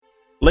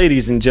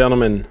Ladies and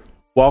gentlemen,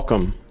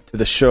 welcome to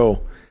the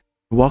show.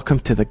 Welcome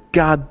to the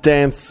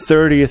goddamn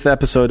 30th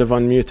episode of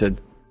Unmuted.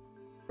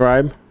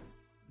 Tribe,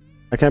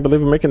 I can't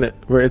believe we're making it.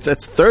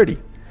 It's 30.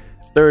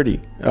 30.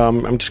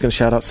 I'm just going to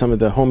shout out some of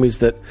the homies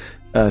that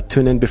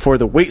tune in before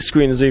the wait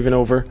screen is even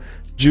over.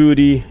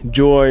 Judy,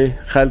 Joy,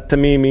 Khalid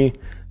Tamimi,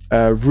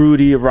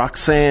 Rudy,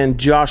 Roxanne,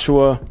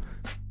 Joshua.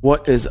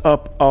 What is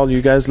up, all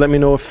you guys? Let me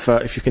know if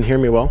you can hear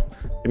me well.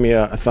 Give me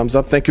a thumbs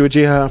up. Thank you,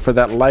 Ajiha, for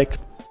that like.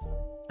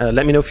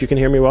 Let me know if you can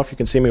hear me well, if you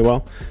can see me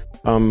well.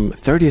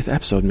 30th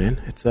episode,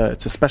 man. It's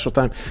a special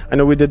time. I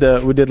know we did a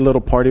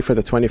little party for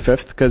the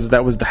 25th because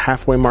that was the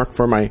halfway mark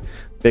for my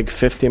big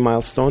 50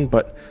 milestone.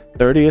 But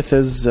 30th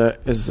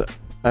is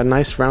a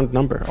nice round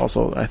number.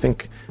 Also, I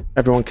think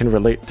everyone can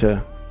relate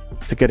to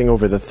getting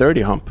over the 30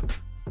 hump,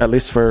 at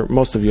least for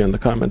most of you in the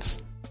comments.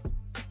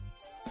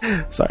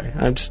 Sorry,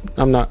 it's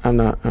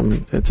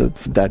a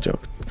dad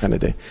joke kind of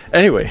day.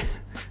 Anyway,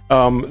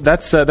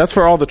 that's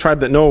for all the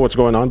tribe that know what's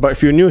going on. But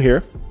if you're new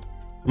here,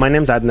 my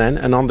name's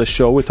Adnan, and on the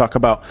show we talk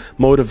about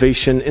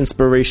motivation,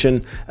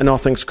 inspiration, and all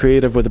things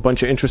creative with a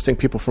bunch of interesting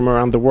people from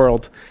around the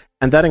world,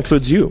 and that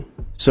includes you.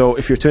 So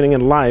if you're tuning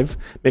in live,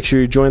 make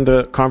sure you join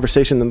the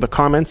conversation in the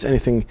comments.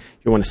 Anything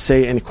you want to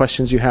say, any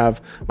questions you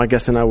have, my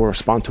guest and I will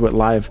respond to it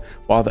live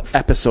while the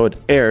episode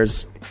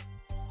airs.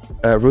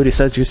 Rudy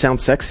says you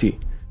sound sexy.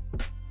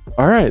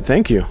 All right,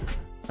 thank you.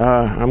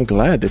 I'm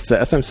glad. It's the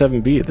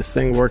SM7B. This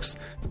thing works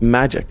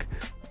magic.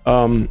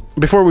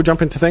 Before we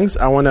jump into things,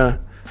 I want to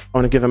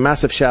give a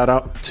massive shout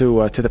out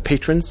to the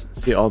patrons.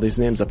 See all these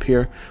names up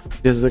here.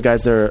 These are the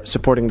guys that are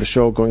supporting the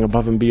show, going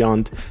above and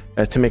beyond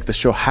to make the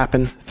show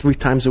happen 3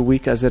 times a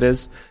week as it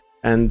is.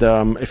 And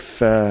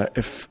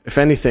if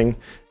anything,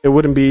 it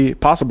wouldn't be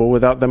possible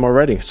without them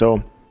already.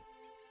 So,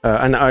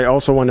 and I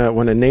also want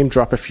to name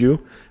drop a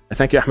few.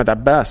 Thank you, Ahmed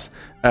Abbas.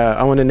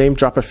 I want to name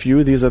drop a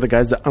few. These are the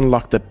guys that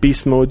unlock the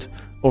beast mode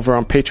over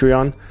on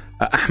Patreon.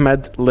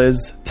 Ahmed,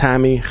 Liz,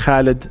 Tammy,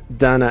 Khalid,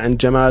 Dana, and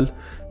Jamal.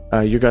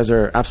 You guys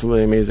are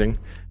absolutely amazing.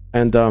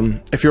 And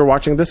if you're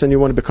watching this and you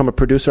want to become a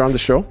producer on the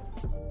show,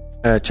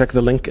 check the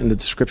link in the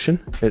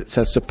description. It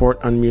says support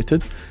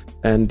unmuted.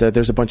 And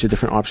there's a bunch of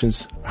different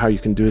options how you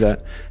can do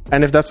that.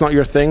 And if that's not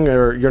your thing,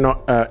 or you're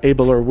not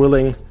able or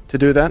willing to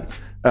do that,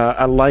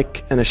 a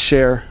like and a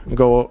share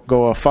go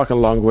a fucking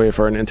long way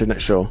for an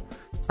internet show.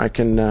 I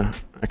can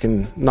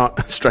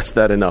not stress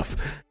that enough.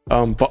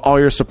 But all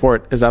your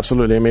support is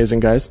absolutely amazing,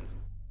 guys.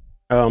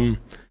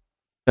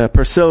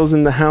 Purcell's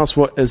in the house.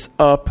 What is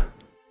up?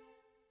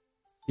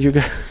 You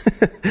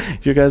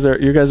guys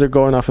are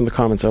going off in the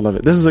comments. I love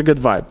it. This is a good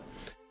vibe.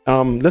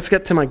 Let's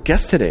get to my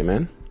guest today,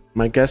 man.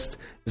 My guest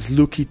is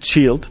Luki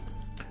Child,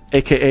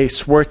 aka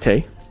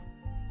Swerte.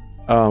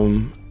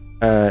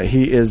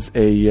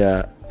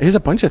 He's a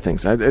bunch of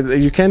things.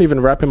 You can't even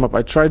wrap him up.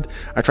 I tried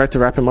to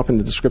wrap him up in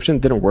the description.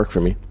 It didn't work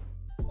for me.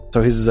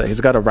 So he's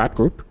got a rap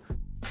group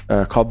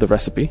called The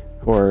Recipe,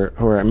 who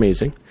are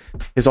amazing.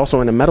 He's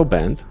also in a metal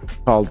band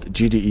called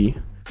GDE,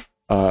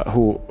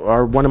 who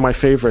are one of my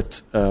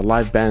favorite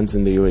live bands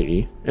in the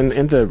UAE,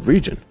 in the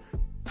region.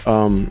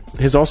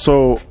 He's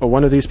also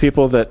one of these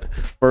people that,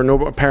 for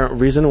no apparent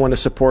reason, want to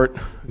support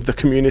the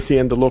community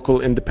and the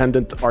local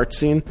independent art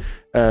scene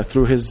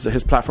through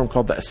his platform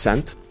called The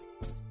Ascent,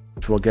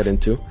 which we'll get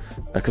into,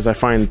 because I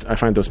find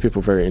those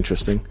people very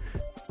interesting.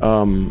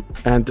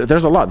 And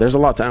there's a lot to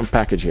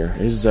unpackage here.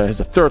 He's a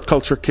third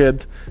culture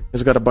kid.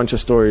 He's got a bunch of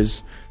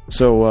stories.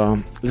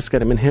 So let's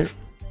get him in here.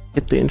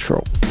 Hit the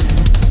intro.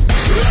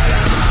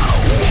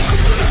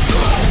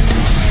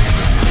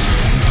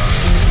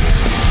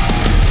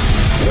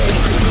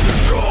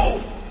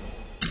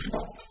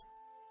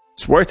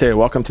 Swerte,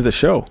 welcome to the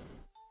show. What's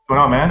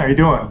going on, man? How you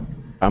doing?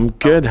 I'm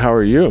good. How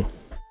are you?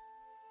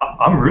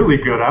 I'm really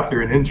good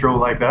after an intro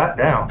like that.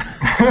 Damn.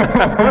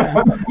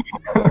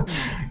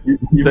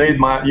 you made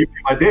my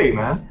day,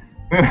 man.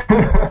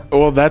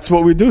 Well, that's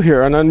what we do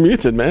here on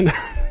Unmuted, man.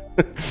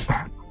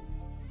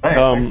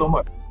 Thanks so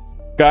much.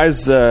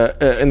 Guys,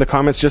 in the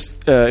comments,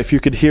 just if you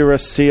could hear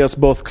us, see us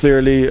both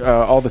clearly,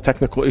 all the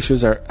technical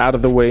issues are out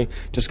of the way.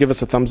 Just give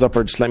us a thumbs up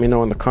or just let me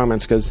know in the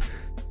comments, because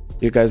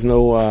you guys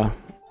know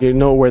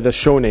where the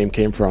show name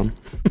came from.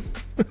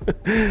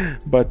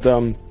 But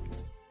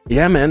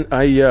yeah, man,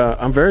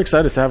 I'm very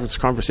excited to have this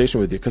conversation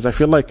with you, because I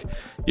feel like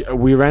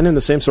we ran in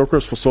the same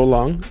circles for so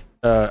long,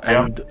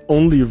 and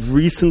only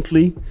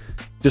recently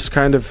just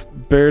kind of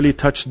barely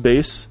touched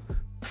base.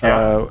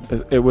 I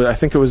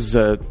think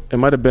it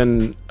might have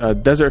been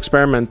Desert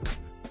Experiment,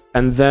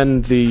 and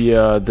then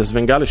the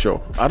Svengali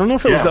show. I don't know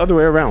if it was the other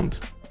way around.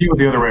 It was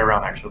the other way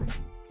around, actually.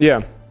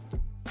 Yeah.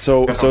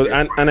 So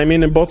and I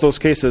mean, in both those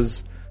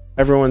cases,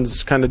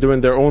 everyone's kind of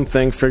doing their own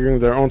thing, figuring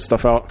their own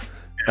stuff out,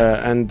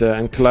 and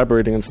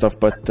collaborating and stuff.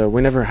 But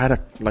we never had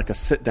a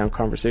sit down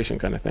conversation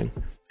kind of thing.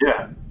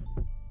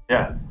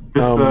 Yeah.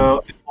 This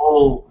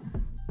whole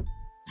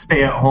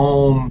stay at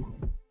home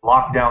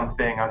lockdown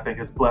thing, I think,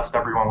 has blessed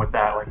everyone with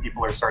that. Like,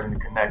 people are starting to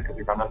connect because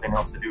they've got nothing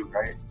else to do,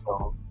 right?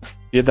 So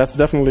yeah, that's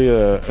definitely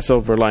a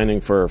silver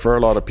lining for a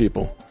lot of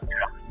people.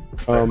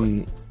 Yeah.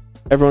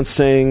 Everyone's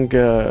saying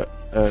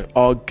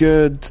all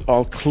good,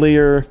 all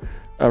clear.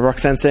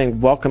 Roxanne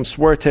saying, welcome,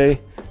 Swerte.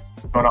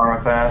 What's going on,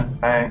 Roxanne?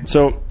 Thanks.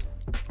 So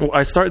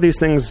I start these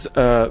things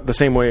the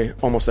same way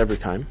almost every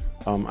time.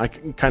 I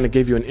kind of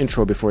gave you an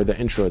intro before the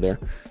intro there.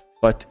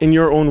 But in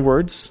your own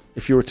words,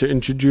 if you were to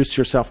introduce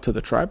yourself to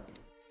the tribe.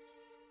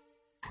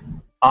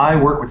 I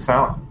work with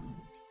sound.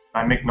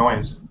 I make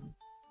noise.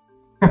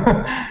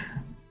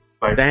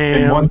 Like,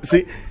 damn.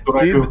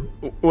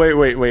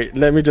 Wait.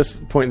 Let me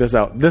just point this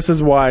out. This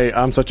is why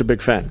I'm such a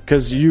big fan.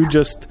 Because you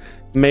just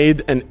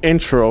made an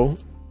intro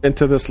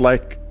into this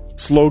like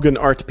slogan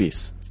art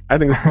piece. I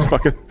think that's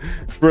fucking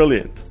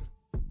brilliant.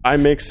 I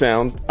make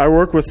sound. I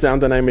work with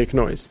sound and I make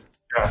noise.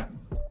 Yeah.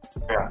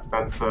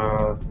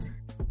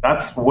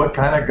 That's what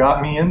kind of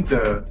got me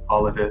into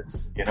all of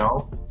this. You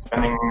know,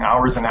 spending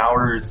hours and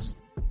hours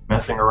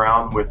messing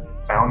around with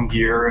sound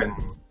gear and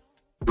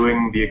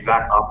doing the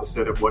exact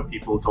opposite of what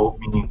people told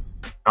me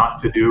not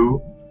to do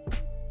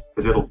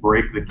because it'll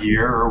break the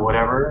gear or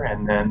whatever,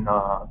 and then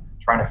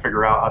trying to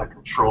figure out how to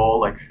control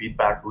like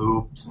feedback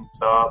loops and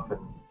stuff, and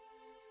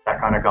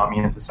that kind of got me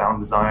into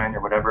sound design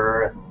or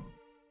whatever. And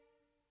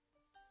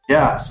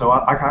yeah, so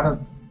I kind of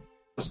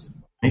just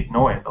make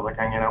noise. I like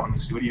hanging out in the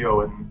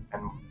studio and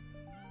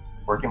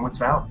working with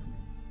sound.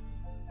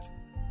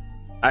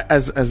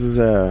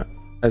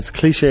 As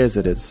cliche as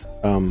it is,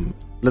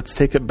 let's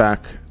take it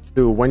back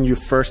to when you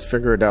first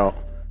figured out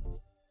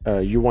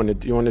you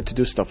wanted to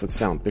do stuff with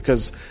sound,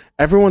 because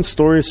everyone's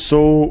story is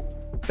so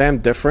damn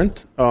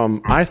different.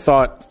 I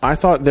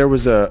thought there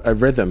was a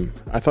rhythm.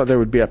 I thought there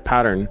would be a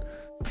pattern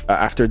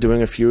after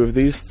doing a few of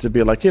these to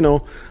be like, I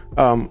don't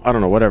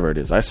know, whatever it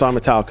is. I saw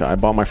Metallica. I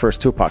bought my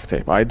first Tupac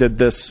tape. I did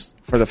this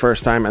for the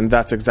first time, and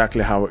that's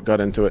exactly how it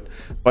got into it.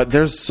 But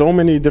there's so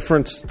many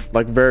different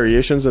like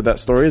variations of that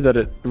story that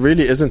it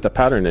really isn't a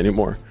pattern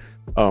anymore.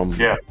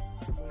 Yeah.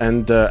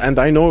 And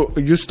I know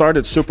you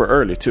started super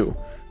early too.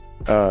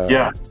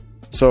 Yeah.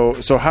 So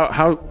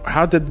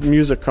how did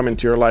music come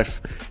into your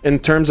life in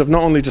terms of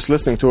not only just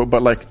listening to it,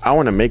 but like I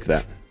want to make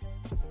that?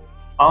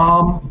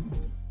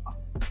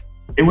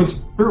 It was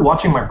through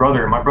watching my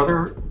brother. My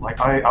brother, like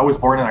I was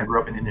born and I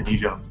grew up in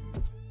Indonesia.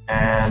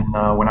 And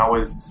when I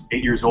was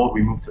 8 years old,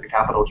 we moved to the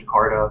capital,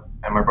 Jakarta.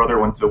 And my brother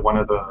went to one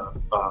of the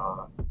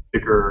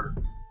bigger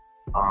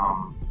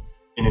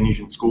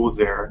Indonesian schools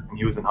there. And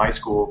he was in high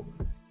school.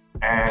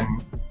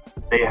 And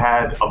they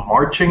had a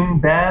marching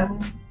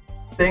band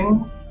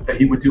thing that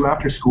he would do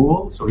after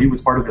school. So he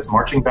was part of this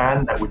marching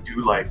band that would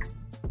do like,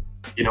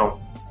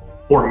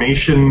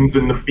 formations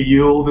in the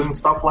field and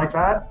stuff like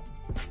that.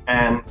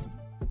 And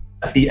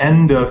at the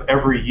end of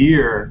every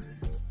year,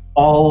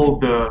 all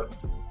the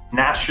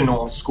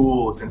national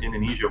schools in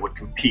Indonesia would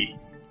compete.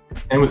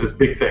 And it was this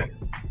big thing.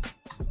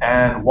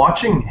 And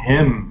watching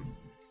him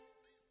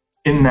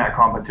in that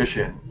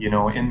competition,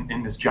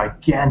 in this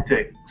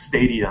gigantic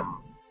stadium,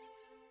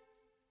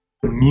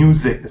 the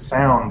music, the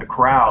sound, the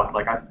crowd,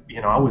 like I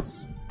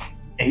was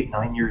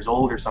 8-9 years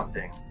old or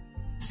something,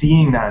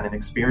 seeing that and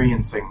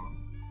experiencing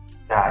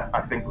that,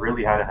 I think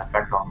really had an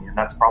effect on me. And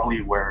that's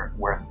probably where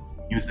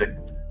music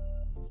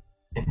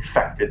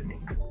infected me,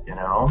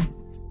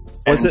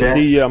 Was it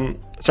the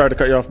sorry to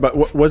cut you off, but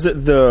was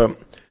it the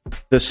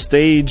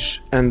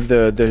stage and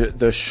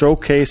the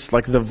showcase,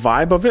 like the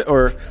vibe of it,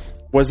 or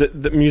was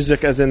it the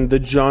music as in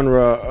the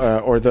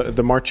genre or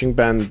the marching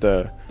band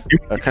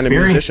kind of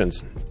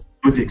musicians?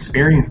 It was the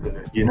experience of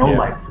it,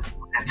 like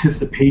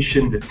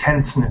anticipation, the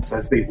tenseness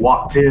as they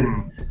walked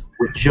in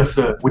with just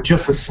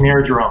a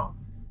snare drum.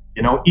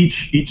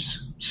 Each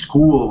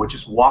school would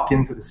just walk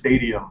into the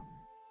stadium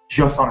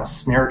just on a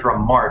snare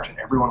drum march, and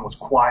everyone was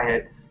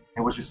quiet.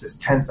 It was just this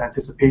tense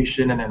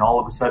anticipation, and then all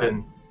of a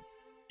sudden,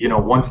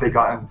 once they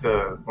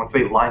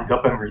lined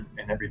up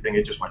and everything,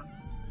 it just went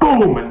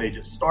boom, and they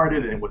just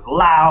started, and it was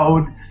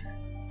loud.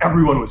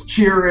 Everyone was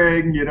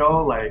cheering,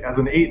 like as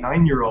an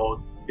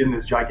 8-9-year-old in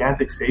this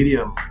gigantic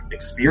stadium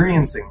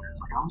experiencing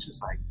this. Like I was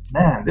just like,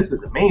 man, this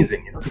is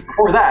amazing. Because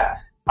before that,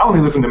 I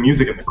only listened to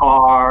music in the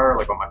car,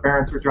 like when my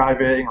parents were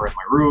driving or in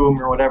my room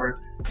or whatever.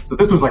 So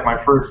this was like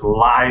my first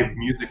live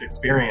music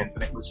experience,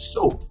 and it was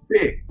so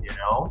big,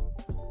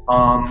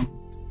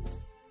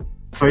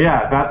 So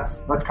yeah,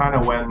 that's kind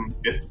of when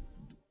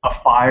a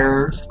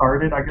fire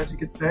started, I guess you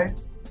could say.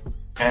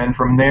 And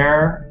from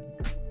there,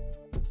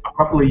 a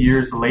couple of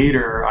years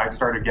later, I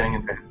started getting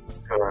into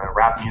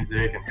rap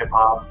music and hip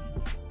hop,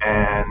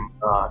 and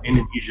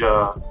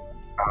Indonesia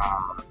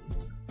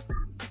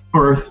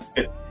birthed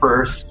its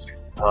first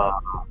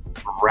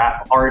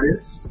rap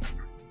artist,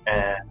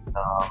 and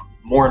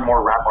more and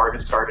more rap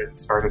artists started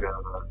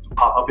to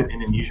pop up in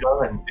Indonesia,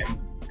 and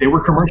they were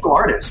commercial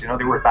artists.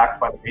 They were backed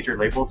by the major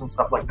labels and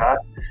stuff like that.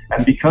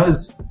 And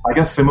because, I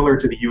guess, similar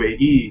to the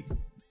UAE,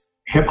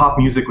 hip hop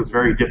music was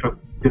very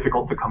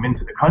difficult to come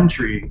into the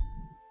country,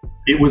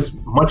 it was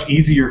much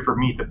easier for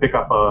me to pick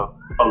up a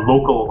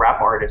local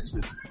rap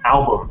artist's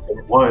album than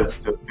it was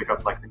to pick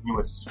up like the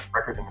newest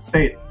record in the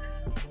state.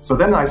 So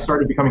then I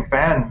started becoming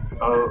fans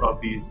of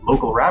these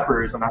local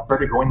rappers, and I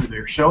started going to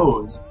their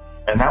shows,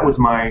 and that was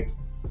my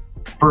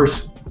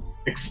first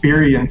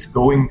experience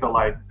going to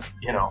like,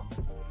 you know,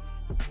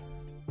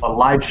 a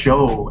live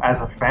show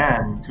as a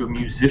fan to a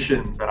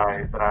musician that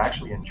I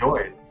actually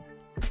enjoyed.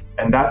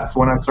 And that's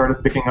when I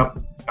started picking up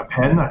a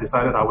pen. I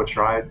decided I would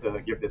try to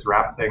give this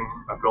rap thing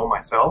a go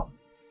myself.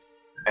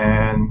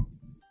 And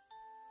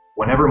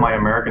whenever my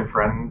American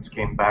friends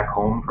came back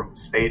home from the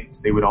States,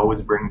 they would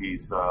always bring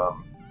these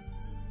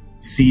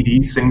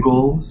CD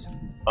singles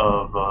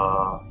of,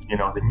 you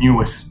know, the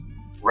newest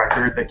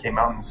record that came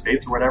out in the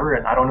States or whatever.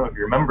 And I don't know if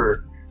you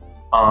remember,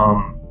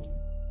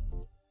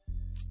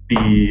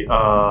 the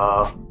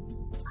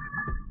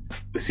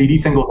CD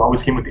singles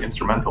always came with the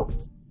instrumental.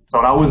 So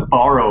I'd always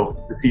borrow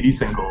the CD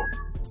single,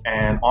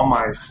 and on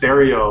my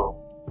stereo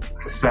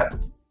cassette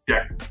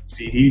deck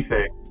CD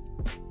thing,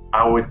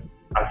 I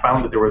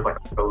found that there was like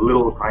a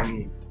little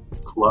tiny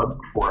plug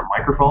for a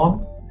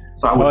microphone.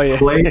 So I would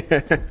play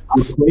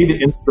the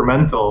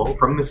instrumental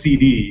from the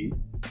CD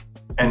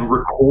and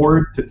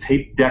record to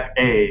tape deck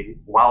A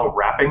while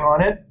rapping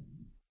on it.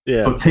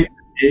 Yeah. So tape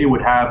deck A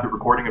would have the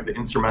recording of the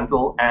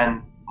instrumental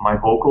and my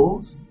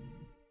vocals.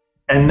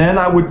 And then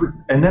I would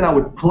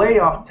play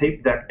off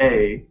tape deck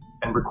A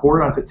and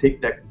record onto tape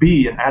deck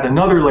B and add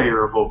another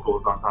layer of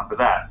vocals on top of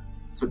that.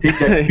 So tape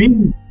deck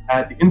B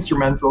had the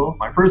instrumental,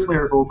 my first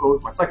layer of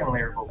vocals, my second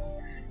layer of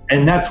vocals.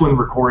 And that's when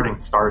recording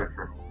started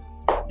for me.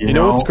 You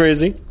know what's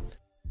crazy?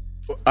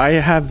 I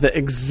have the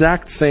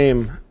exact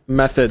same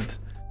method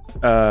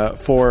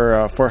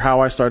for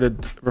how I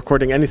started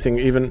recording anything.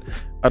 Even,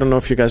 I don't know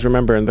if you guys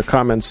remember in the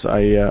comments,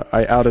 I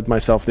outed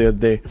myself the other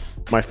day.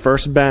 My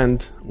first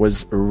band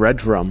was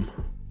Red Rum.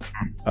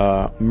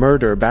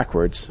 Murder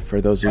backwards,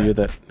 for those of you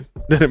that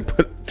didn't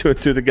put two and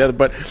two together.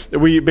 But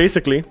we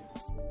basically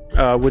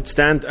would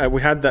stand,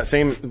 we had that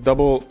same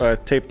double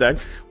tape deck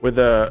with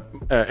the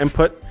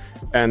input,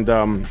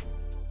 and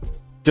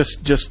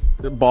just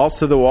balls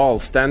to the wall,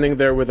 standing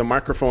there with a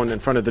microphone in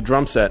front of the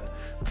drum set,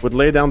 would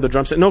lay down the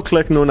drum set, no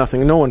click, no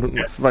nothing, no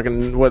one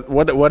fucking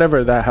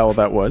whatever the hell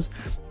that was,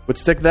 would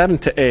stick that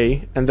into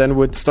A, and then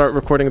would start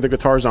recording the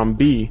guitars on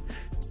B,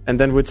 and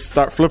then would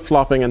start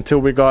flip-flopping until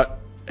we got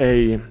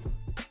it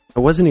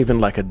wasn't even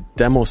like a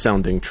demo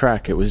sounding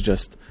track. It was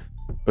just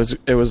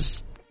it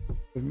was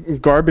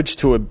garbage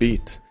to a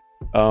beat.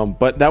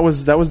 But that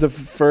was the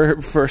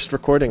first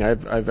recording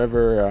I've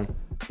ever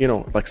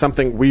like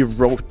something we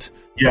wrote.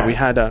 That we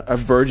had a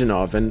version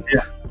of, and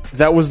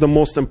that was the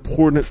most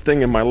important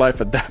thing in my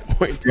life at that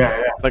point.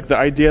 Like the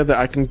idea that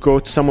I can go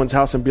to someone's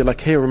house and be like,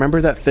 hey,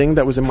 remember that thing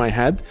that was in my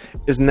head?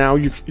 Is now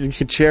you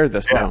could share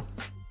this now.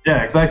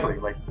 Yeah, exactly.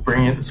 Like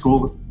bringing it to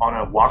school on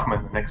a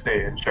Walkman the next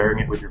day and sharing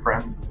it with your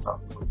friends and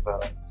stuff.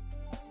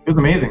 It was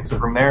amazing. So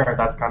from there,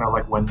 that's kind of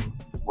like when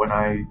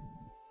I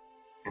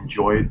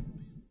enjoyed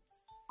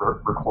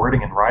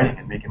recording and writing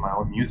and making my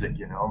own music,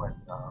 you know, and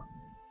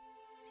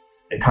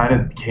it kind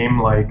of became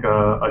like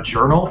a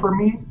journal for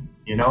me,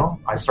 you know.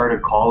 I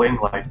started calling,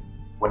 like,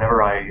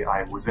 whenever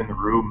I was in the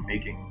room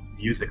making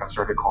music, I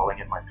started calling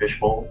it my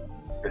fishbowl,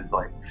 because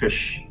like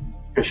fish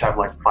have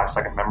like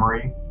 5-second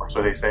memory, or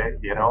so they say,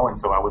 you know. And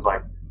so I was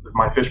like, this is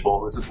my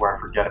fishbowl. This is where I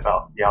forget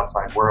about the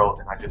outside world,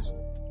 and I just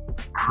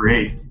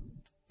create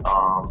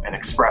and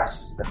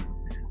express. And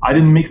I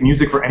didn't make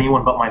music for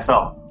anyone but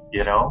myself,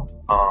 you know.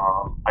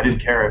 I didn't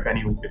care if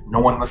no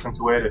one listened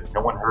to it, if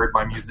no one heard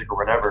my music or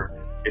whatever.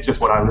 It's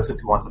just what I listened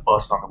to on the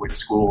bus on the way to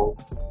school.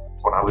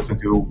 It's what I listened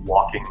to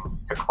walking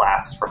to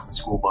class from the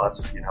school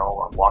bus, you know,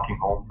 or walking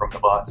home from the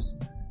bus.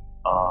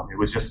 It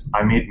was just,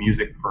 I made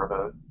music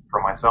for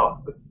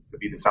myself, to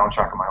be the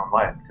soundtrack of my own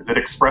life, because it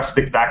expressed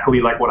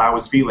exactly like what I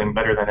was feeling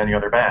better than any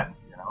other band,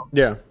 you know?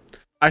 Yeah.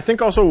 I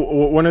think also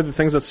one of the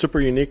things that's super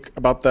unique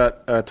about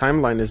that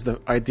timeline is the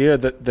idea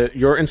that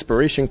your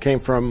inspiration came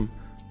from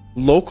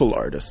local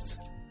artists.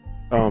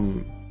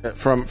 From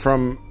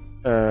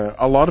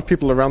a lot of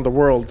people around the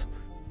world,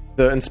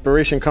 the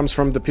inspiration comes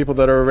from the people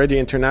that are already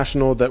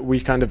international that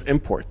we kind of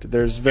import.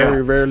 There's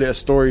very rarely a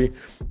story,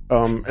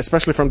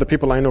 especially from the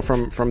people I know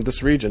from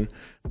this region,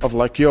 of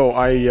like,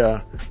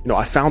 I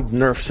found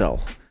Nerve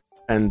Cell,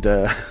 and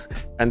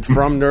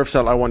from Nerve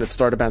Cell I wanted to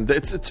start a band.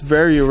 It's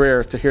very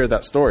rare to hear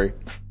that story.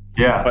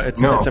 Yeah, but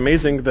it's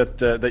amazing that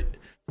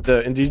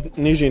the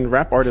Indonesian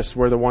rap artists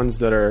were the ones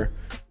that are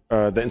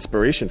the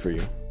inspiration for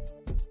you.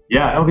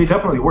 Yeah, no, they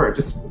definitely were.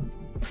 Just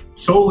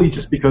solely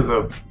because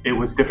of it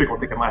was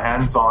difficult to get my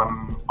hands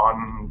on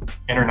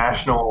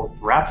international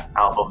rap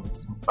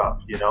albums and stuff,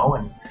 you know.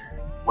 And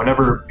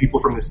whenever people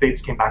from the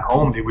States came back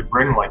home, they would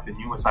bring like the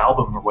newest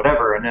album or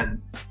whatever, and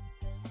then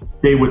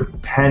they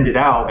would hand it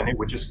out, and it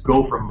would just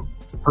go from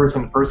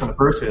person to person to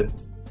person.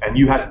 And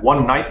you had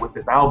one night with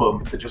this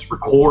album to just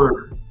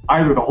record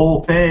either the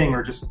whole thing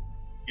or just,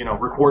 you know,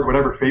 record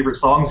whatever favorite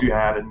songs you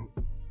had. And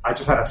I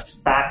just had a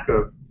stack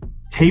of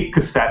tape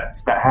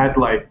cassettes that had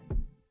like,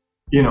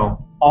 you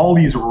know, all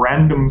these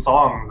random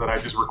songs that I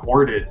just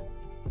recorded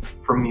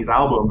from these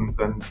albums.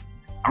 And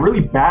I'm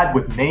really bad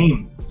with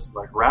names,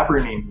 like rapper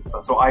names and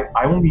stuff. So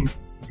I only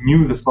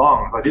knew the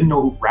songs. I didn't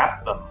know who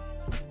rapped them.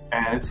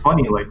 And it's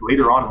funny, like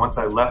later on, once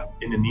I left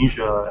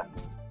Indonesia and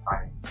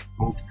I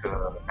moved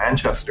to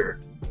Manchester,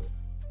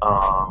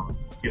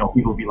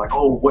 People would be like,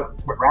 oh, what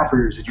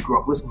rappers did you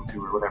grow up listening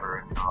to or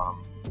whatever? And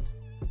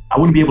I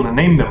wouldn't be able to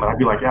name them, but I'd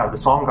be like, yeah, the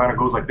song kind of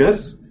goes like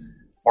this.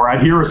 Or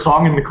I'd hear a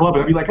song in the club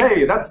and I'd be like,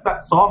 hey, that's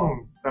that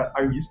song that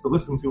I used to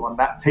listen to on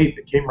that tape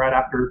that came right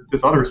after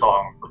this other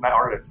song from that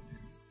artist.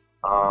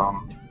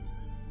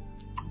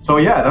 So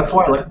yeah, that's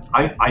why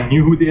I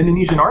knew who the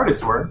Indonesian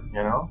artists were,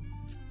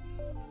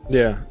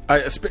 Yeah.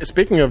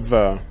 Speaking of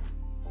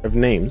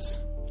names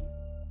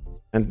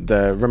and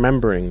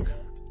remembering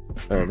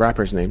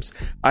rappers' names,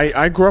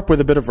 I grew up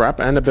with a bit of rap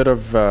and a bit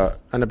of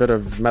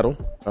metal,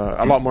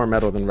 a lot more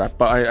metal than rap,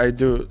 but I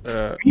do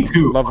Me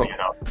too, love it.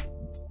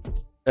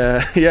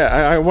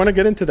 I want to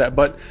get into that,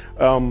 but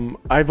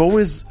I've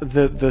always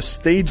the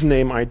stage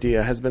name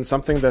idea has been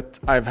something that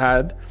I've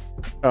had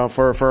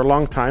for a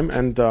long time,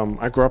 and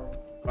I grew up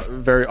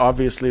very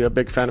obviously a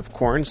big fan of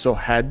Korn, so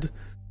Head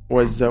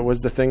was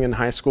the thing in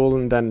high school,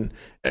 and then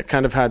it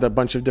kind of had a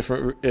bunch of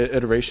different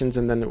iterations,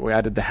 and then we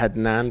added the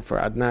Headnan for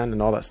Adnan and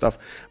all that stuff.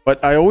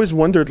 But I always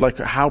wondered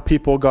how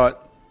people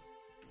got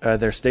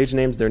their stage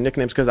names, their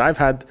nicknames, because I've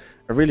had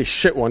a really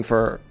shit one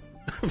for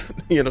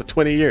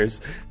 20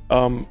 years.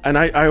 And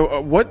I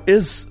what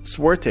is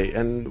Suerte,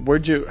 and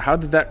how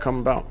did that come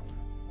about?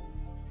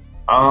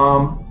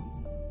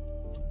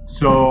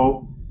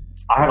 So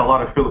I had a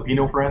lot of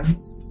Filipino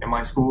friends in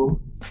my school,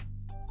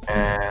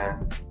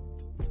 and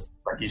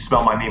you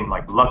spell my name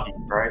like Lucky,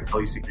 right?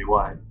 Lucky.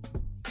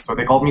 So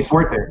they called me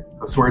Suerte.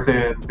 The Suerte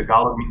in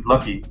Tagalog means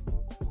lucky,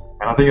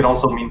 and I think it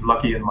also means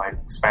lucky in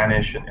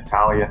Spanish and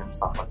Italian and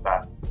stuff like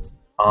that.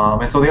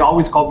 And so they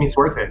always called me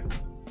Suerte.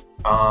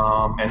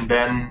 And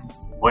then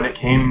when it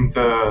came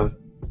to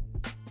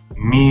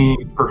me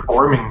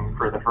performing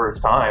for the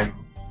first time,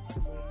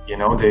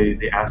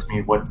 they asked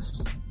me,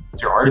 what's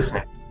your artist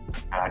name?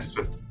 And I just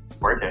said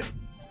Suerte,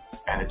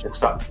 and it just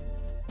stuck.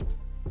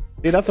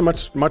 See, that's a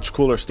much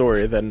cooler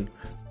story than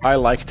I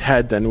liked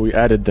Head and we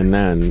added the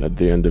Nan at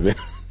the end of it.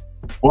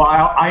 Well,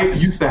 I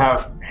used to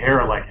have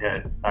hair like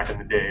Head back in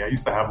the day. I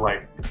used to have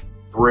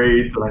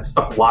braids, and I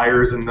stuck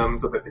wires in them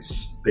so that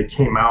they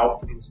came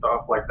out and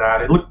stuff like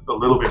that. It looked a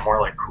little bit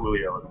more like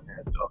Coolio than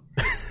Head, though.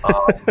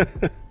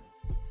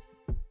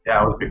 Yeah,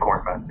 I was a big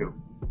Korn fan too.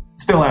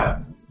 Still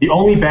am. The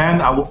only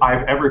band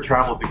I've ever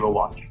traveled to go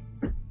watch.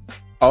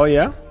 Oh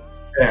yeah?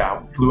 Yeah,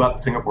 I flew out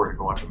to Singapore to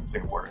go watch them in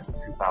Singapore in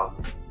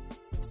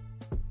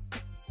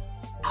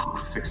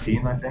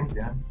 2016, I think.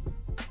 Yeah.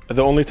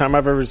 The only time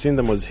I've ever seen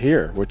them was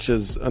here, which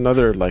is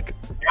another Yeah,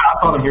 I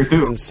saw them here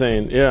too.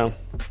 Insane. Yeah.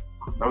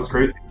 That was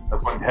crazy.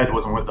 That's when Head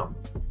wasn't with them.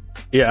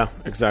 Yeah,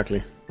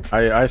 exactly.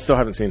 I still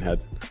haven't seen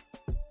Head.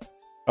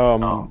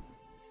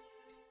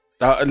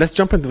 Let's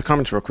jump into the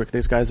comments real quick.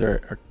 These guys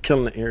are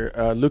killing it here.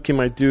 Luki,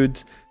 my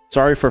dude,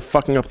 sorry for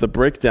fucking up the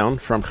breakdown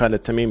from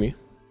Khaled Tamimi.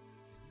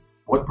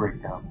 What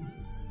breakdown?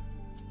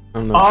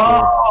 I'm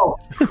not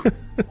sure.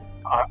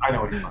 I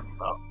know what you're talking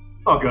about.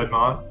 It's all good,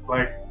 man.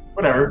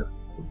 Whatever.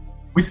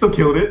 We still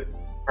killed it.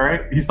 All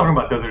right? He's talking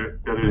about Desert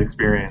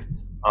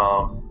Experience.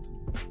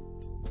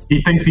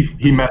 He thinks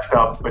he messed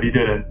up, but he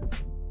didn't.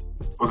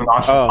 It was an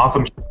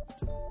awesome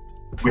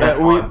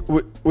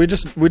we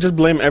just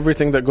blame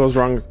everything that goes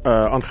wrong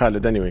on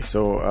Khaled anyway.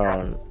 So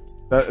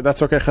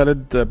that's okay,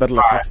 Khaled. Better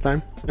luck next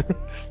time.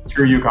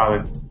 Screw you,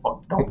 Khaled.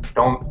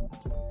 Don't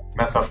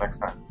mess up next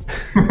time.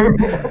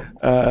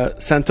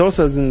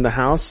 Santosa's in the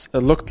house.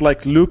 Looked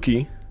like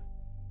Luki.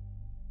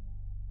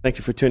 Thank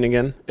you for tuning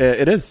in.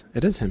 It is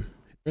him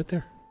right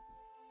there.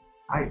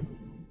 Hi.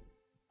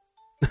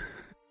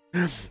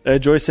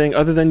 Joy saying,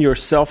 other than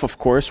yourself, of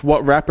course,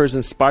 what rappers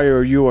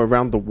inspire you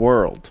around the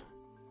world?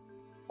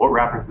 What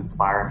rappers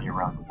inspire me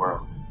around the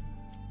world?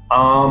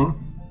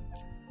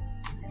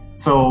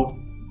 So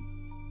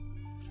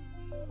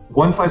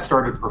once I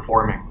started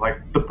performing,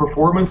 the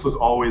performance was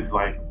always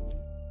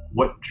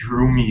what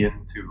drew me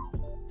into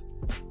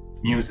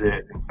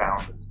music and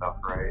sound and stuff,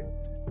 right?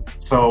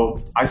 So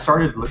I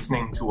started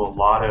listening to a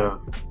lot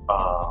of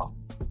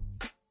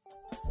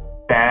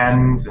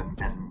bands and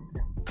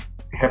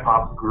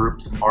hip-hop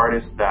groups and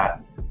artists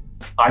that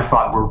I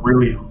thought were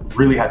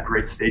really had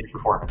great stage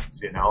performance,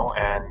 and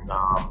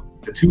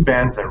the two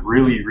bands that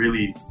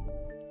really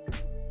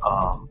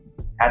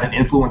had an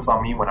influence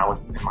on me when I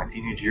was in my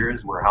teenage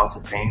years were House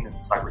of Pain and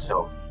Cypress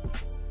Hill.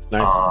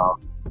 Nice.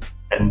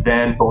 And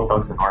then Bone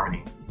Thugs and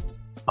Harmony.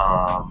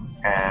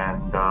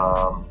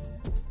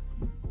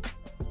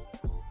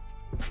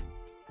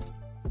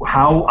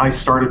 How I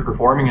started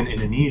performing in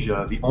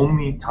Indonesia, the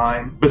only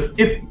time, but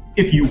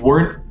if you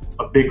weren't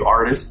a big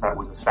artist that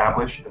was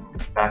established and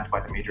backed by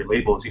the major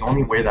labels, the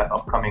only way that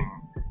upcoming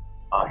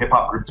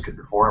hip-hop groups could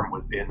perform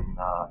was in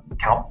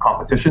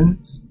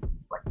competitions,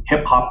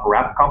 hip-hop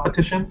rap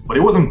competitions. But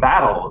it wasn't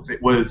battles.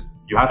 It was,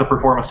 you had to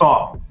perform a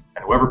song,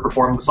 and whoever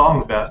performed the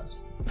song the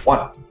best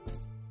won.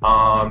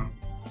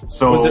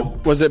 So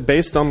was it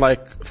based on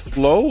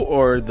flow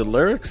or the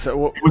lyrics? It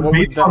was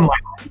based on the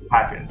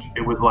package.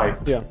 It was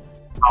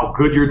how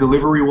good your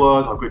delivery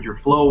was, how good your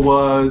flow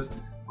was,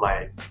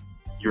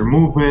 your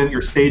movement,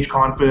 your stage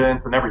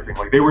confidence, and everything.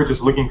 They were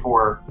just looking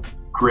for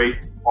great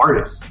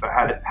artists that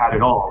had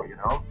it all, you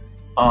know.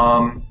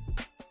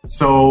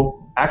 So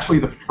actually,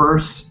 the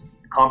first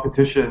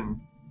competition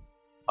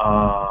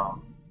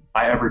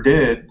I ever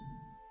did,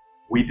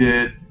 we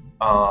did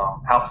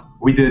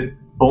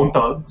Bone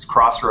Thugs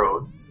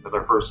Crossroads as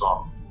our first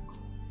song.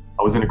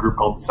 I was in a group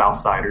called the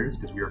Southsiders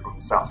because we were from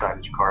the South Side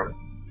of Jakarta.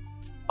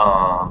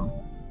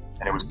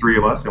 And it was 3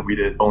 of us, and we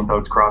did Bone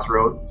Thugs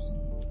Crossroads.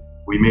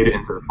 We made it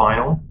into the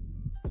final.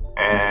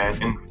 And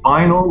in the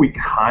final, we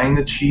kind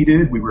of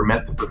cheated. We were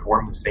meant to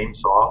perform the same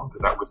song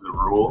because that was the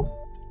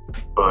rule.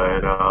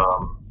 But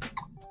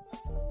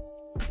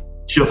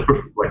just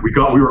like we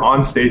were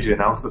on stage. It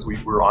announced us we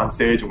were on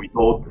stage, and we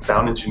told the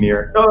sound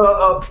engineer,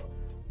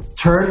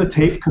 turn the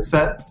tape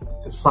cassette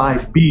to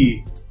side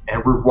B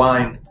and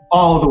rewind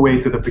all the way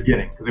to the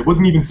beginning, because it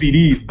wasn't even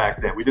CDs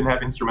back then. We didn't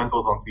have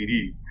instrumentals on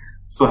CDs.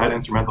 Still had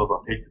instrumentals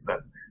on tape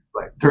cassette.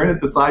 Like, turn it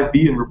to side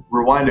B and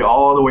rewind it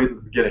all the way to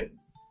the beginning.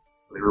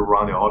 So they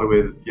rewound it all the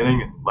way to the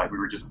beginning, and like we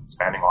were just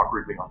standing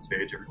awkwardly on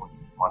stage.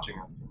 Everyone's watching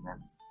us, and then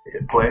they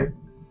hit play.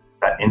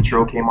 That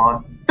intro came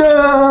on.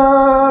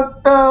 Da,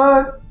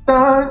 da,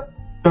 da,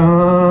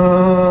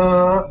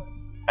 da.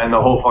 And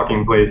the whole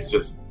fucking place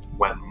just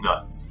went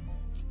nuts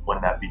when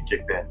that beat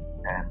kicked in,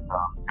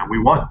 and we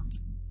won.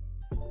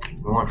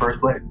 We won first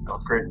place. That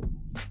was crazy.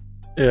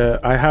 Yeah,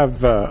 I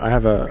have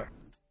a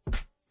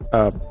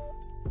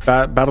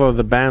Battle of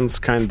the Bands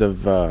kind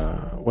of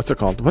what's it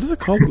called? What is it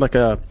called? Like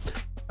a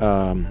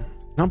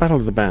not Battle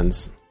of the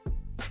Bands,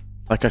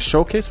 like a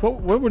showcase.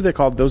 What were they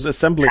called? Those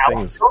assembly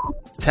things.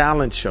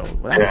 Talent show.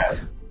 Yeah.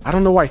 I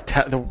don't know why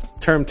the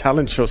term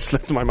talent show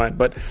slipped my mind,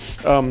 but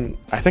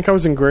I think I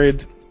was in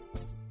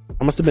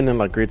I must have been in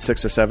like grade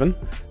 6 or 7,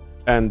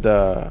 and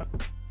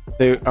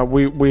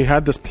we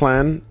had this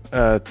plan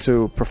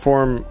to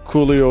perform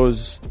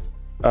Coolio's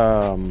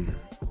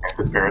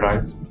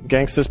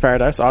Gangsta's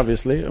Paradise,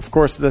 obviously. Of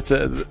course, that's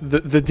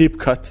the deep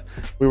cut.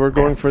 We were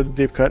going for the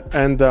deep cut,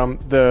 and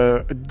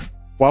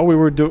while we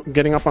were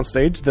getting up on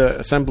stage, the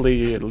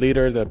assembly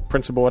leader, the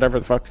principal, whatever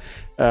the fuck,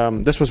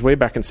 this was way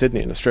back in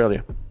Sydney, in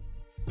Australia,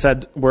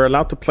 said we're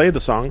allowed to play the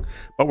song,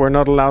 but we're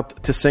not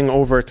allowed to sing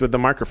over it with the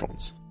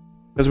microphones,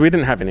 because we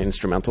didn't have any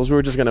instrumentals. We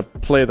were just going to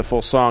play the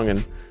full song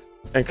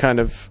and kind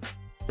of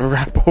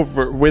rap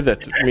over with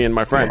it, me and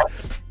my friend.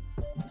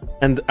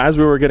 And as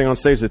we were getting on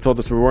stage, they told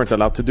us we weren't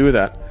allowed to do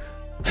that.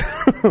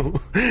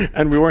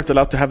 And we weren't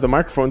allowed to have the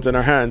microphones in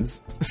our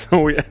hands.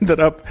 So we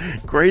ended up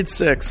grade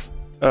 6,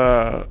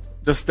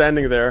 just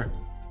standing there,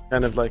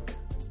 kind of like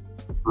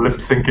lip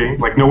syncing.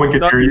 Like no one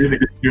could hear you, they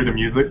could hear the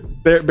music.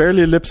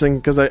 Barely lip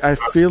sync, because I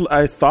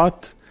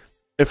thought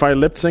if I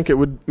lip sync it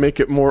would make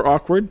it more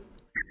awkward.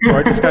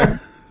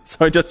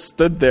 So I just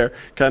stood there,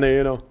 kind of,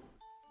 you know,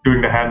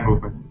 doing the hand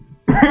movement.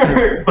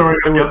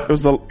 It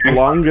was the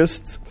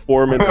longest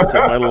 4 minutes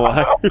of my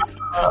life.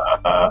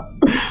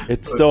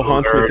 It still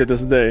haunts me to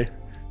this day.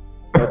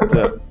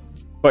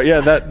 But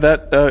yeah, that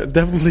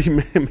definitely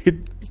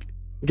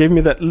gave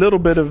me that little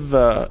bit of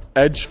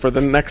edge for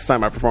the next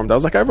time I performed. I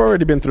was like, I've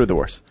already been through the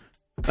worst.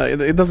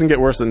 It doesn't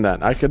get worse than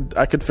that. I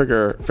could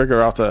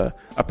figure out a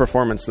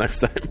performance next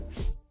time.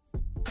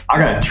 I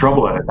got in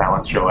trouble at a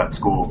talent show at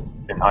school,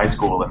 in high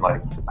school, and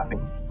like I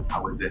think I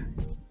was in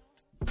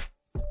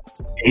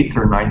 8th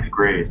or 9th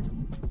grade.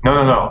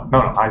 No.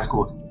 High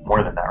school is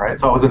more than that, right?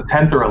 So I was in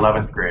 10th or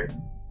 11th grade,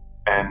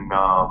 and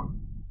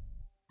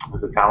it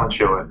was a talent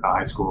show at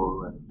high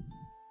school, and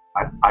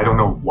I don't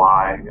know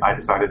why I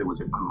decided it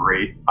was a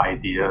great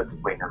idea to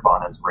play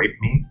Nirvana's "Rape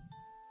Me."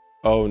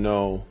 Oh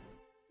no.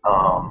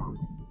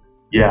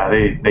 Yeah,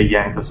 they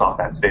yanked us off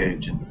that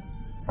stage and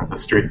sent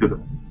us straight to the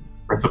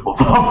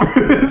principal's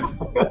office.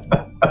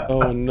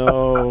 Oh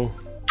no.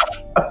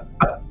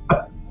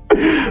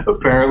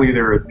 Apparently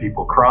there was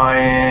people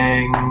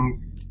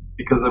crying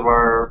because of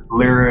our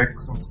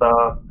lyrics and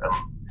stuff.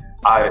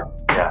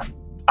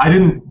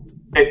 And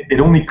it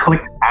only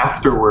clicked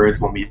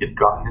afterwards when we had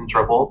gotten in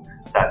trouble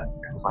that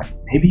it was like,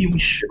 maybe we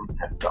shouldn't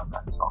have done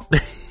that song.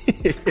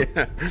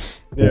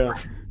 Yeah.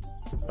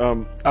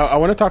 I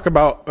want to talk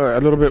about a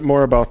little bit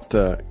more about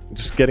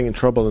just getting in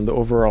trouble and the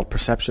overall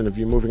perception of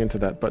you moving into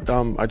that. But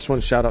I just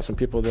want to shout out some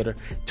people that are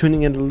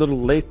tuning in a little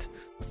late.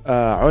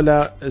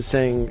 Ola is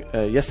saying,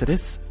 yes, it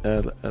is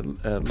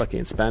lucky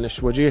in Spanish.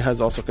 Wajih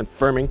has also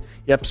confirming,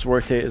 yep,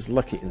 suerte is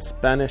lucky in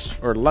Spanish,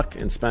 or luck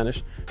in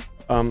Spanish.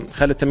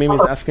 Khalid Tamimi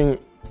is asking,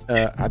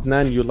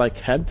 Adnan, you like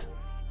head?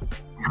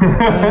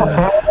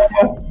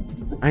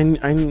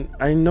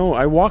 I know,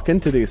 I walk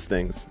into these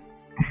things.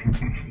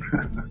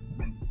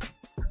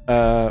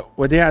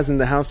 Wadia is in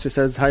the house. She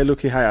says, hi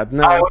Luki, hi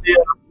Adnan. Hi,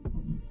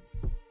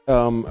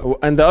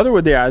 and the other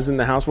Wadia is in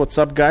the house. What's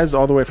up, guys?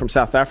 All the way from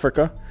South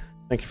Africa.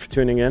 Thank you for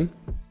tuning in.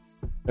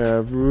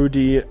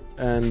 Rudy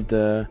and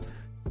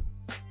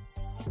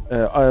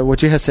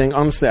Wajih is saying,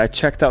 honestly, I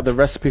checked out the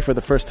recipe for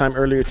the first time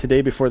earlier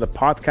today before the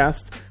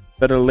podcast.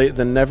 Better late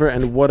than never,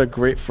 and what a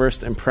great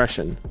first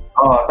impression.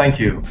 Oh,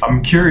 thank you.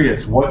 I'm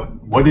curious, what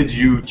did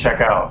you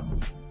check out?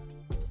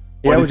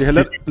 Yeah,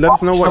 Wajih, let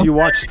us know what you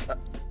watched.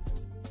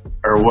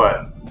 Or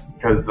what?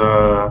 Because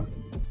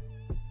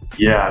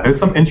Yeah, there's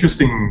some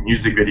interesting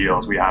music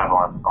videos we have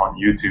on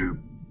YouTube,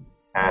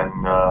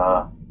 and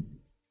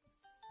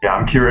yeah,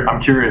 I'm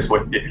curious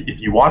what if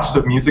you watched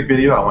the music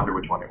video. I wonder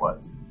which one it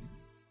was.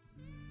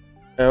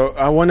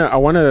 I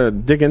wanna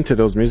dig into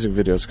those music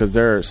videos because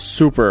they're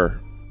super,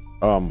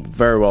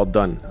 very well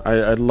done.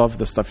 I love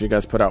the stuff you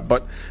guys put out.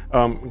 But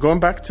going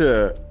back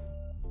to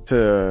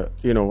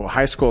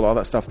high school, all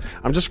that stuff.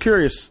 I'm just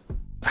curious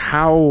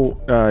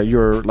how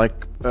your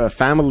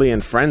family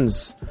and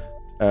friends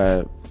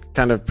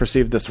kind of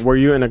perceived this. Were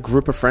you in a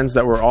group of friends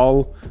that were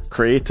all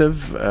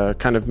creative,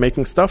 kind of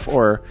making stuff,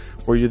 or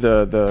were you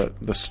the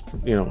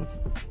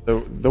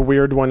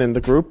weird one in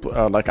the group,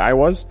 like I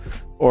was,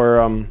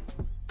 or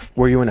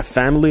were you in a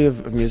family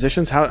of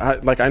musicians? How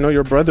I know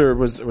your brother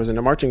was in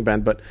a marching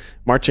band, but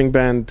marching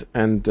band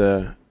and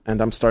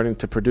I'm starting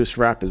to produce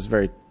rap is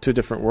two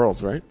different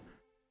worlds, right?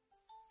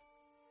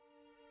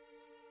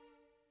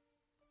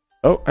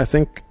 Oh, I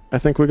think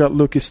we got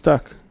Lukey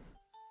stuck.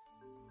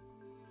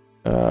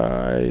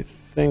 I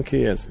think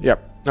he is.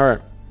 Yep. All right.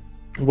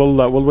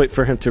 We'll wait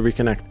for him to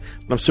reconnect.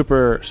 I'm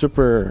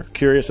super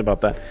curious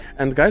about that.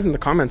 And guys in the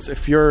comments,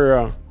 if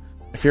you're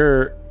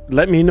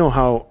let me know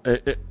how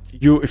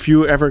if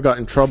you ever got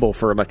in trouble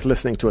for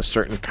listening to a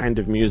certain kind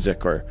of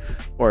music, or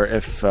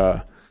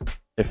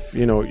if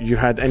you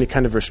had any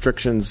kind of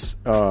restrictions,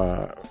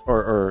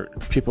 or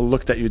people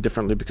looked at you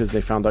differently because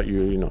they found out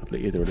you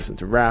either listen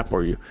to rap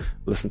or you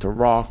listen to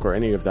rock or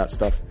any of that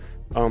stuff.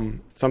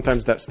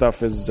 Sometimes that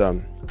stuff is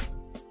an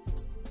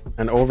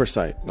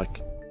oversight.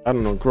 I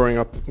don't know, growing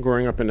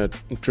up in a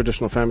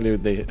traditional family,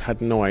 they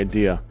had no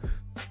idea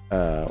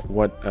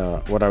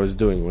what I was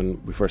doing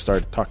when we first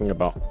started talking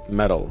about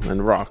metal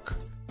and rock.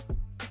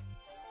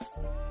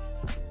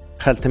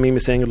 Khal Tamim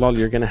is saying, lol,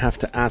 you're going to have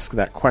to ask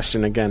that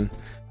question again.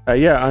 I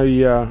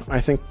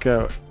think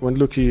when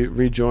Lukey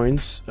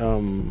rejoins,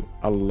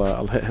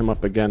 I'll hit him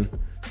up again.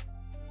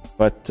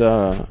 But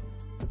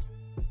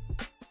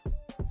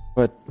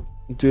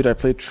dude, I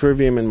played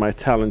Trivium in my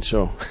talent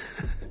show.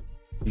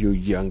 You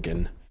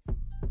youngin'.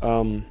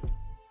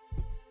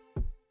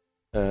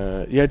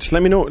 Just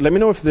let me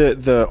know if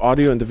the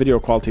audio and the video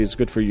quality is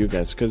good for you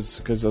guys,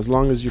 because as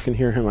long as you can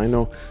hear him, I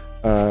know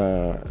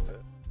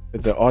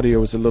the audio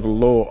was a little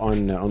low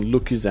on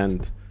Lukey's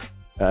end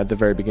at the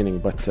very beginning,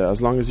 but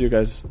as long as you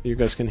guys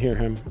can hear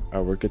him,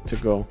 we're good to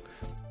go.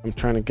 I'm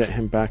trying to get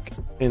him back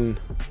in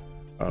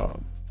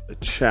the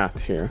chat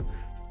here.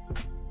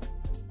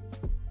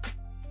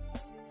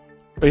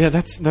 But yeah,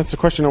 that's the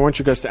question I want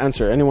you guys to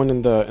answer. Anyone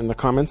in the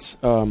comments,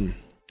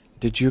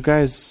 did you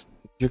guys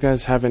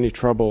have any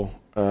trouble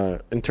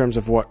in terms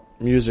of what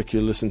music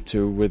you listen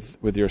to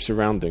with your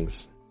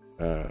surroundings?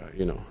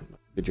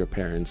 Did your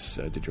parents,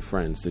 did your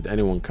friends, did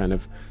anyone kind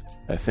of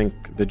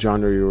think the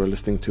genre you were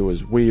listening to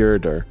was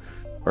weird,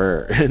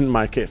 or in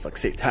my case,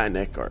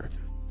 satanic or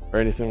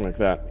anything like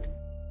that?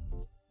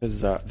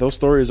 Because those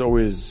stories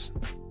always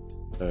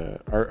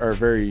are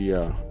very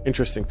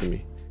interesting to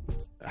me.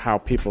 How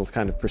people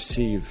kind of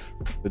perceive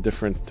the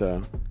different,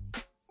 the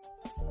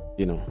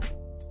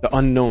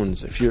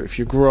unknowns. If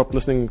you grew up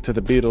listening to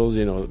the Beatles,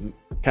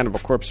 Kind of a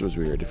Corpse was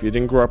weird. If you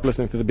didn't grow up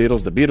listening to the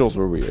Beatles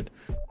were weird.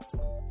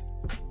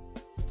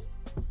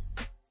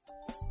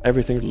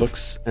 Everything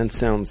looks and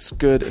sounds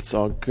good. It's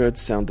all good.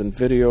 Sound and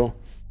video.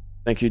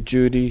 Thank you,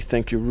 Judy.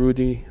 Thank you,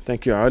 Rudy.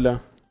 Thank you,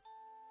 Ala.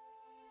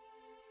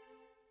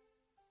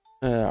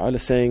 Ala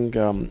saying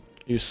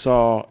you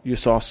saw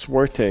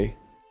Swerte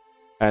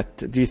at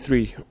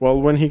D3.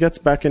 Well, when he gets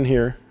back in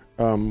here,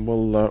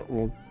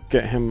 we'll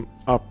get him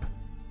up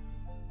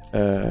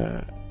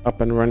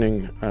and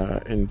running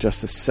in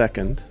just a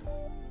second,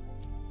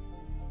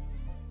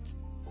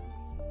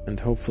 and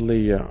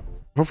hopefully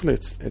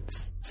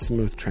it's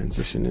smooth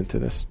transition into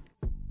this.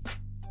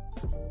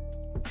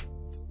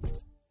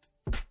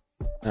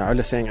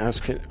 Ala saying,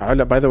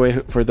 Ala, by the way,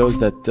 for those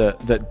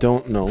that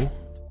don't know,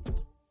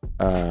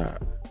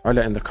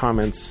 Ala in the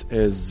comments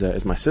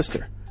is my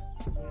sister.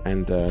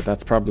 And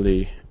that's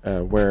probably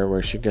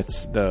where she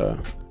gets the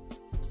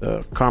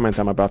comment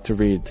I'm about to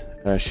read.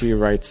 She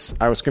writes,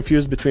 I was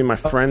confused between my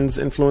friend's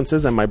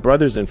influences and my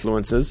brother's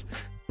influences.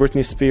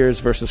 Britney Spears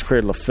versus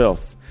Cradle of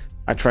Filth.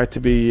 I tried to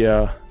be,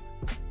 I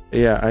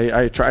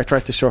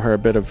tried to show her a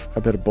bit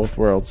of both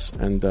worlds,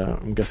 and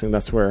I'm guessing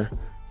that's where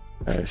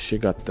she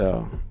got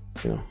the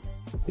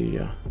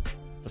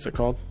what's it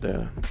called?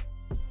 The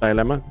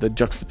dilemma, the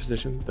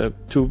juxtaposition, the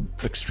two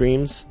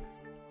extremes.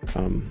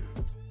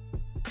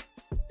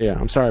 Yeah,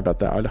 I'm sorry about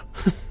that, Ala.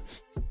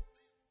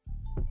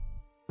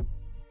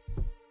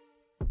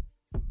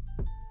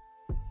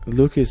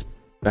 Luke is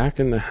back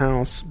in the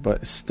house,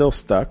 but is still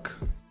stuck.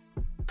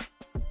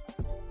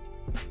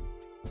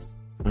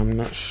 I'm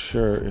not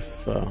sure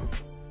if...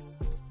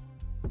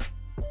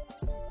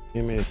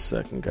 Give me a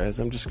second, guys.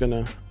 I'm just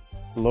gonna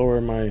lower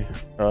my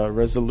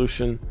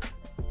resolution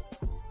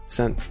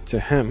sent to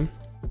him.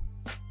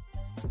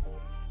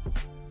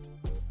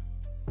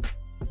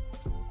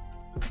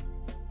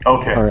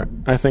 Okay. All right.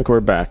 I think we're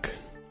back.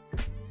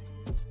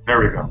 There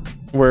we go.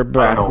 We're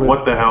back. I don't know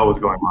what the hell was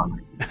going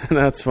on.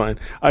 That's fine.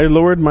 I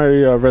lowered my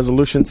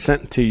resolution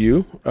sent to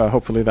you.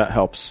 Hopefully that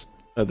helps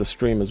the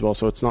stream as well,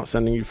 so it's not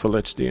sending you full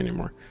HD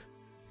anymore.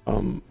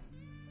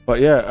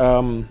 But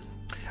yeah,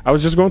 I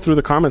was just going through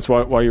the comments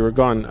while you were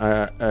gone.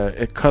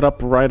 It cut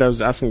up right. I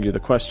was asking you the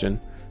question,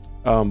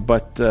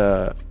 but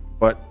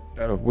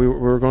we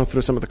were going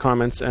through some of the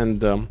comments,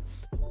 and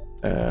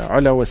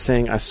Arla was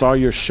saying, "I saw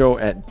your show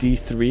at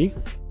D3."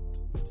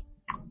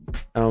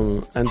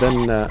 And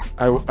then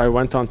I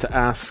went on to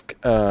ask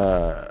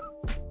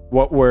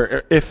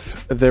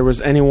if there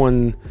was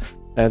anyone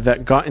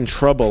that got in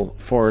trouble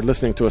for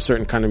listening to a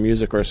certain kind of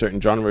music or a certain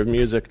genre of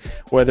music,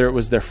 whether it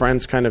was their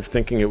friends kind of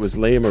thinking it was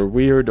lame or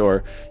weird,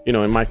 or, you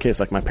know, in my case,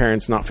 like my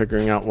parents not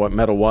figuring out what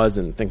metal was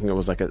and thinking it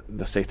was like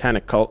the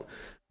satanic cult.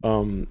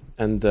 And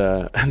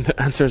the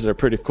answers are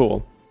pretty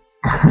cool.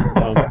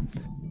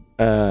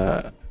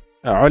 Arla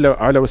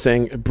was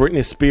saying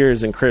Britney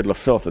Spears and Cradle of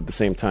Filth at the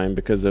same time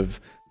because of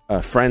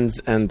friends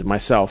and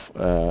myself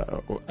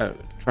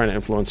trying to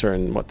influence her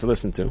in what to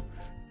listen to.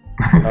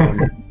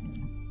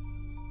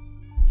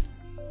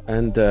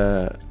 And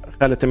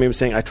Khaled Tamim was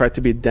saying, I tried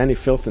to be Danny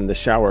Filth in the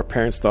shower.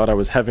 Parents thought I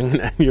was having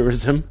an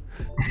aneurysm.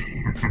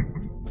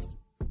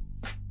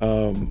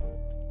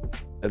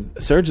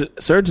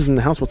 Serge is in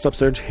the house. What's up,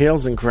 Serge?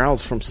 Hails and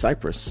growls from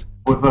Cyprus.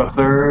 What's up,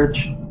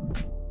 Serge?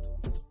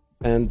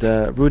 And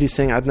Rudy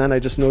saying, Adnan, I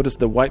just noticed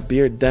the white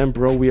beard. Damn,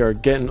 bro, we are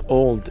getting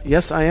old.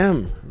 Yes, I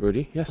am,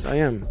 Rudy. Yes, I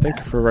am. Thank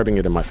you for rubbing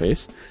it in my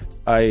face.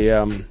 I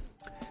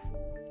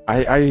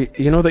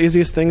you know, the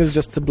easiest thing is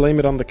just to blame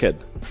it on the kid.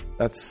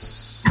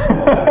 That's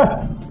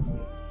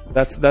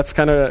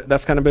kind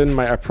of been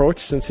my approach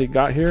since he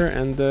got here,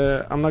 and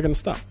I'm not going to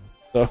stop.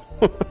 So,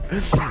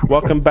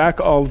 welcome back,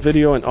 all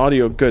video and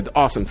audio. Good,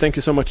 awesome. Thank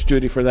you so much,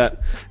 Judy, for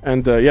that.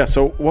 And yeah,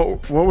 so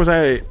what was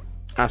I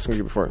asking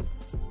you before?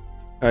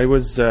 I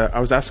was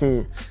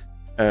asking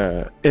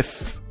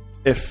if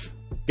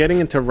getting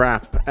into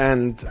rap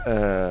and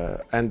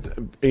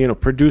you know,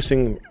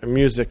 producing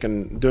music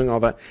and doing all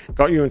that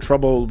got you in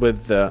trouble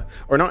with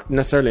or not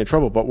necessarily in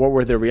trouble, but what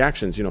were their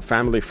reactions? You know,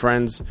 family,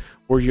 friends.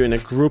 Were you in a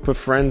group of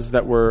friends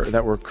that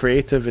were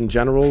creative in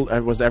general?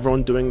 Was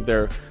everyone doing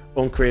their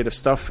own creative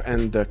stuff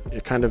and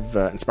it kind of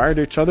inspired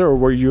each other, or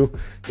were you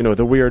know,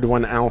 the weird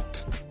one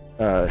out,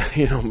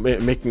 you know,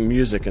 making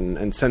music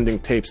and sending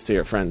tapes to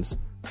your friends?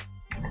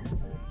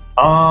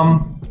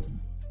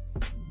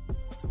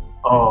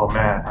 Oh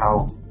man,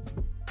 how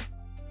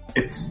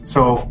it's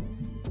so.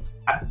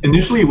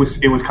 Initially, it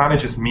was kind of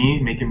just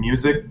me making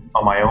music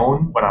on my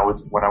own when I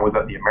was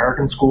at the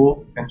American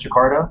school in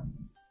Jakarta,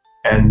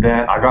 and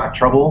then I got in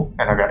trouble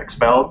and I got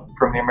expelled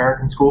from the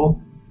American school,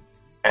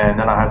 and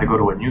then I had to go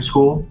to a new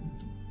school,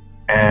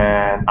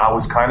 and I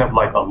was kind of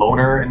like a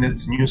loner in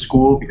this new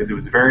school because it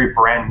was very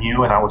brand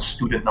new, and I was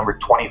student number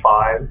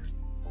 25,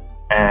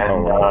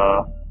 and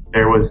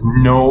there was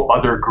no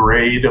other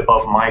grade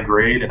above my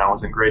grade, and I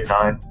was in grade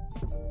 9.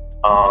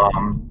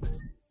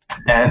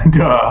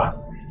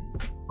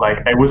 Like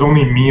it was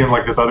only me and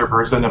like this other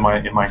person in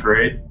my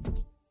grade,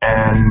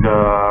 and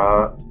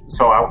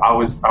so I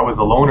was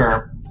a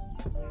loner,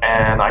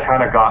 and I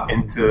kind of got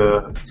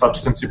into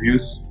substance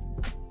abuse,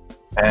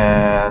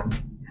 and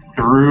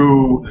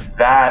through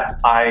that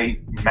I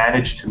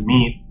managed to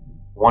meet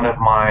one of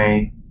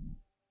my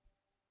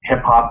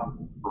hip hop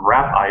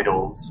rap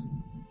idols.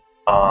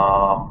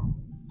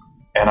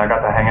 And I got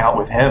to hang out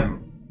with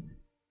him,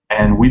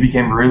 and we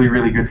became really,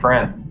 really good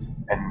friends.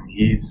 And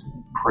he's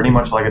pretty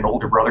much like an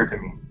older brother to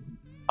me.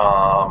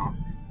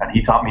 And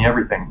he taught me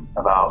everything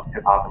about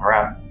hip hop and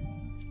rap.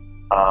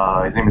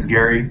 His name is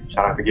Gary.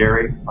 Shout out to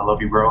Gary. I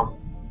love you, bro.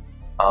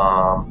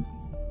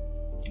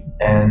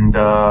 And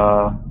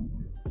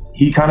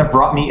he kind of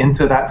brought me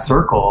into that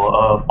circle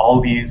of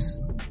all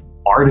these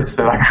artists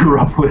that I grew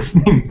up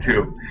listening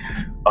to.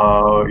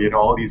 You know,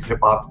 all these hip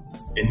hop,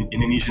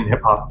 Indonesian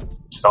hip hop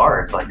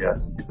stars, I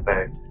guess you could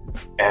say.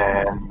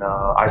 And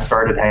I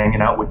started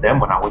hanging out with them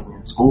when I wasn't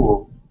in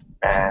school,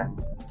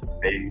 and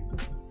they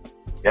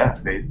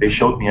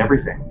showed me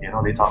everything. You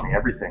know, they taught me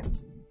everything,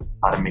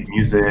 how to make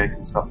music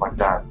and stuff like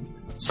that.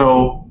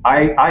 So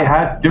I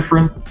had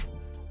different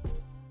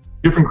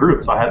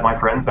groups. I had my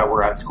friends that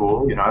were at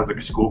school. You know, as the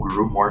school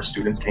grew, more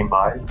students came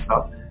by and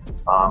stuff.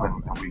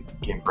 And we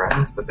became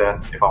friends. But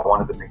then if I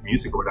wanted to make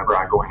music or whatever,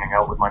 I'd go hang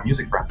out with my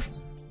music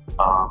friends, you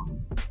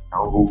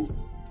know, who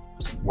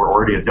were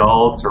already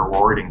adults or were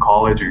already in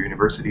college or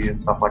university and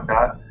stuff like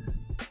that.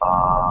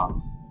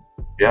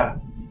 Yeah.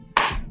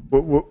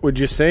 Would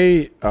you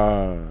say,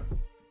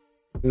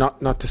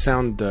 not to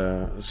sound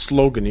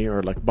slogany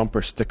or like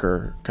bumper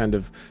sticker kind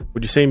of,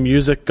 would you say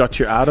music got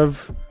you out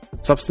of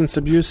substance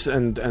abuse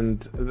and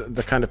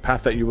the kind of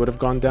path that you would have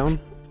gone down?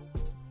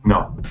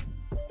 No.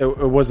 It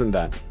wasn't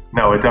that.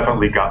 No, it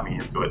definitely got me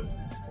into it.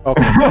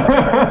 Okay.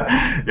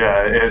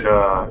 Yeah,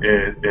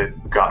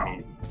 it got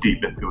me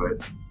deep into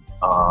it.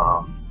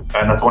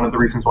 And that's one of the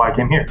reasons why I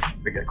came here,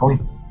 to get clean.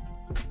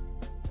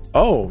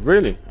 Oh,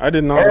 really? I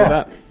did not know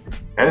that.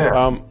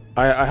 Yeah.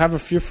 I have a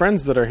few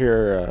friends that are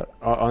here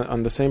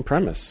on the same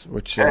premise,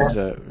 which is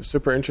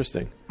super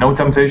interesting. No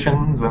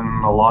temptations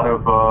and a lot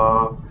of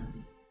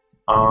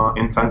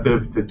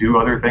incentive to do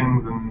other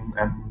things and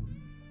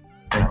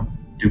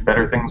do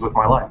better things with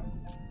my life.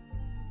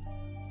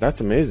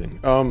 That's amazing.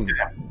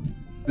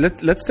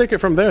 Let's take it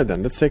from there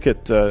then. Let's take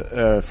it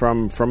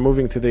from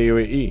moving to the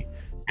UAE.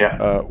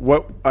 Yeah.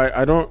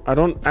 I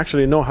don't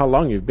actually know how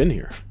long you've been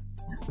here.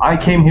 I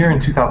came here in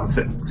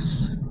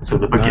 2006, so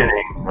the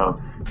beginning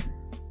of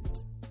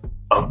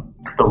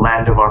the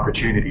land of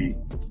opportunity.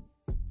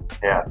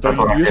 Yeah. So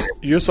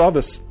you saw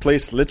this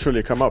place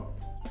literally come up.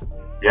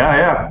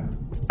 Yeah.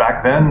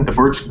 Back then, the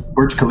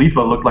Burj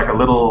Khalifa looked like a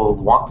little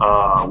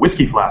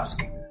whiskey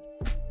flask.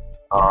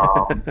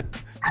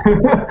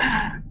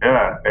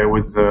 Yeah, it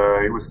was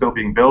still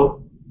being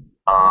built.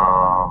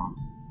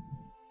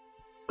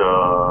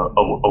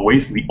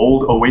 The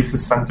old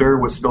Oasis Center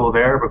was still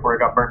there before it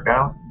got burnt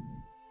down.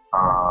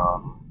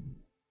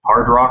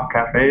 Hard Rock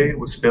Cafe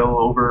was still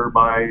over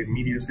by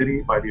Media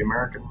City, by the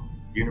American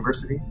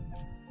University.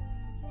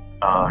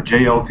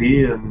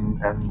 JLT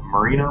and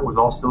Marina was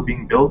all still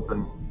being built,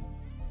 and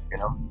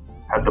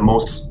had the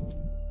most,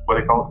 what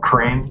they call it,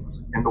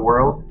 cranes in the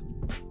world.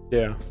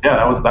 Yeah,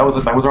 that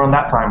was around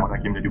that time when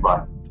I came to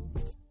Dubai.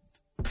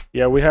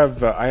 Yeah, we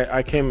have.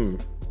 I came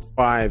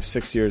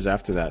 5-6 years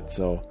after that,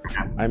 so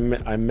I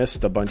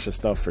missed a bunch of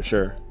stuff for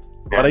sure.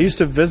 Yeah. But I used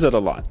to visit a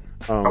lot.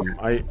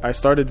 I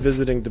started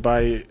visiting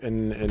Dubai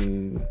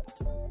in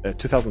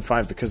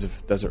 2005 because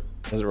of Desert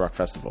Rock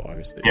Festival.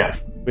 Obviously, yeah,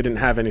 we didn't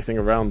have anything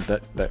around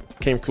that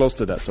came close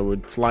to that, so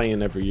we'd fly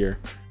in every year.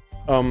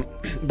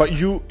 But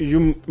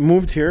you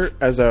moved here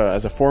as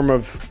a form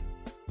of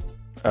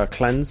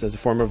cleanse, as a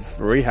form of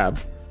rehab,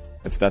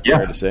 if that's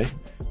fair to say.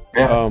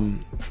 Yeah.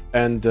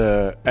 And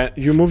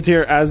you moved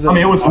here as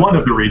it was one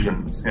of the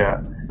reasons.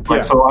 Yeah.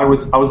 So I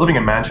was living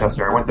in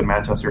Manchester. I went to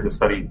Manchester to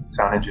study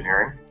sound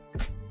engineering.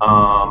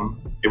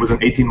 It was an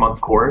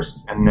 18-month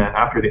course, and then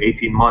after the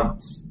 18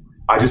 months,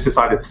 I just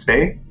decided to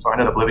stay. So I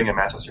ended up living in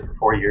Manchester for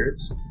 4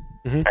 years.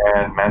 Mm-hmm.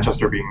 And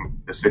Manchester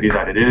being the city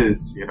that it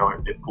is,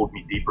 it pulled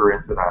me deeper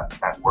into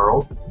that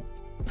world.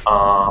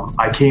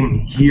 I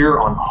came here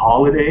on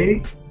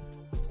holiday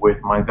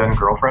with my then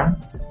girlfriend,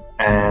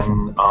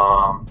 and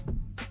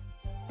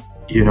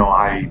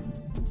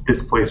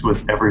this place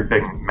was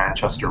everything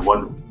Manchester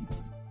wasn't.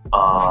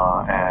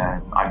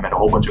 And I met a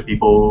whole bunch of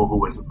people who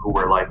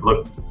were like,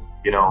 look,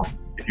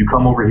 if you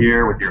come over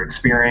here with your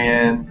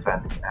experience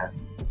and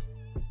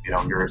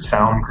your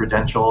sound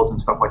credentials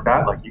and stuff like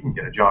that, like you can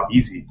get a job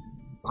easy. I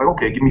was like,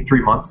 okay, give me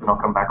 3 months and I'll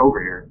come back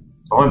over here.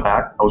 So I went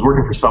back. I was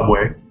working for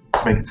Subway,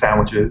 making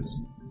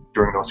sandwiches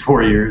during those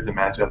 4 years in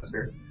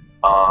Manchester.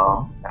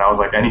 And I was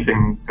like,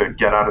 anything to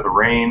get out of the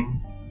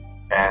rain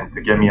and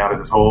to get me out of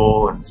this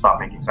hole and stop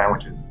making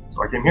sandwiches.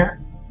 So I came here,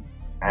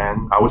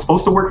 and I was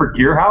supposed to work for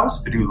Gear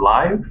House to do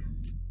live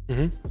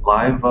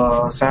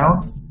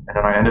sound, and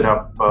then I ended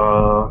up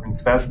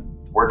instead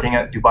working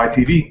at Dubai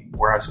TV,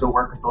 where I still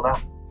work until now.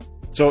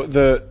 So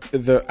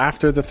the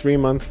after the 3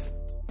 month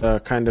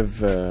kind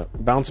of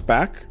bounce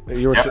back,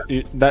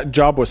 that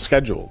job was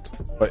scheduled,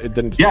 but it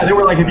didn't. Yeah, they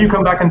were like, if you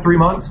come back in 3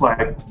 months,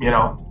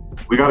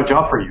 we got a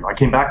job for you. I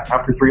came back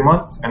after 3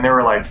 months, and they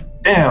were like,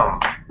 damn.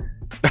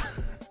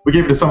 We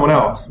gave it to someone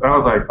else. And I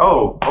was like,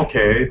 oh,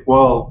 okay,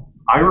 well,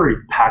 I already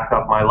packed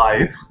up my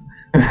life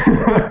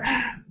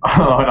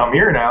and I'm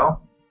here now.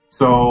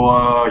 So,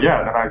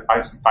 then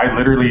I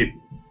literally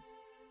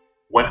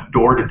went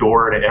door to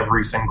door to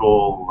every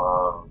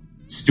single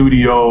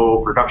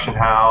studio, production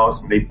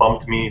house, and they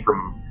bumped me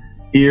from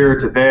here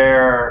to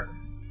there.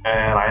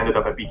 And I ended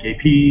up at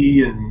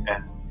BKP, and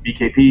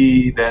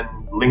BKP then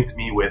linked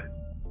me with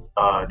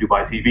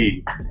Dubai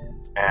TV.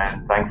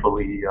 And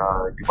thankfully,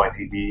 Dubai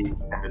TV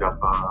ended up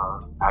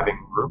having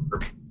room for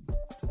me.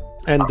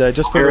 And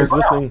just for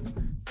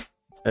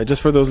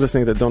those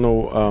listening that don't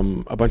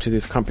know a bunch of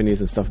these companies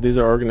and stuff, these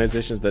are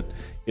organizations that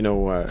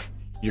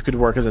you could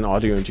work as an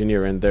audio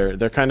engineer, and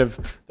they're kind of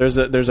there's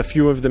a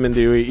few of them in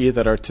the UAE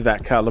that are to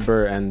that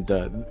caliber, and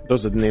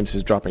those are the names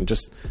he's dropping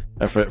just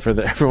for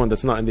everyone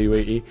that's not in the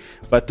UAE.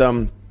 But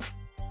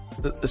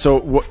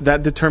so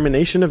that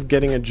determination of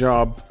getting a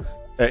job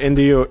in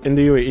the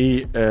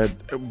UAE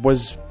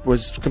was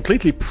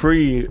completely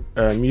pre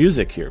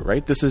music here,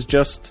 right? This is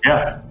just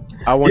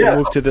I want to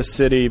move to this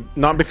city,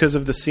 not because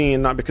of the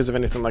scene, not because of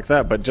anything like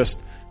that, but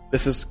just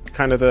this is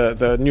kind of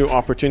the new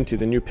opportunity,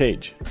 the new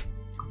page.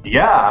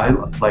 Yeah,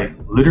 like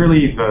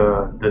literally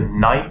the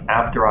night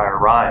after I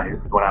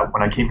arrived, when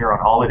I came here on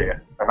holiday,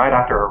 the night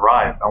after I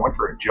arrived, I went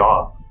for a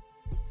job,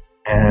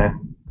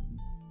 and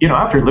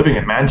after living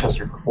in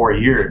Manchester for 4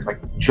 years, like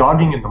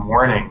jogging in the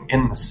morning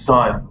in the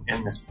sun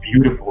in this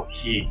beautiful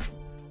heat,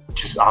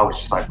 I was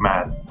just like,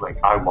 man, like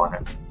I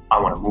want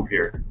to move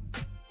here.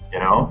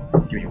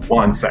 Give me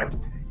 1 second.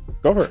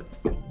 Go for it.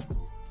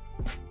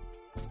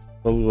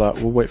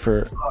 We'll wait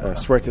for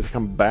Swerte to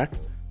come back.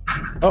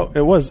 Oh,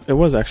 it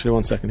was actually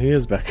 1 second. He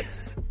is back.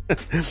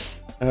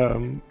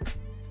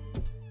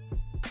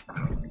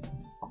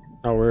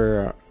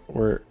 We're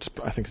or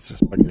I think it's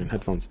just plugging in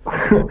headphones.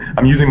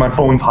 I'm using my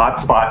phone's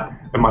hotspot,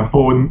 and my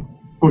phone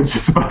was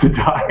just about to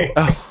die.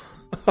 Oh.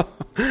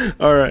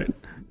 All right.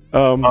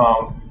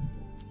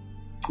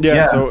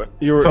 Yeah. So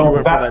you went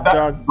for that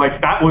jog.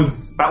 Like that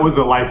was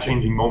a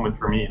life-changing moment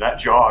for me. That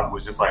jog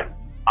was just like,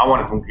 I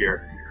want to move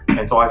here.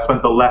 And so I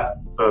spent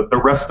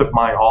the rest of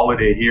my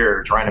holiday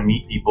here trying to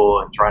meet people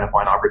and trying to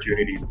find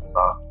opportunities and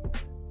stuff.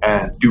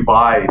 And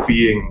Dubai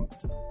being,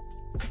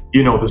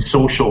 the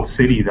social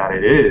city that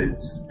it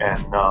is.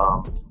 And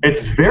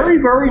it's very,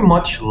 very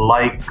much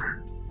like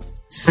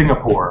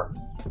Singapore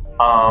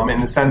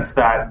in the sense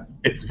that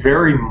it's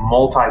very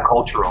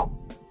multicultural.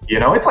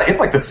 It's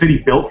like the city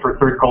built for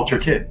third culture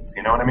kids.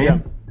 You know what I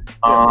mean?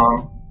 Yeah.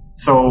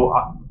 So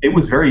it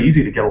was very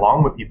easy to get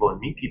along with people and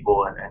meet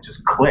people and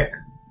just click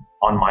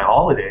on my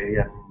holiday,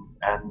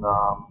 and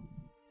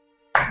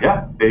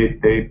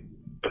they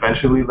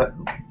eventually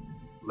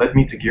led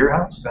me to Gear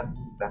House, and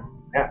then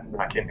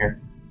I came here.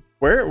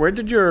 Where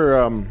did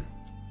your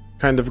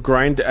kind of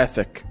grind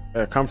ethic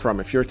come from?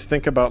 If you were to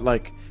think about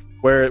like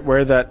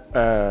where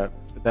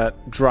that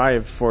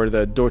drive for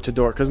the door to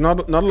door, because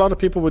not a lot of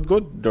people would go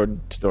door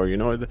to door.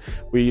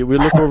 We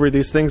look over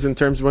these things in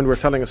terms when we're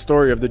telling a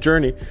story of the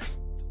journey.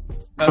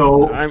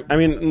 So I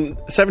mean,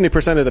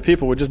 70% of the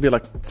people would just be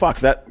like, "Fuck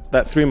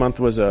that 3 month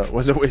was a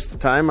waste of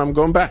time. I'm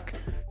going back."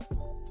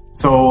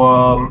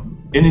 So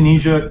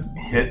Indonesia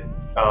hit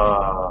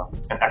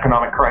an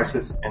economic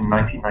crisis in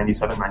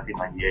 1997,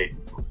 1998,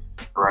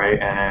 right?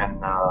 And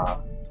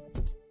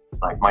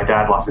like my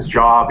dad lost his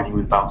job, and he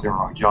was bouncing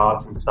around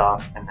jobs and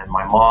stuff. And then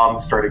my mom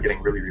started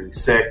getting really, really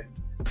sick.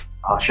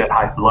 She had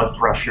high blood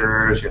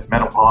pressure. She had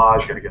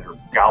menopause. She had to get her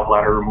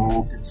gallbladder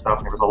removed and stuff.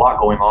 And there was a lot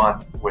going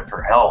on with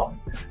her health.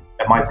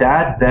 And my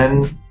dad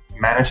then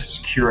managed to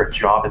secure a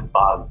job in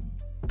Bali.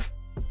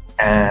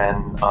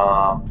 And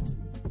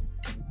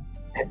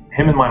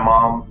him and my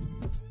mom,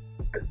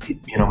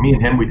 me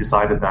and him, we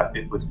decided that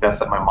it was best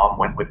that my mom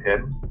went with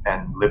him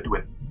and lived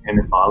with him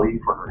in Bali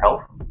for her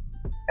health.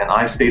 And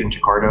I stayed in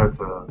Jakarta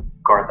to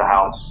guard the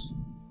house.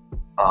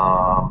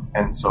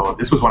 And so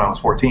this was when I was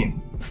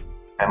 14.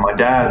 And my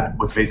dad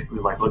was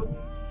basically like, listen,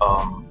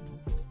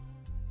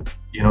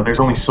 there's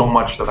only so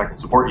much that I can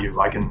support you.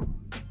 I can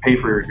pay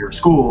for your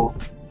school.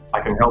 I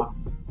can help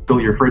fill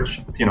your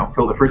fridge,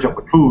 fill the fridge up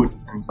with food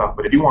and stuff.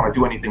 But if you want to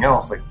do anything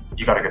else, like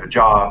you got to get a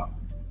job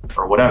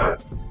or whatever,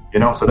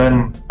 So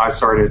then I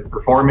started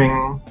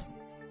performing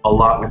a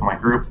lot with my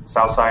group,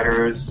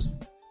 Southsiders,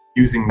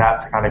 using that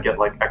to kind of get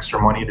like extra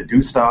money to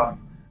do stuff.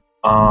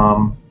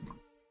 And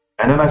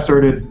then I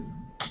started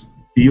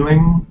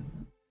dealing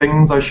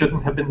things I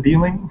shouldn't have been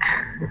dealing.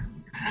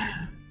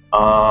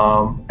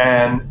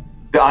 And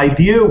the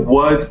idea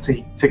was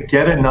to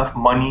get enough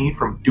money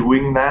from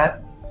doing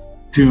that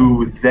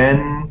to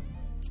then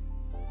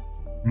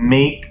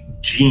make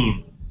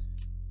jeans,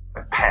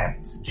 like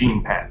pants,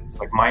 jean pants,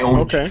 like my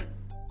own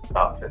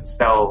stuff, and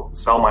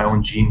sell my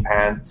own jean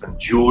pants and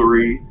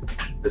jewelry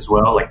as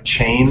well, like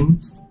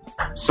chains.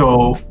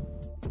 So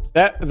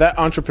that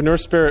entrepreneur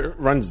spirit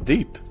runs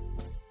deep.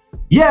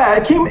 Yeah,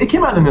 it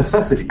came out of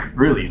necessity,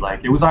 really.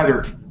 Like it was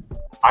either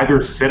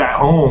sit at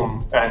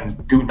home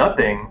and do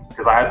nothing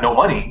because I had no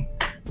money,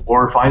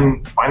 or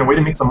find a way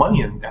to make some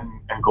money and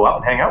go out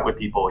and hang out with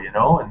people, and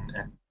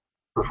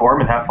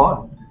perform and have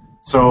fun.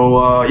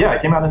 So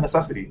it came out of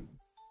necessity.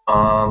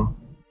 So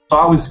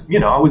I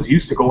was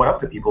used to going up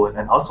to people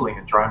and hustling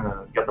and trying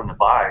to get them to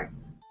buy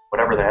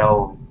whatever the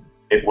hell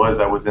it was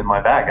that was in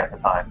my bag at the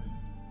time,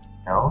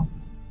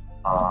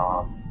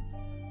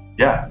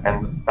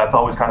 and that's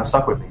always kind of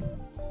stuck with me.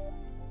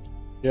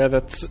 Yeah,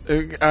 that's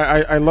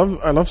I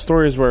love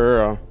stories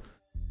where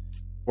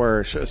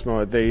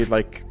they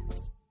like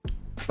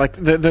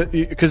the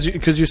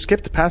because you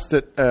skipped past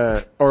it,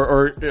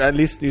 or at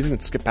least you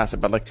didn't skip past it,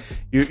 but like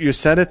you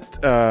said it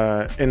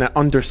in an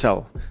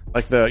undersell,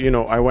 like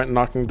I went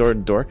knocking door to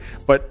door,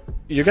 but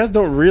you guys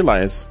don't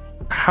realize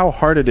how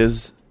hard it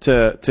is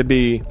to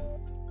be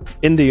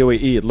in the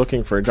UAE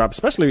looking for a job,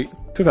 especially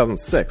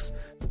 2006.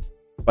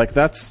 Like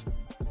that's.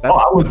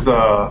 I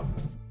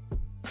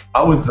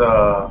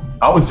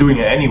was doing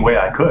it any way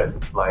I could.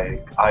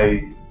 Like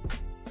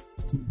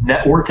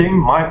networking,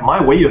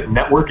 my way of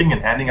networking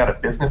and handing out a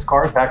business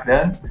card back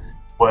then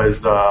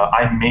was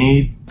I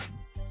made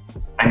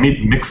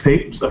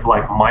mixtapes of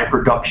like my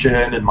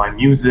production and my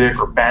music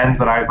or bands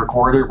that I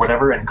recorded or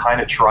whatever, and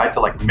kind of tried to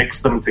like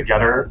mix them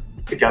together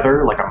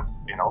like a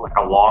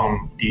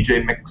long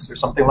DJ mix or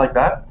something like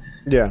that.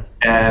 Yeah.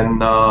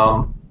 And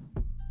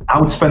I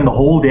would spend the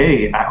whole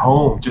day at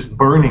home just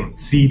burning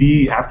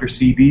CD after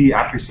CD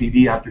after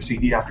CD after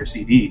CD after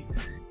CD.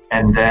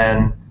 And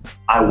then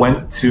I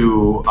went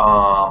to,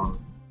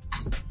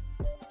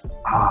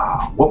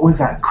 what was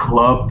that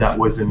club that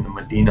was in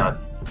Medina?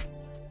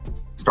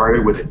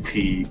 Started with a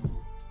T.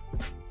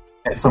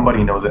 And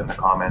somebody knows it in the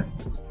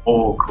comments.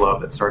 Old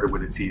club that started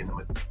with a T in the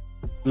Medina.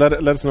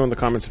 Let us know in the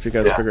comments if you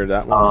guys figured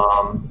that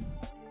one.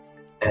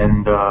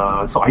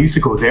 So I used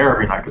to go there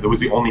every night because it was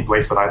the only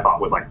place that I thought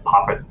was like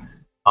popping.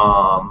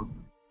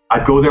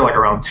 I'd go there like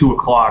around 2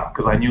 o'clock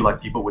because I knew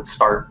like people would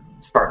start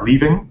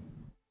leaving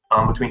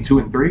between 2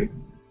 and 3,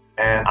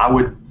 and I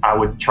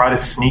would try to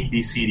sneak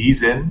these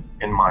CDs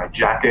in my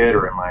jacket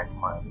or in my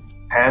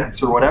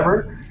pants or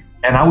whatever,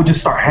 and I would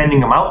just start handing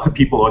them out to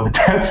people on the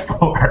dance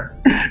floor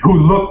who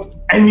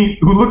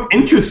looked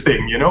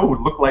interesting, you know,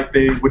 who looked like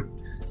they would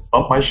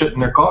bump my shit in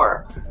their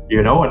car,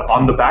 you know, and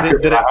on the back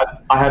of it,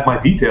 I had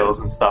my details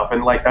and stuff,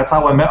 and like that's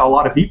how I met a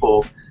lot of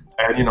people.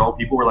 And you know,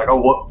 people were like,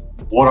 "Oh,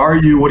 what are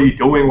you? What are you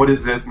doing? What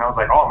is this?" And I was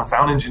like, "Oh, I'm a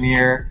sound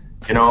engineer.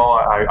 You know,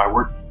 I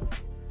work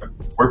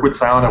with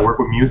sound. I work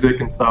with music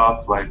and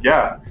stuff. Like,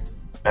 yeah."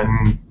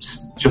 And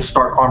just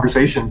start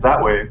conversations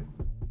that way.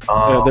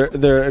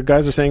 There,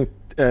 guys are saying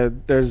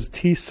there's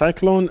T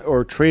Cyclone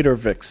or Trader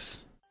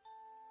Vicks.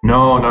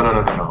 No.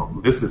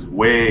 This is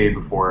way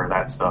before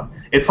that stuff.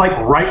 It's like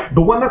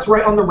the one that's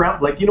right on the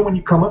round, like, you know, when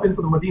you come up into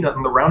the Medina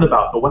on the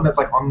roundabout, the one that's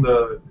like on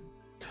the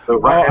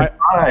right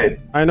side.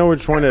 I know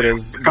which one it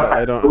is. It's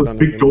got those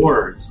big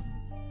doors.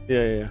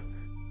 Yeah.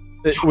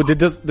 Did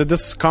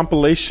this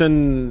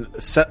compilation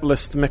set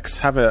list mix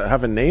have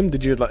a name?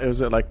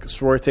 Was it like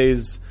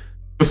Suerte's?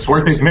 Just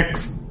Suerte's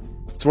Mix.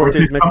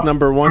 Suerte's Mix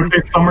number 1.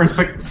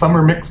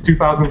 Summer Mix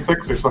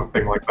 2006 or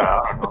something like that.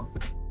 I don't know.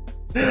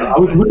 I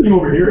was looking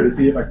over here to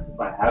see if I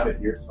have it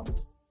here somewhere.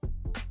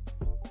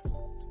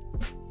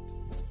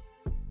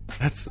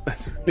 That's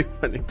really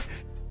funny.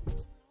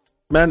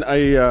 Man,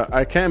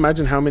 I can't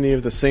imagine how many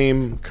of the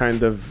same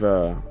kind of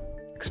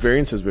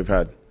experiences we've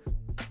had.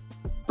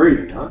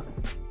 Crazy, huh?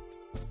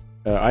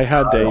 I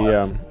had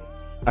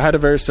a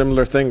very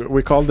similar thing.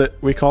 We called it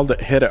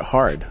Hit It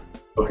Hard.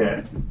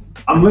 Okay,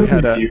 I'm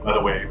listening to you, by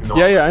the way.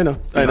 Yeah, I know.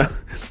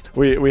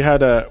 We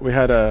had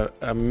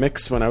a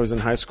mix when I was in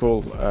high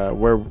school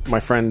where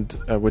my friend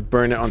would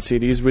burn it on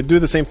CDs. We'd do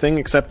the same thing,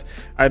 except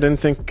I don't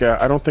think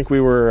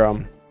we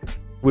would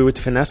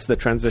finesse the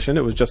transition.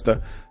 It was just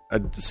a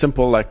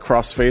simple like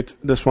crossfade.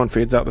 This one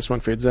fades out, this one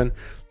fades in.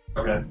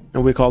 Okay.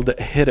 And we called it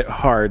Hit It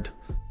Hard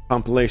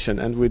compilation,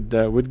 and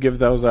we'd give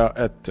those out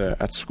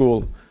at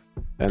school.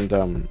 And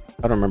I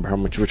don't remember how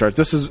much we charged.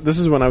 This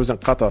is when I was in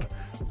Qatar.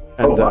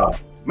 And, wow.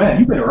 Man,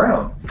 you've been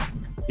around.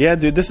 Yeah,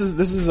 dude, this is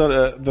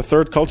the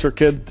third culture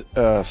kid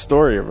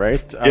story,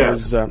 right? Yeah.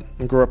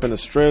 I grew up in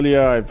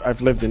Australia.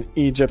 I've lived in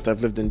Egypt.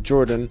 I've lived in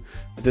Jordan.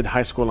 I did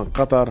high school in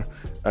Qatar.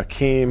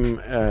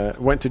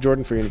 Went to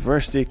Jordan for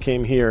university.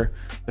 Came here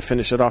to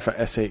finish it off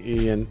at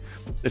SAE, and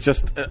it's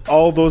just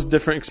all those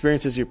different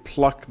experiences. You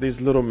pluck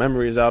these little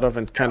memories out of,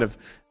 and kind of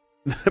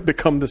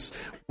become this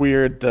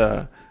weird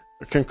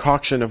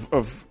concoction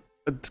of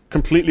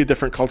completely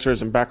different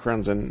cultures and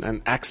backgrounds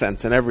and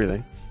accents and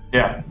everything.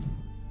 Yeah.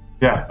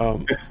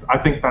 I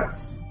think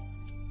that's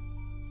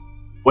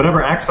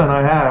whatever accent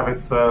I have.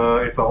 It's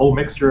a whole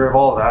mixture of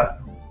all of that.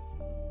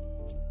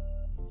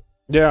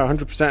 Yeah,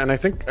 100%. And I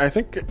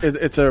think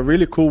it's a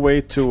really cool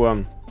way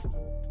to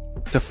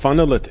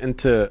funnel it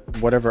into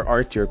whatever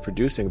art you're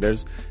producing.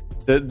 There's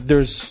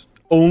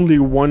only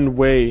one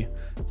way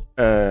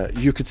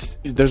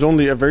there's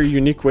only a very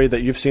unique way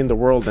that you've seen the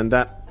world, and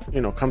that,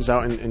 you know, comes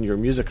out in your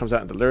music, comes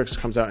out in the lyrics,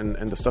 comes out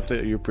in the stuff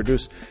that you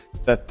produce.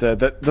 That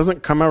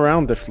doesn't come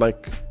around if,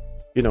 like,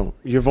 you know,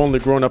 you've only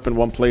grown up in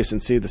one place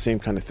and see the same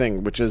kind of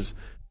thing, which is,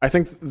 I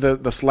think,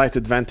 the slight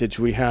advantage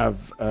we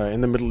have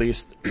in the Middle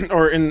East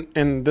or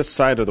in this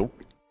side of the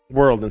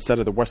world instead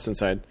of the Western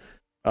side.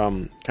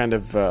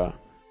 The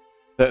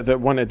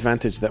one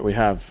advantage that we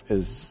have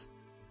is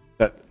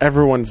that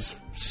everyone's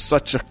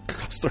such a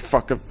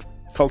clusterfuck of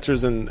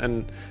cultures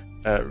and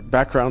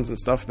backgrounds and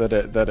stuff that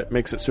it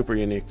makes it super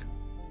unique.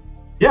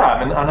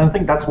 Yeah, and I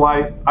think that's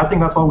why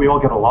we all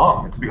get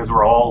along. It's because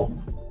we're all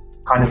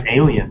kind of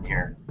alien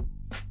here.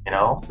 You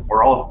know,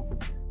 we're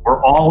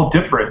all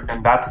different,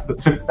 and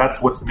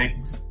that's what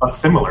makes us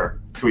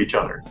similar to each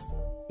other.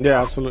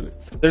 Yeah, absolutely.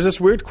 There's this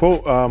weird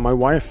quote. My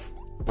wife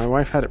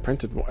had it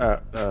printed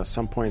at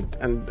some point,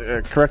 and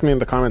correct me in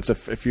the comments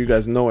if you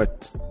guys know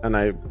it and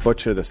I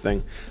butcher this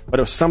thing, but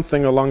it was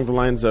something along the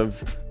lines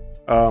of,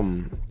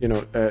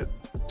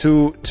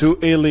 too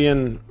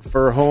alien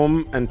for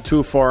home and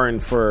too foreign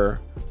for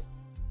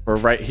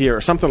right here,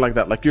 or something like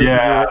that. Like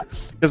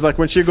because like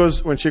when she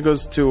goes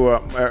to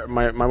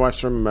my wife's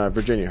from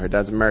Virginia, her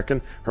dad's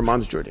American, her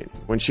mom's Jordanian.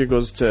 When she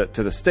goes to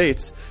the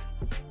States,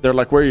 they're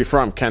like, "Where are you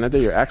from?" "Canada."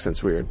 "Your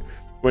accent's weird."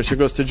 When she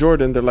goes to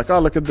Jordan, they're like, "Oh,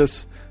 look at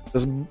this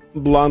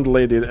blonde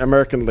lady,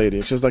 American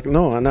lady." She's like,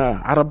 "No,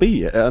 أنا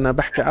عربية, أنا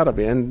بحكي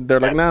عربي." And they're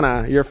like,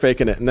 "Nah, you're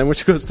faking it." And then when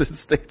she goes to the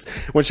States,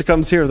 when she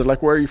comes here, they're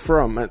like, "Where are you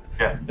from?" And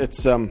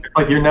it's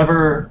like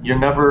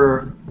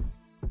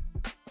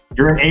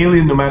you're an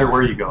alien no matter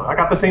where you go. I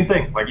got the same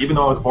thing. Like, even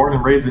though I was born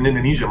and raised in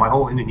Indonesia, my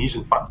whole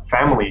Indonesian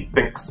family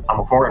thinks I'm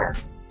a foreigner,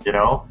 you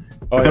know?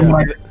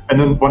 And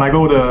then when I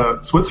go to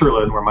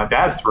Switzerland, where my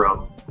dad's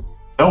from,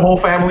 the whole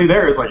family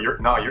there is like, you're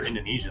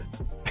Indonesian,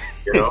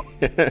 you know?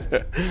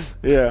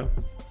 Yeah,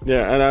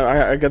 and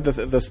I get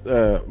this.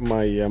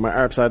 My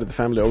Arab side of the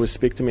family always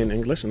speak to me in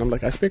English, and I'm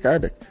like, I speak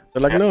Arabic.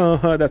 They're like, no,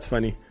 that's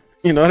funny.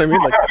 You know what I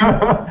mean? Like,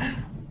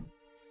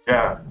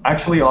 yeah,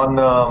 actually, on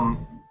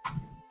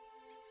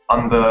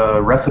on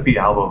the Recipe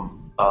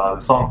album, the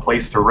song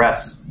 "Place to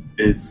Rest"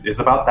 is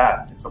about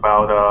that. It's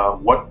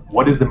about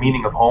what is the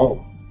meaning of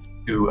home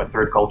to a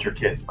third culture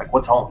kid. Like,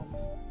 what's home?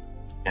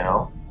 You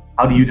know,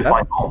 how do you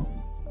define home?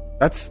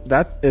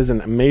 That is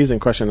an amazing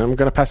question. I'm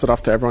going to pass it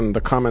off to everyone in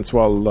the comments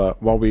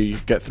while we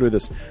get through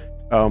this.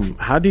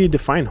 How do you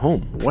define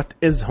home? What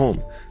is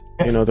home?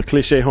 You know, the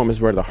cliche home is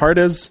where the heart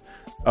is.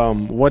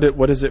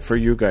 What is it for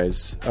you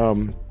guys?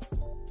 And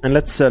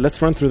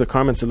let's run through the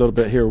comments a little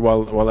bit here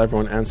while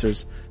everyone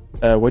answers.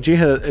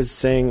 Wajiha is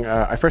saying,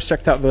 I first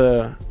checked out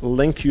the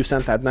link you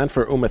sent, Adnan,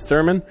 for Uma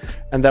Thurman,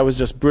 and that was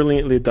just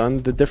brilliantly done.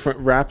 The different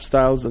rap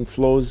styles and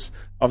flows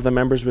of the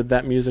members with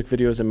that music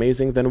video is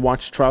amazing. Then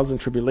watched Trials and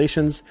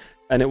Tribulations,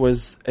 and it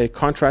was a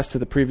contrast to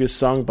the previous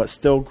song, but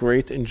still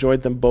great.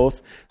 Enjoyed them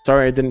both.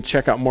 Sorry I didn't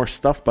check out more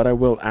stuff, but I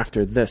will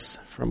after this,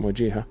 from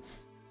Wajiha.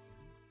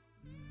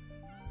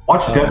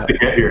 Watch Death to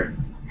get here.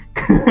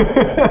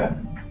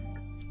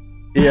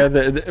 Yeah,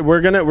 we're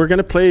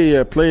gonna play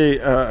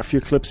a few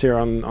clips here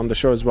on the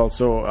show as well.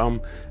 So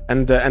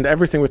and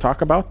everything we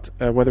talk about,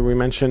 whether we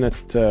mention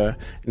it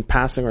in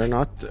passing or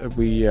not,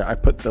 I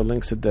put the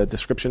links in the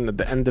description at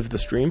the end of the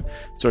stream.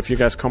 So if you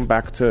guys come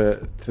back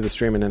to the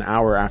stream in an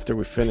hour after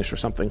we finish or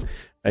something,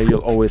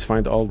 you'll always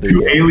find all the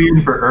too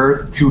alien for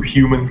Earth, too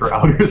human for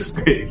outer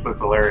space.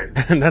 That's hilarious.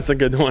 And that's a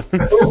good one.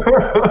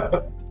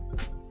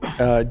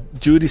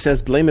 Judy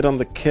says, "Blame it on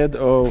the kid."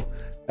 Oh,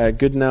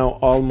 good now.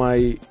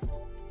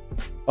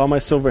 All my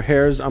silver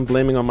hairs, I'm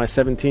blaming on my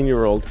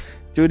 17-year-old.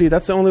 Judy,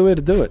 that's the only way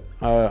to do it.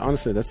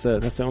 Honestly, that's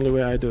the only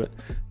way I do it.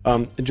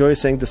 Joy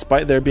is saying,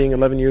 despite there being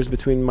 11 years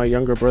between my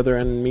younger brother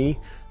and me,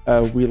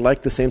 we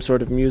like the same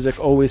sort of music,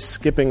 always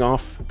skipping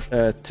off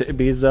to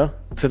Ibiza,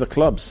 to the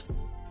clubs.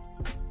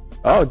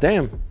 Oh,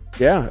 damn.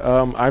 Yeah,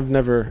 I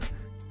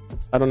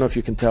don't know if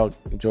you can tell,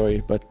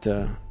 Joy, but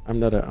I'm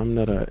not a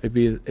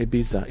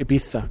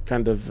Ibiza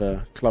kind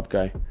of club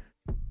guy.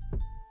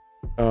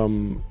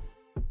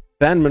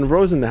 Ben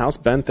Monroe's in the house.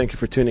 Ben, thank you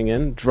for tuning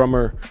in.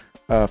 Drummer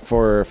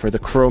for the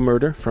Crow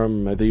Murder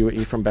from the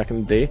UAE from back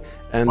in the day,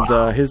 and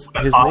his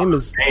name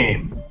is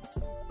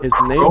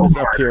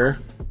up here.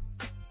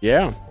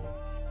 Yeah.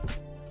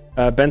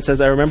 Ben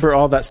says, I remember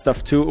all that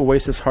stuff too.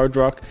 Oasis Hard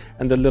Rock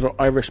and the little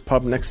Irish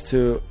pub next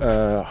to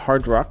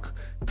Hard Rock.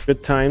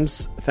 Good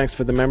times. Thanks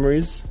for the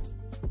memories.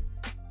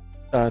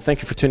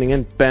 Thank you for tuning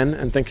in, Ben,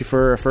 and thank you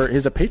for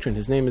he's a patron.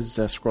 His name is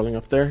scrolling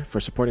up there, for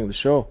supporting the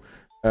show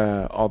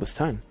all this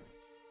time.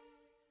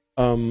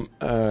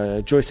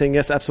 Joy saying,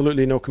 yes,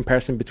 absolutely no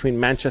comparison between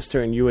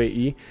Manchester and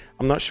UAE.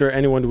 I'm not sure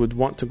anyone would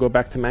want to go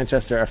back to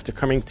Manchester after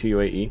coming to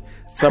UAE.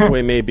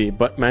 Subway maybe,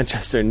 but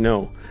Manchester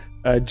no.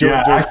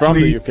 Joy's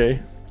from the UK.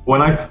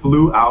 When I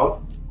flew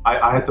out,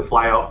 I had to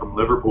fly out from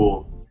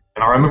Liverpool,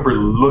 and I remember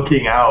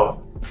looking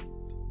out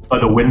of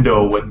the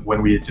window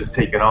when we had just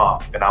taken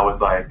off, and I was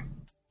like,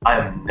 I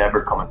am never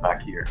coming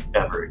back here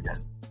ever again.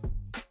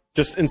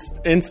 Just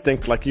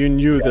instinct, like you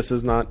knew this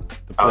is not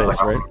the place,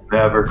 like, right? I'm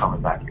never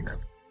coming back here.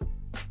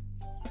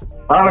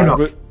 I don't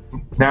know.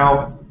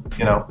 Now,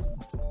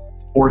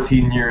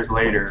 14 years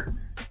later,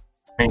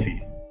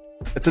 maybe.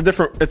 It's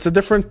a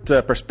different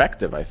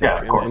perspective, I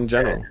think, in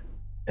general.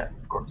 Yeah,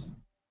 of course.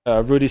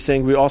 Rudy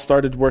saying, we all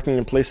started working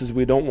in places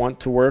we don't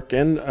want to work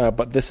in,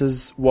 but this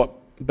is what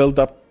builds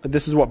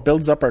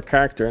up our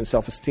character and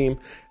self-esteem,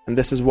 and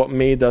this is what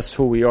made us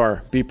who we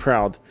are. Be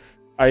proud.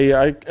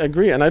 I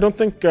agree, and I don't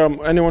think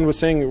anyone was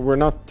saying we're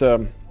not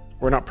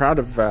proud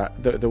of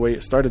the way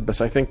it started, but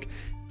I think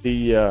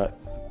the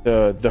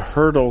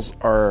hurdles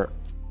are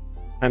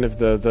kind of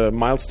the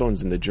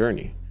milestones in the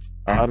journey.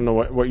 I don't know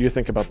what you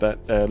think about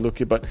that,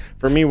 Luki, but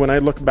for me, when I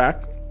look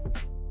back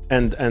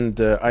and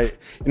I,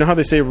 how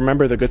they say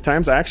remember the good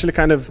times, I actually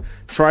kind of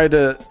try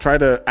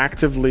to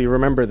actively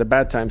remember the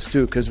bad times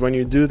too, because when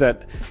you do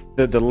that,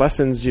 the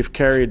lessons you've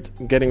carried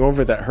getting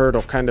over that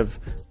hurdle kind of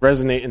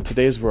resonate in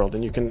today's world,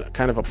 and you can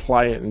kind of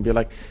apply it and be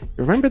like,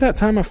 remember that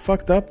time I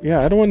fucked up? Yeah,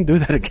 I don't want to do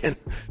that again.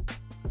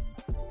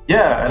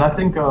 Yeah, and I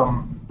think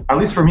at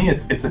least for me,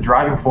 it's a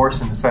driving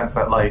force in the sense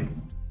that, like,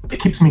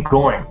 it keeps me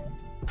going,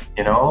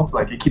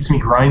 like it keeps me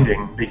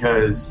grinding,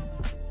 because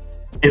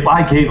if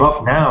I gave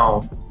up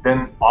now,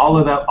 then all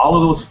of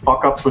those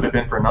fuck ups would have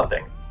been for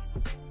nothing.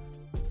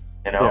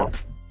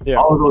 Yeah.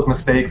 All of those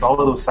mistakes, all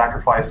of those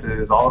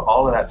sacrifices,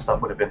 all of that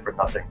stuff would have been for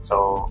nothing.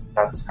 So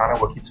that's kind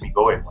of what keeps me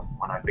going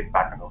when I think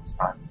back on those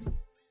times.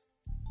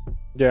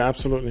 Yeah,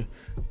 absolutely.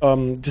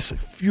 Just a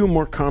few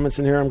more comments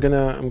in here. I'm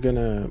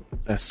gonna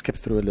skip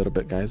through a little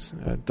bit, guys.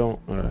 Don't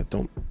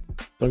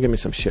give me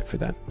some shit for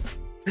that.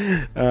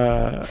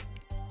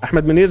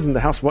 Ahmed Munir's in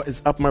the house. What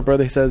is up, my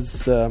brother? He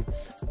says,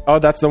 oh,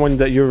 that's the one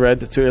that you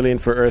read, Too Alien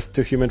for Earth,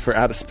 Too Human for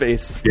Outer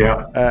Space.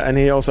 Yeah. And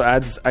he also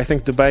adds, I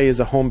think Dubai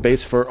is a home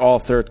base for all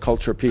third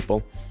culture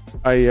people.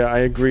 I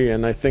agree,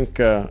 and I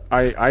think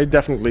I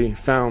definitely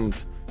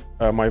found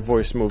my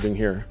voice moving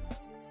here.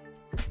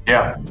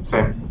 Yeah,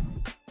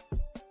 same.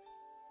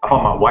 I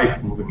found my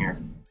wife moving here.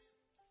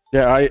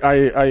 Yeah,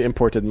 I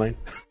imported mine.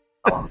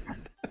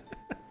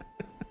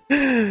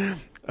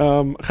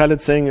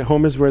 Khalid saying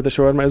home is where the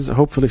shawarma is.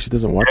 Hopefully she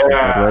doesn't watch this.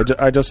 By the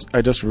way,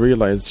 I just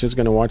realized she's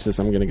gonna watch this.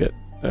 I'm gonna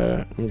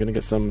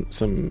get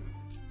some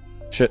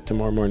shit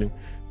tomorrow morning.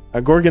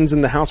 Gorgon's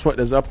in the house. What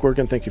is up,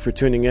 Gorgon? Thank you for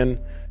tuning in.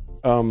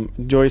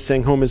 Joy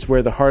saying home is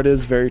where the heart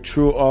is. Very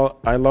true.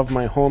 I love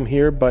my home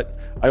here, but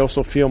I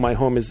also feel my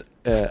home is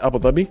Abu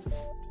Dhabi.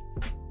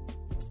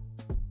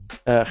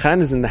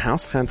 Khan is in the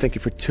house. Khan, thank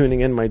you for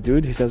tuning in, my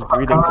dude. He says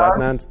greetings,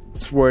 Adnan,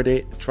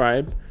 Swerde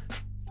tribe.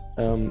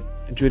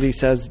 Judy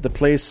says the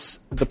place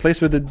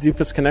with the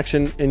deepest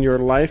connection in your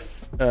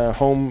life,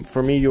 home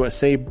for me,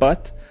 USA,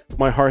 but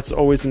my heart's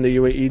always in the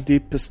UAE,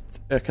 deepest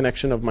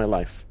connection of my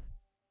life.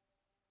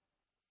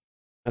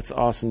 That's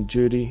awesome,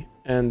 Judy.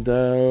 And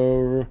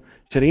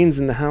Shireen's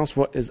in the house.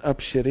 What is up,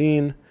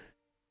 Shireen?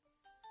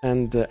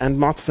 And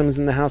Motsam is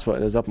in the house.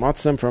 What is up,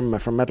 Motsam from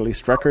Middle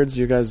East Records?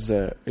 You guys,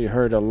 you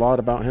heard a lot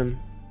about him.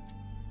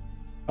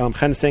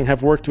 Khan is saying,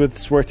 have worked with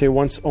Swerte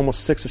once,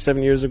 almost 6 or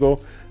 7 years ago,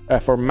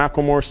 for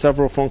Macklemore,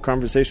 several phone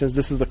conversations.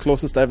 This is the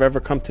closest I've ever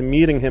come to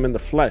meeting him in the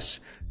flesh.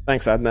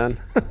 Thanks, Adnan.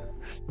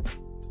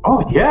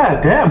 Oh,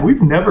 yeah, damn,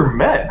 we've never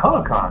met,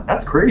 huh, Khan?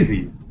 That's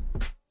crazy.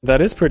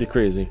 That is pretty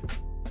crazy.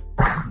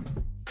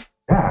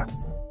 Yeah,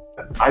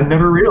 I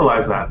never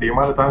realized that. The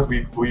amount of times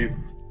we've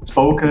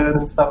spoken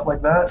and stuff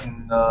like that,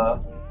 and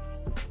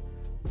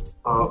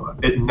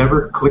it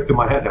never clicked in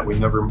my head that we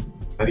never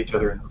met each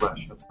other in the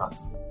flesh. That's not.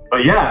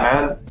 But yeah,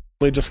 man.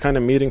 Just kind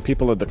of meeting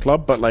people at the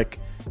club, but like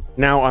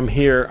now I'm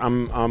here.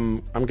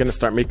 I'm gonna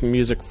start making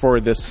music for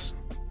this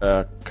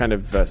for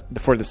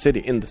the city,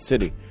 in the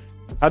city.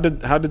 How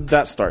did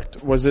that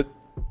start? Was it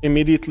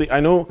immediately? I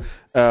know.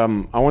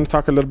 I want to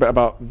talk a little bit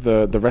about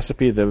the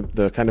recipe,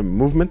 the kind of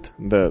movement,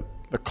 the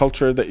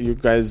culture that you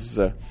guys,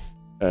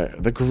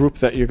 the group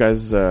that you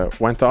guys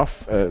went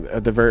off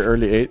at the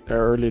very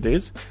early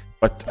days.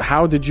 But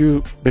how did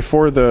you,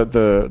 before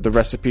the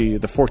recipe,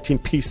 the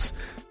 14-piece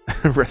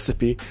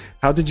recipe,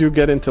 how did you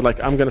get into like,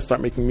 I'm going to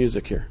start making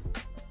music here?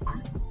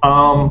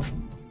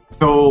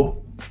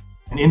 So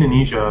in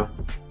Indonesia,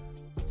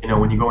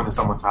 when you go into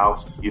someone's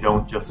house, you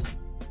don't just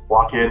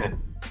walk in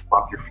and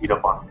plop your feet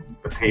up on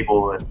the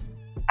table and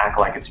act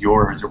like it's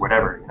yours or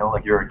whatever,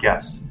 like you're a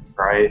guest,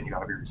 right? And you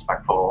gotta be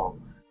respectful.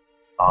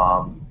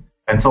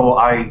 And so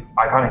I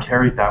kind of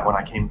carried that when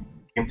I came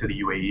to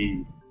the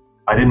UAE.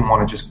 I didn't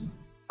want to just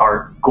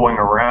start going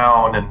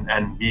around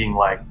and being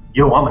like,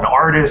 yo, I'm an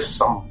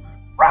artist, I'm a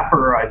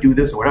rapper, I do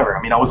this or whatever.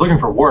 I mean, I was looking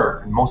for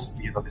work, and most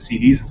the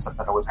CDs and stuff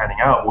that I was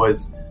handing out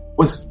was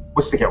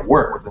to get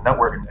work, was to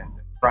network and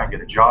try and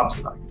get a job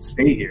so that I could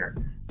stay here.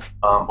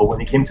 But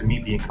when it came to me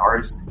being an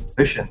artist and a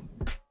musician,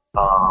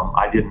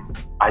 I didn't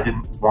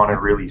want to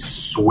really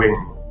swing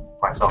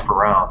myself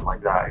around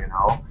like that,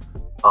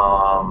 I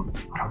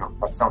don't know,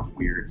 that sounds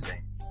weird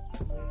saying.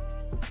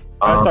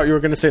 I thought you were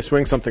going to say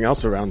swing something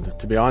else around,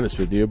 to be honest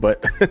with you,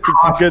 but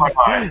it's good.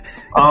 But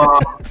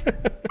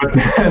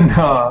then,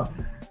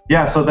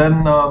 so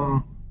then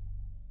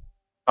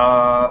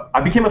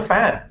I became a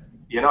fan.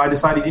 I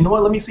decided,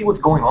 let me see what's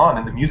going on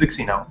in the music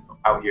scene out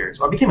here.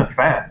 So I became a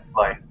fan,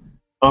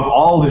 of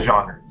all the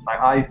genres.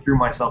 I threw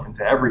myself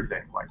into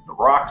everything, like the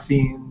rock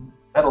scene,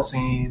 metal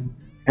scene,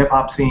 hip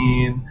hop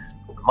scene,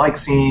 the mic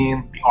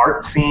scene, the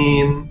art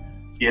scene,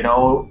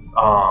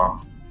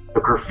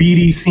 the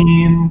graffiti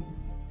scene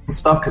and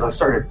stuff, because I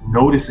started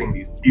noticing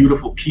these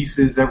beautiful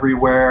pieces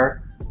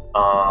everywhere.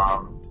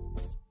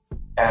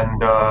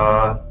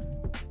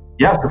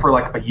 So for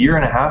like a year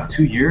and a half,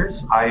 2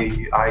 years,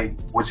 I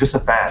was just a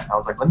fan. I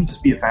was like, let me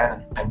just be a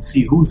fan and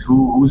see who's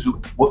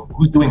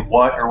doing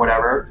what or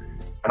whatever.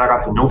 And I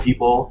got to know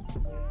people.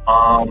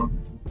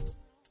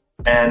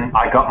 And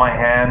I got my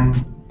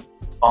hand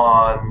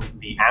on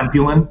the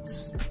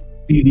Ambulance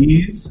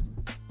CDs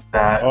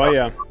that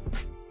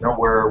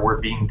were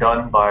being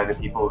done by the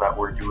people that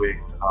were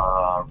doing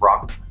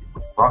Rock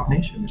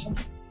Nation or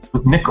something. It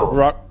was Nickel.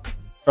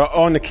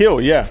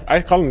 Nikhil, yeah.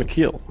 I call him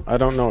Nikhil. I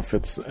don't know if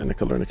it's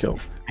Nikhil or Nikhil.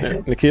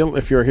 Nikhil,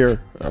 if you're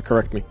here,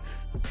 correct me.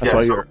 I saw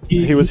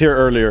he was here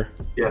earlier.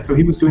 Yeah, so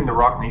he was doing the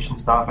Rock Nation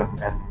stuff,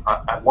 and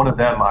at one of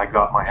them, I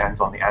got my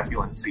hands on the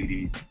Ambulance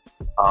CD,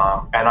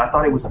 and I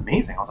thought it was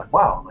amazing. I was like,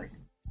 wow,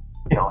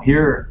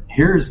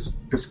 here's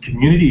this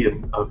community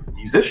of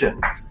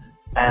musicians,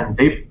 and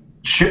they've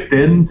chipped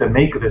in to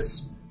make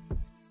this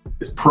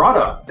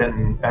product,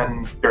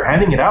 and they're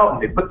handing it out,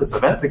 and they put this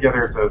event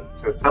together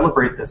to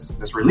celebrate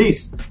this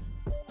release.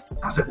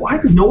 I was like, why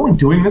is no one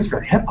doing this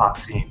for the hip hop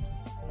scene?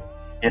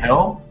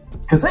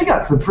 Because they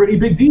got some pretty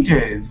big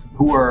DJs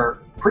who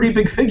are pretty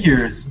big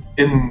figures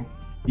in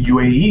the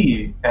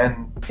UAE,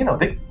 and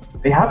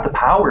they have the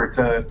power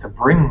to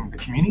bring the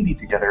community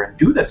together and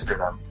do this for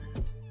them.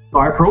 So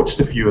I approached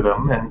a few of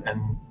them and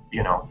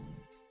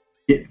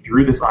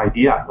threw this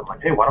idea at them,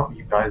 like, hey, why don't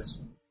you guys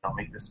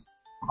make this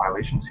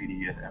compilation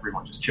CD and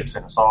everyone just chips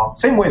in a song,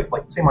 same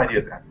idea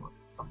as Ambulance.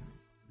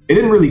 It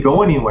didn't really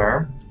go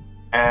anywhere,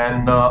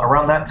 and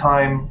around that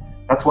time,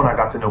 that's when I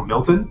got to know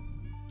Milton,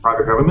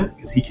 Private Government,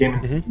 because he came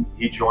in,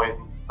 he joined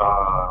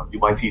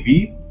Dubai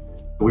TV,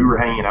 so we were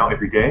hanging out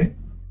every day,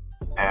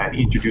 and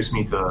he introduced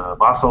me to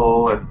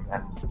Basel and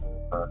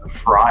the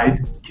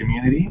Fried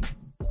community.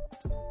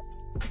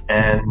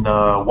 And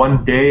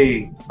one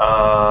day,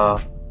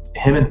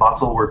 him and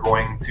Basel were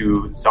going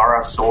to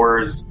Zara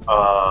Soar's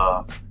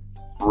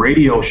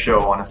radio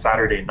show on a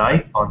Saturday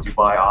night on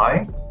Dubai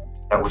Eye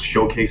that was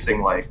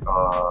showcasing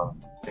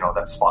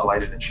that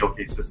spotlighted and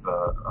showcases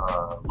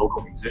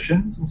local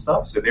musicians and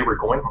stuff. So they were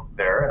going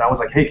there, and I was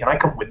like, "Hey, can I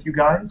come with you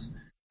guys?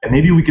 And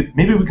maybe we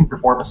can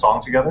perform a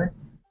song together.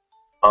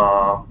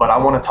 But I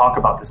want to talk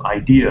about this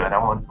idea, and I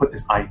want to put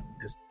this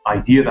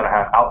idea that I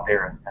have out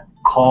there and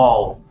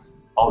call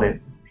all the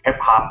hip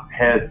hop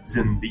heads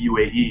in the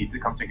UAE to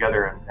come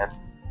together and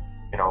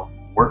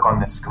work on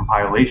this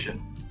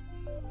compilation."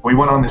 We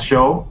went on this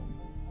show.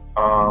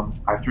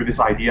 I threw this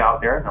idea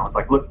out there, and I was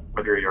like, "Look,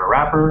 whether you're a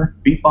rapper,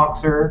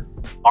 beatboxer,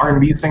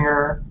 R&B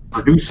singer,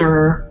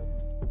 producer,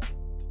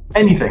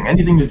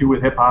 anything to do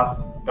with hip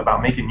hop,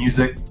 about making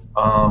music,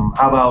 how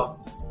about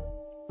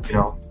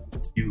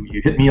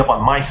you hit me up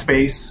on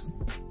MySpace."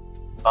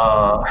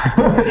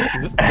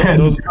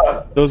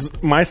 Those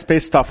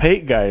MySpace top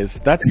 8 guys,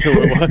 that's who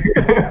it was.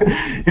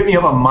 Hit me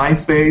up on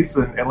MySpace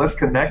and let's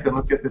connect and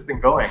let's get this thing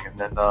going. And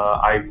then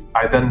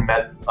I then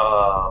met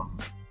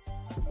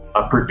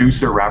a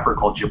producer rapper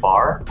called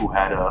Jabbar, who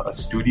had a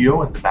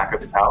studio in the back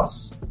of his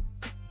house,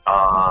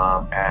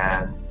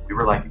 and we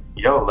were like,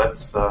 "Yo,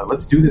 let's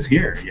do this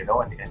here,"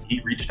 And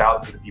he reached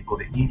out to the people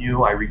that he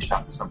knew. I reached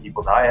out to some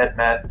people that I had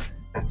met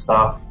and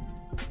stuff.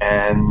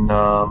 And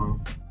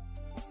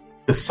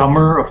the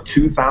summer of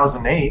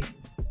 2008,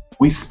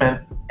 we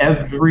spent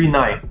every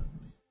night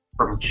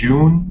from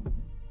June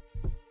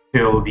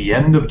till the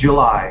end of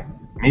July,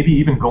 maybe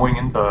even going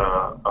into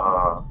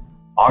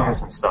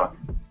August and stuff.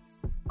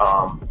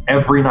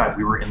 Every night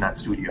we were in that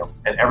studio,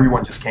 and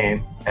everyone just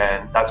came,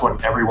 and that's when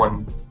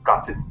everyone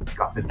got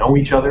to know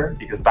each other,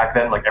 because back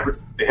then,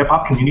 the hip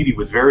hop community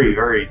was very,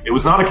 very. It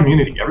was not a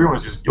community. Everyone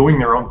was just doing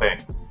their own thing.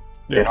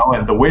 Yeah.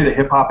 And the way that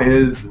hip hop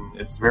is, and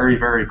it's very,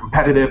 very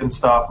competitive and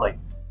stuff. Like,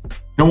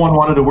 no one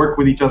wanted to work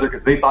with each other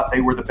because they thought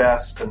they were the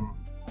best, and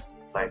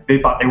they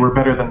thought they were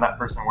better than that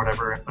person or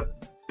whatever. But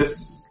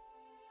this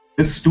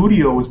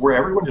studio was where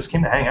everyone just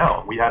came to hang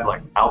out. We had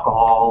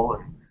alcohol,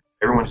 and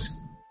everyone just.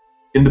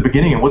 In the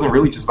beginning, it wasn't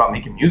really just about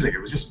making music.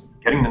 It was just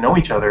getting to know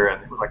each other, and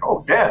it was like,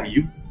 "Oh, damn,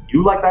 you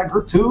like that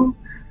group too?"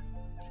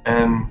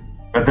 And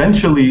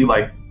eventually,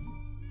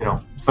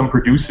 some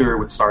producer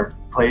would start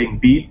playing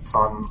beats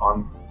on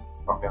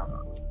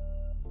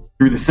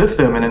through the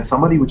system, and then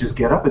somebody would just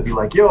get up and be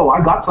like, "Yo, I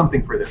got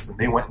something for this," and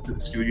they went into the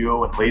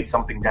studio and laid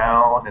something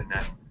down, and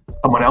then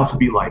someone else would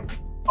be like,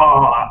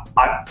 "Oh,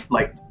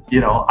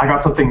 I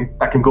got something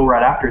that can go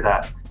right after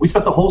that." We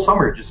spent the whole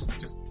summer just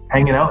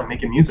hanging out and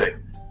making music.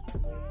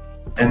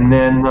 And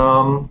then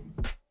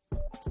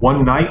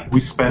one night we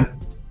spent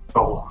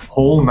the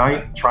whole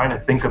night trying to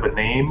think of a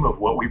name of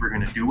what we were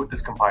going to do with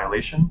this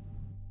compilation.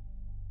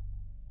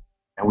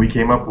 And we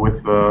came up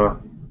with a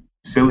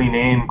silly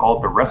name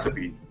called The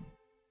Recipe,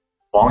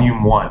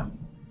 Volume 1,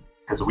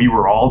 because we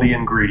were all the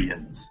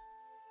ingredients.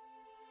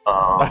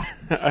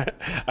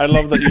 I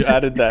love that you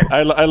added that.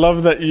 I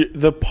love that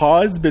the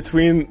pause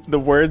between the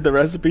word "the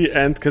recipe"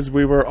 and "because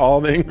we were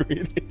all the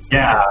ingredients."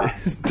 Yeah,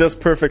 it's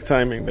just perfect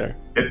timing there.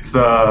 It's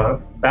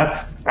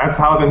that's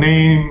how the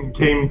name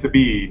came to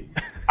be.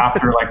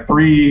 After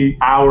 3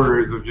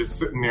 hours of just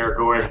sitting there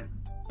going,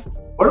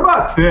 "What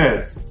about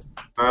this?"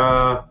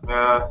 And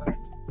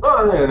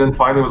then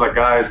finally it was like,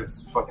 "Guys,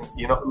 it's fucking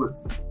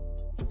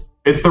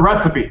it's the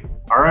recipe,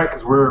 all right?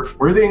 Because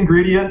we're the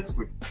ingredients.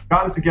 We've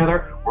gotten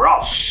together. We're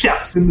all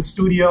chefs in the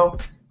studio,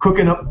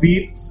 cooking up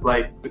beats.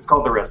 It's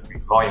called The Recipe,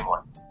 Volume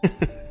 1.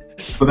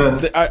 So then,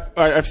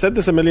 I've said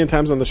this a million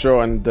times on the show,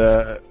 and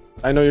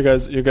I know you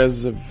guys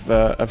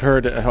have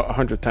heard it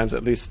 100 times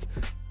at least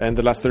in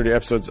the last 30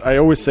 episodes. I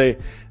always say,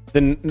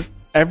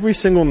 every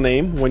single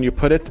name, when you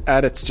put it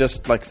at its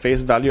just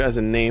face value as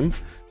a name,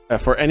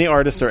 for any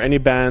artist or any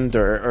band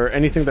or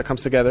anything that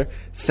comes together,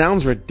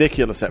 sounds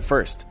ridiculous at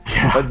first.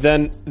 Yeah. But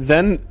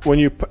then when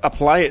you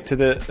apply it to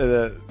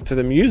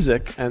the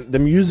music, and the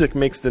music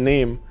makes the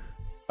name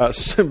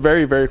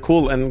very, very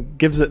cool and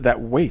gives it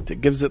that weight. It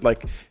gives it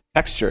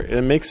texture.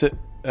 It makes it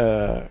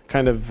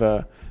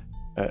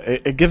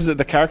it gives it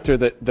the character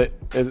that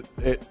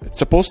it's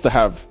supposed to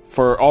have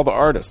for all the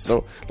artists.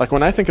 So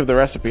when I think of The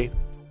Recipe,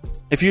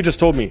 if you just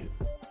told me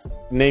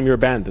name your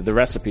band The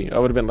Recipe, I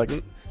would have been like,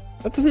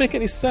 that doesn't make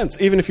any sense.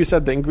 Even if you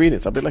said the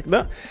ingredients, I'd be like,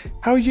 no,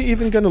 how are you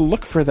even going to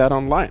look for that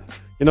online?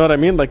 You know what I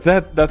mean?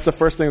 That's the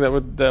first thing that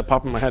would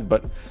pop in my head.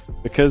 But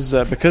because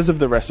of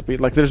The Recipe,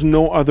 there's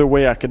no other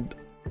way I could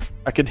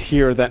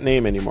hear that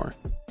name anymore.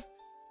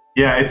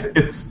 Yeah,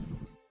 it's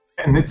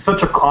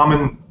such a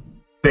common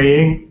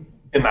saying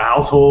in the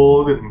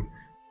household, and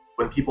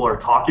when people are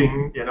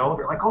talking, they're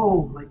like,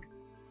 "Oh,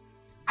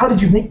 how did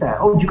you make that?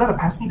 Oh, you got to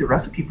pass me the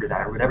recipe for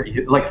that," or whatever.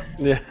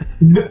 Yeah.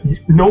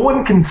 No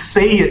one can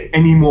say it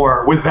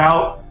anymore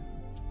without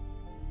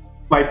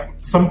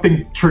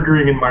something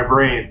triggering in my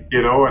brain,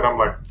 and I'm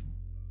like,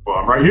 "Well,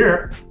 I'm right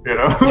here,"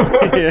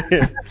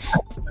 Yeah.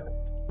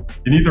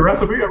 You need the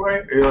recipe? You're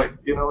like,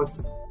 it's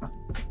just...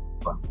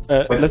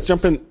 Let's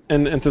jump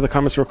into the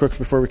comments real quick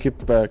before we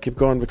keep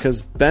going,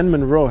 because Ben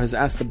Monroe has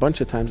asked a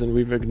bunch of times and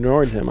we've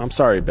ignored him. I'm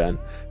sorry, Ben.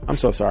 I'm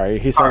so sorry.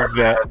 He says,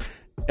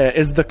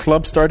 is the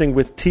club starting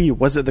with T?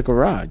 Was it the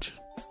Garage?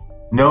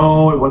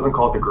 No, it wasn't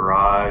called the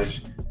Garage.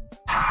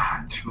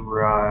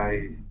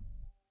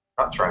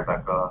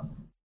 Tribeca.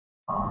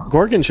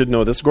 Gorgon should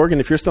know this. Gorgon,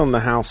 if you're still in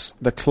the house,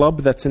 the club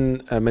that's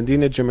in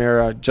Medina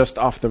Jumeirah, just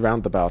off the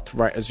roundabout,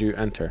 right as you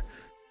enter.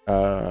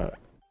 That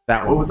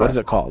one. What is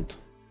it called?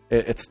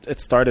 It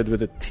started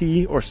with a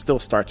T, or still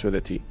starts with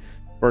a T.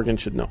 Gorgon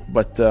should know.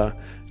 But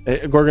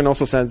Gorgon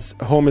also says,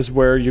 home is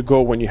where you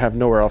go when you have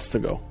nowhere else to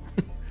go.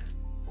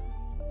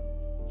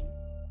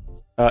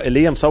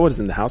 Elia Msawad is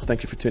in the house.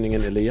 Thank you for tuning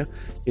in, Elia.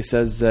 He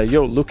says,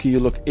 yo, Luki, you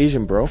look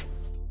Asian, bro.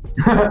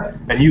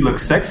 And you look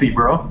sexy,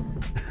 bro.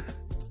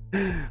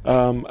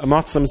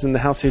 Matsam's in the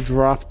house. He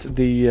dropped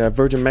the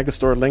Virgin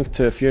Megastore link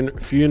to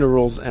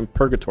Funerals and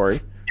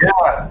Purgatory.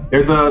 Yeah,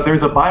 there's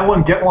a buy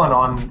one get one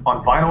on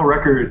vinyl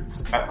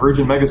records at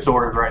Virgin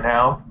Megastores right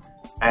now,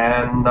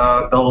 and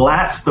the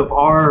last of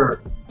our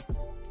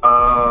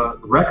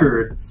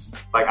records,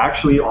 like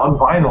actually on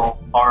vinyl,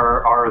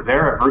 are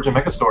there at Virgin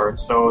Megastore.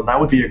 So that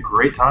would be a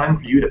great time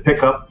for you to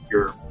pick up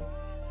your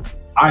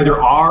either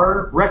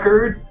our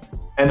record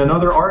and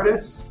another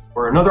artist,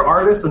 or another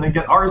artist and then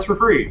get ours for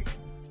free.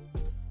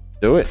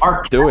 Do it.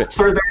 Our caps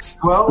are there as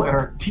well, and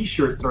our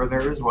T-shirts are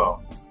there as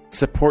well.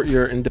 Support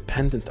your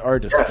independent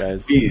artists,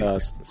 guys.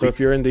 So if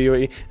you're in the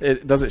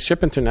UAE, does it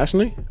ship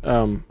internationally?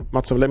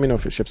 Matsum, let me know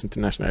if it ships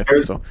internationally. I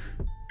think so.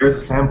 There's a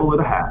sample of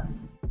the hat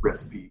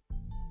recipe.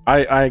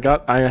 I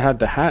had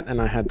the hat and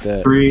I had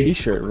the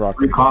T-shirt rock.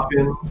 3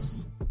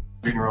 coffins,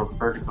 Funerals and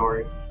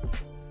Purgatory.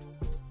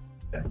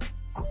 Yeah.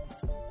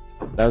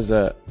 That was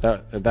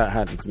that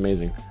hat is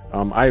amazing.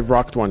 I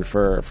rocked one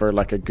for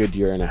like a good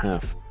year and a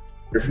half.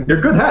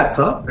 They're good hats,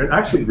 huh? They're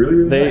actually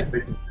really nice.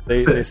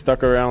 They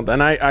stuck around,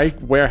 and I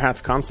wear hats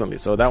constantly,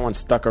 so that one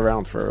stuck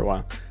around for a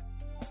while.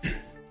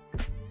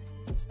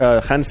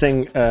 Khan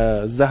Singh,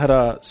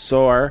 Zahra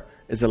Soar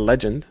is a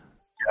legend.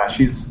 Yeah,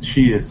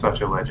 she is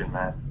such a legend,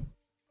 man.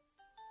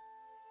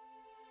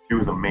 She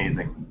was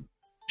amazing.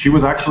 She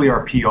was actually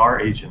our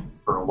PR agent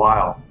for a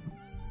while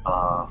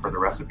for the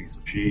recipe. So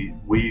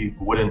we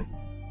wouldn't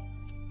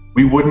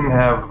be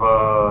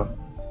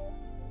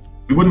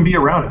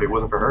around if it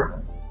wasn't for her,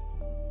 man.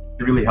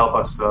 She really helped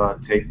us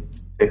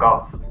take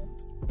off.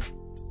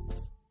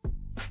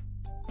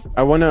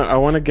 I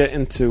wanna get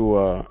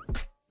into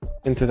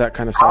that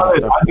kind of side of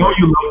stuff. I know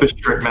you love this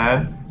shirt,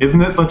 man.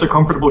 Isn't it such a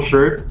comfortable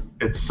shirt?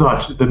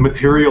 The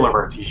material of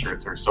our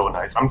T-shirts are so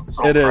nice. I'm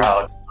so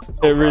proud.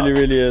 It really,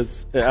 really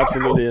is. It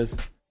absolutely is.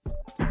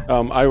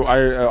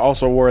 I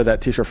also wore that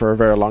T-shirt for a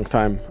very long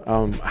time.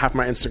 Half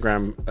my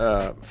Instagram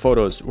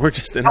photos were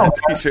just in that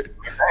T-shirt.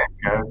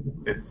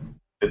 Thanks,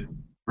 it's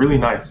really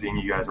nice seeing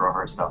you guys rock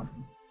our stuff.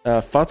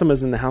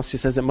 Fatima's in the house. She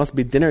says it must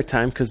be dinner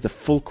time because the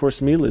full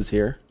course meal is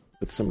here,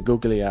 with some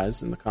googly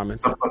eyes in the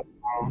comments.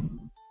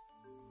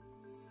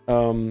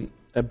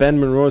 Ben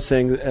Monroe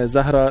saying,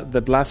 Zahra,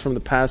 the blast from the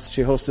past.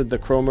 She hosted the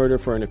Crow Murder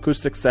for an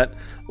acoustic set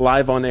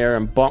live on air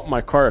and bought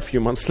my car a few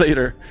months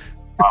later.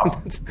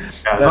 Wow.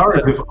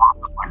 Zahra is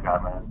awesome like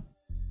that, man.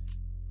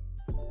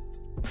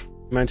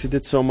 Man, she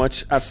did so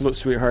much. Absolute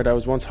sweetheart. I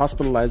was once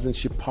hospitalized and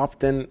she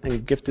popped in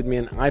and gifted me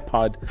an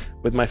iPod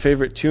with my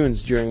favorite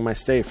tunes during my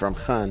stay from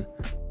Khan.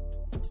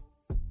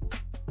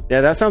 Yeah,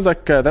 that sounds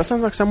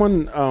like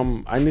someone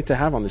I need to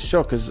have on the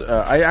show, because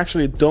I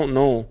actually don't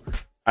know.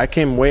 I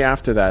came way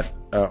after that,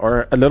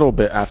 or a little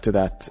bit after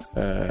that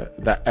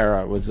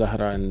era with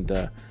Zahra and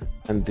the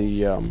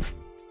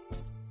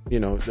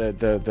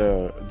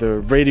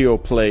the radio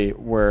play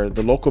where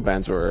the local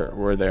bands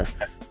were there.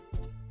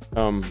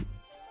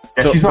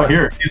 She's not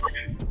here.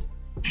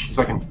 She's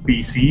like in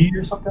BC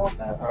or something like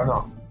that. I don't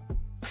know.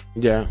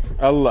 Yeah,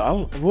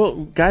 well,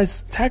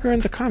 guys, tag her in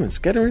the comments.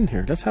 Get her in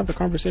here. Let's have the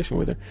conversation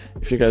with her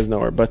if you guys know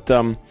her. But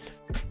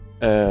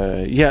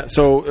yeah.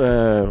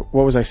 So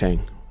what was I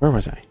saying? Where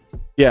was I?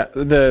 Yeah,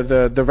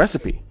 the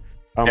recipe.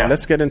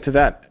 Let's get into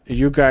that.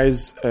 You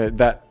guys,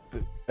 that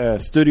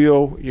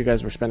studio. You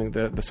guys were spending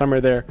the summer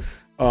there.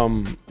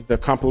 The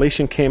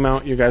compilation came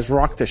out. You guys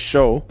rocked the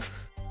show.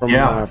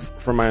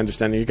 From my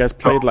understanding, you guys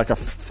played like a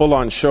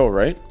full-on show,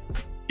 right?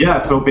 Yeah.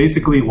 So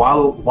basically,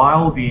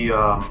 while the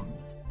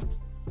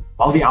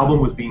album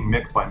was being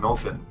mixed by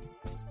Milton,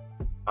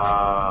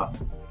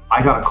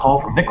 I got a call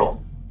from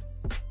Nickel,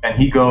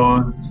 and he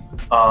goes,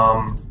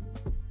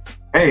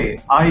 "Hey,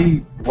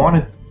 I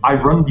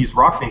run these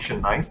Rock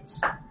Nation nights,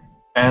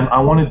 and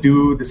I want to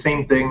do the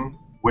same thing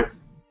with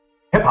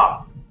hip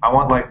hop. I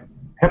want like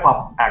hip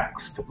hop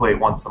acts to play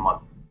once a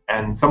month.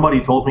 And somebody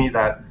told me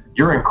that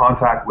you're in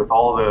contact with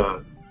all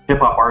the hip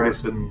hop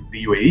artists in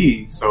the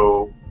UAE,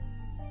 so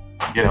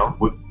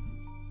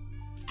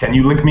can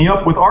you link me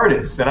up with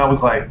artists?" And I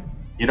was like,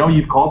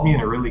 you've called me in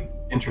a really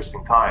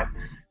interesting time.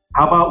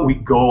 How about we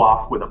go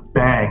off with a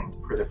bang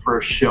for the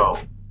first show?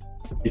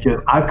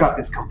 Because I've got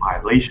this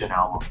compilation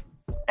album.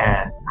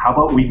 And how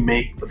about we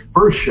make the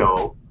first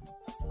show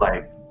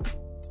like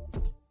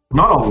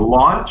not a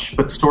launch,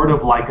 but sort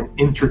of like an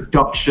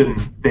introduction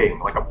thing,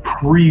 like a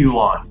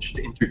pre-launch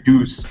to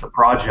introduce the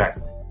project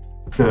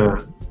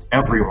to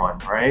everyone,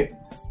 right?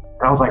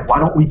 And I was like, why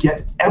don't we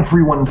get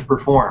everyone to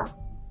perform?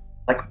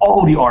 Like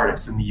all the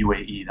artists in the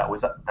UAE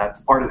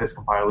that's part of this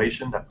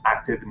compilation that's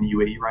active in the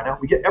UAE right now,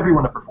 we get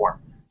everyone to perform.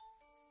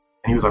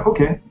 And he was like,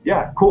 okay,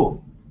 yeah,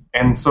 cool.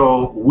 And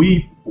so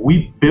we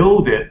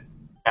build it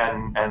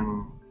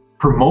and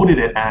promoted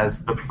it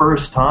as the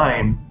first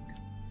time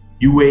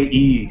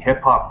UAE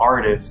hip hop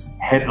artists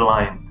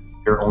headlined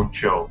their own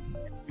show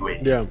in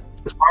UAE. Yeah.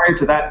 Because prior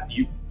to that,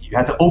 you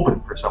had to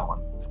open for someone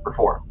to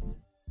perform,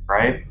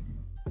 right?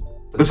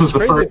 So this was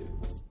the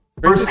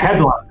first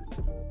headline.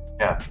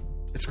 Yeah.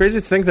 It's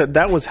crazy to think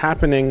that was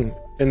happening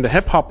in the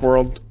hip hop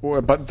world,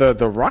 but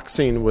the rock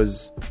scene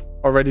was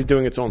already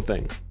doing its own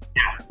thing.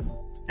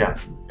 Yeah.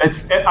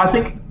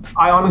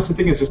 I honestly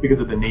think it's just because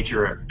of the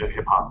nature of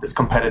hip hop, this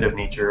competitive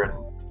nature and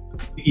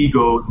the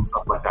egos and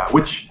stuff like that,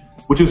 which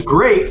is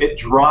great. It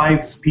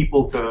drives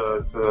people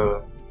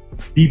to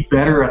be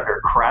better at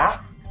their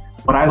craft.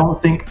 But I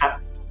don't think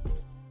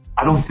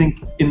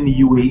in the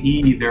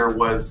UAE there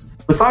was,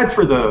 besides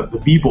for the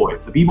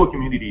b-boys, the b-boy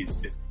community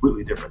is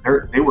completely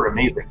different. They were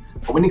amazing.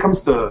 But when it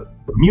comes to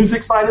the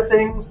music side of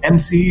things,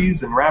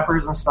 MCs and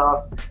rappers and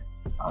stuff,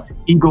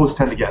 egos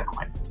tend to get in the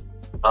way.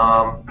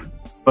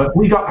 But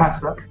we got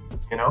past that,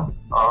 you know.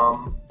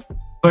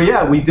 So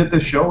yeah, we did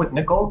this show with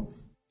Nickel.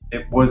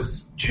 It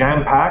was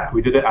jam-packed.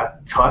 We did it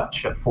at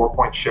Touch at 4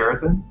 Point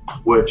Sheraton,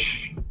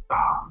 which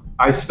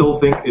I still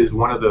think is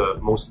one of the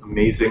most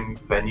amazing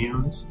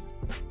venues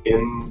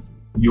in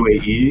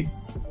UAE.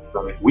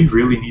 So we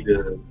really need to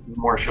do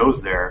more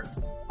shows there.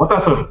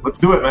 Let's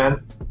do it,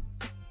 man.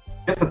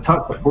 Get to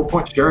Touch at 4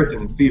 Point Sheraton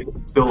and see if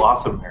it's still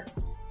awesome there.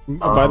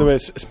 By the way,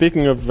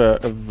 speaking of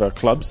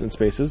clubs and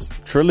spaces,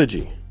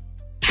 Trilogy,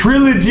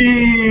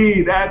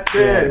 that's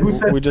it. Who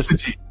said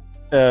Trilogy?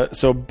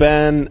 So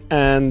Ben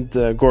and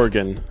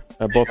Gorgon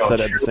both said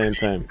it at the same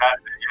time.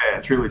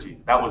 Trilogy.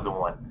 That was the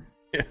one.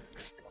 Yeah.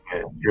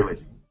 Okay,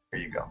 Trilogy.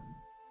 There you go.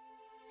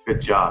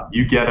 Good job.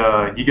 You get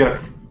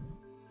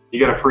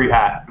a free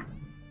hat.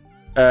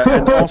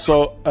 And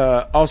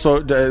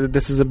also,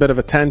 this is a bit of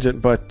a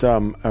tangent, but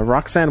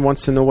Roxanne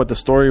wants to know what the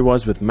story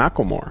was with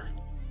Macklemore.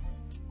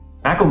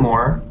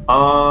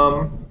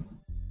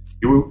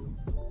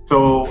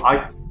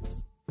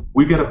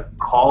 We get a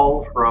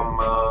call from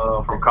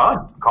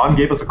Khan. Khan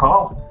gave us a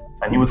call,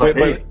 and he was like,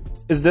 "Hey,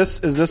 is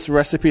this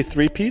recipe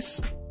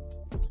 3-piece?"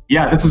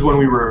 Yeah, this is when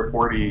we were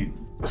 40,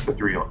 just the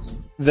three of us.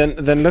 Then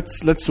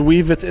let's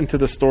weave it into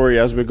the story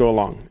as we go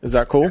along. Is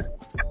that cool?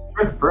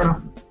 Yeah, fair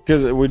enough.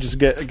 Because we just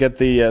get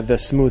the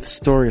smooth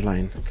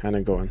storyline kind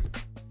of going.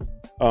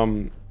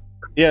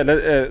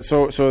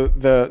 So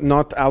the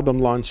not album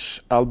launch,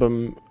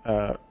 album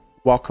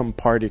welcome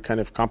party kind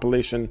of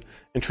compilation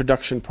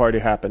introduction party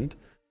happened.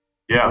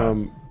 Yeah.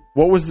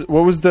 What was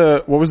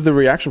the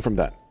reaction from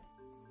that?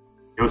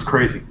 It was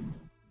crazy.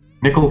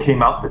 Nickel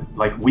came out,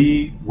 like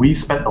we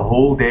spent the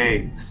whole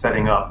day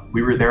setting up.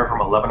 We were there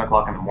from 11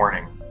 o'clock in the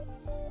morning.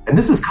 And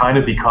this has kind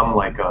of become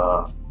like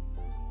a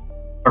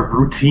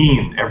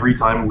routine every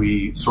time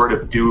we sort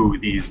of do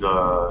these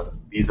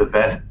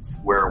events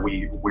where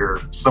we're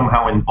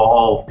somehow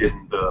involved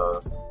in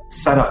the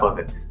setup of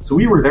it. So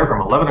we were there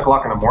from 11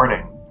 o'clock in the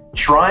morning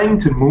trying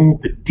to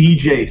move the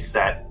DJ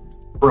set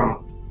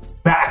from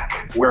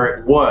back where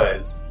it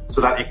was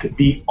so that it could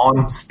be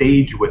on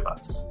stage with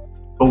us.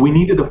 But we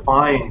needed to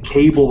find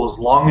cables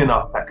long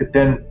enough that could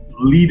then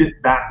lead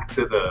it back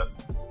to the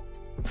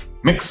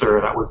mixer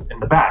that was in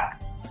the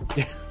back.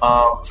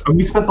 So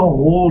we spent the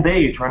whole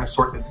day trying to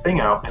sort this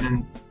thing out. And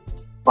then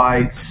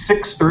by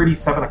 6:30,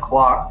 7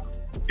 o'clock,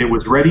 it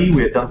was ready.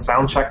 We had done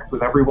sound checks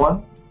with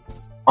everyone.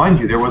 Mind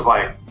you, there was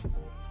like,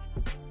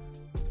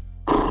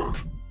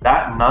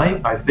 that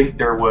night, I think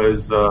there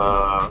was 9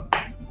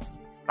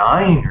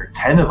 or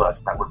 10 of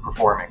us that were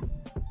performing.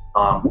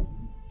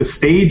 The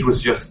stage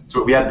was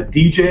so we had the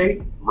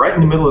DJ right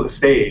in the middle of the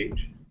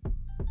stage.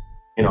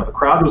 You know, the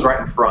crowd was right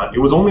in front. It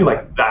was only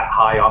like that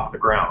high off the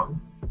ground,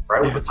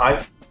 right? It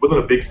wasn't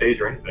a big stage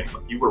or anything.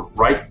 Like you were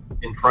right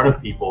in front of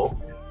people.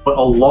 But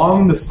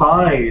along the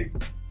side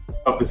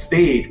of the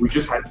stage, we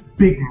just had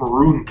big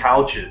maroon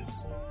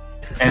couches.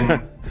 And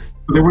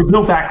there was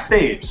no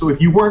backstage. So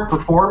if you weren't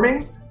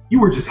performing,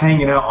 you were just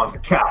hanging out on the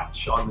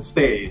couch, on the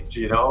stage,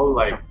 you know,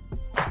 like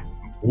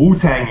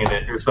Wu-Tang in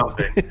it or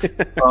something.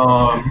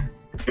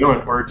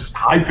 Or just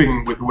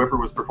hyping with whoever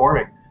was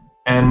performing.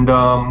 And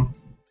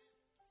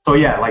so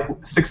yeah, like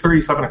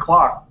 6:30, 7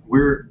 o'clock,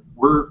 we're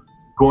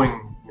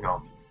going,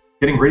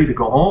 getting ready to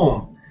go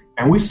home.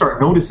 And we start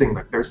noticing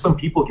that there's some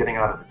people getting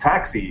out of the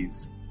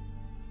taxis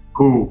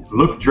who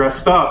look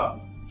dressed up,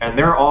 and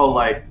they're all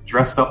like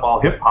dressed up all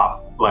hip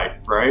hop,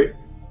 like, right?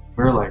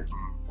 We're like,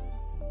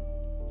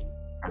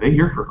 are they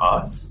here for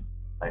us?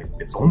 Like,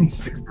 it's only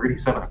 6:30,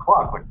 7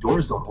 o'clock. Like,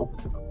 doors don't open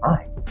until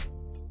 9.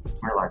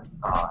 We're like,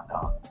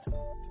 no.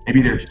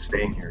 Maybe they're just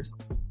staying here.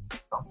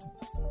 So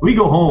we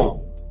go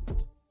home.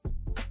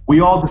 we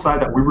all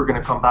decided that we were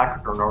going to come back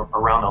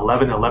around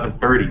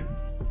 11:30.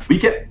 We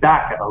get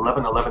back at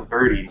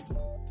 11:30,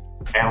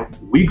 and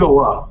we go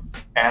up,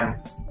 and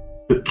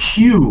the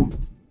queue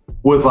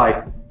was like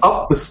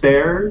up the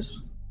stairs,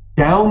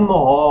 down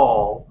the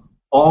hall,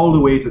 all the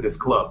way to this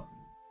club.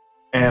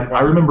 And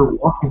I remember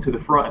walking to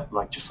the front,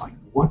 like, just like,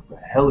 what the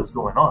hell is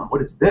going on?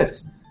 What is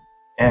this?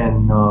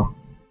 And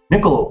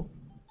Nickel,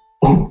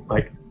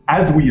 like,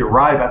 as we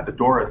arrive at the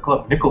door of the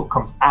club, Nickel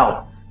comes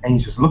out, and he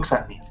just looks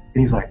at me,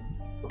 and he's like,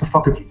 what the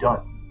fuck have you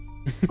done?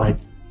 Like,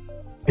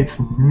 it's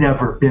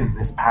never been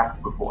this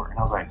packed before. And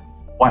I was like,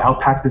 why, how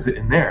packed is it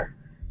in there?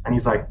 And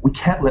he's like, we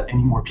can't let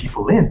any more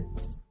people in.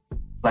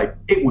 Like,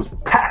 it was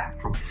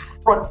packed from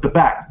front to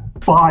back,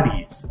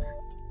 bodies.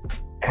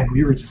 And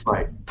we were just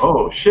like,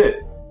 oh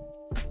shit.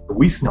 So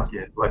we snuck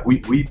in, like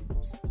we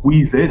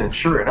squeezed in, and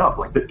sure enough,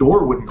 like the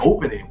door wouldn't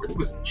open anymore. It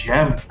was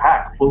jammed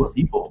packed full of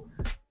people.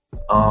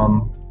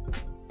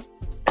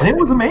 And it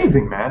was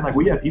amazing, man. Like,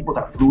 we had people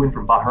that flew in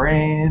from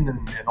Bahrain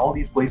and all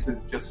these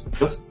places just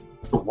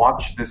to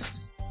watch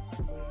this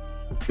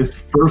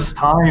first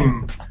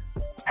time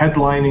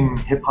headlining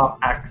hip hop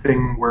act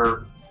thing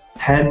where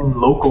 10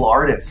 local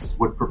artists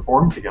would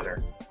perform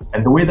together.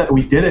 And the way that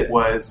we did it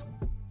was,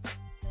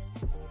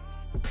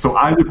 so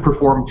I would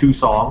perform 2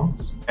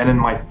 songs, and then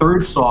my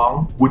third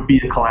song would be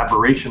a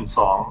collaboration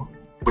song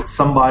with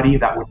somebody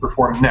that would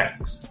perform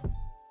next,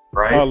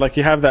 right? Oh, like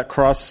you have that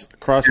cross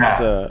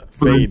so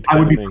fade. I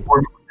would be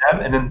performing with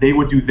them, and then they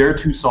would do their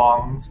 2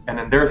 songs, and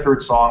then their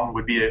third song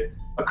would be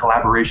a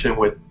collaboration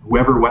with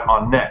whoever went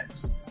on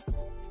next.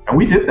 And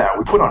we did that.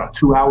 We put on a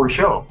 2-hour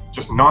show,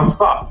 just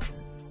nonstop.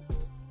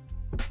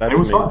 That's it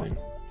was amazing.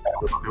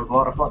 Fun. It was a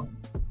lot of fun.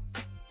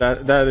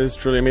 That is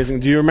truly amazing.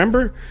 Do you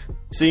remember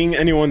seeing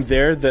anyone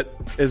there that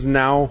is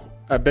now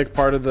a big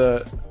part of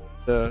the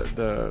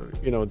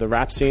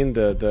rap scene,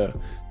 the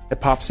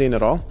hip hop scene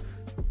at all?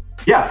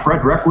 Yeah,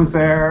 Fred Rec was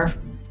there.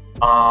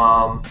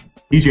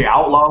 DJ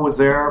Outlaw was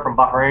there from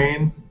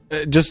Bahrain.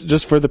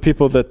 Just for the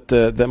people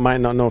that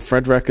might not know,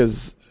 Fred Rec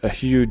is a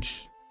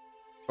huge,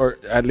 or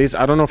at least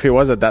I don't know if he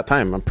was at that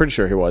time. I'm pretty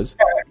sure he was.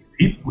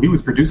 Yeah, he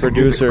was producer.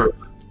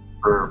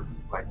 For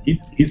like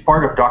he's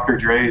part of Dr.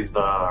 Dre's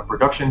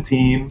production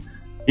team.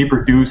 He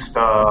produced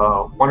 1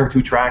 or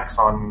 2 tracks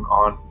on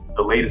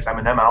the latest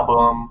Eminem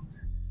album.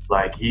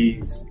 Like,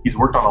 he's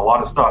worked on a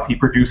lot of stuff. He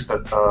produced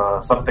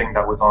something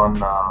that was on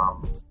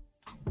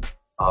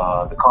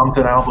the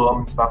Compton album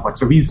and stuff. Like,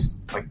 so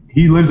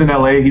he lives in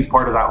LA. He's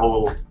part of that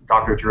whole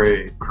Dr.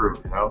 Dre crew,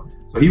 you know.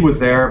 So he was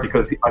there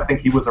because I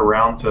think he was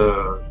around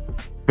to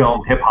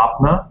film Hip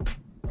Hopna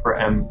for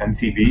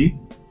MTV.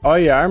 Oh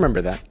yeah, I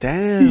remember that.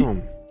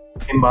 Damn.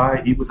 He came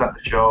by. He was at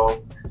the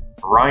show.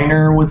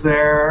 Reiner was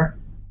there.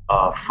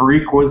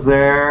 Freak was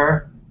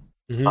there.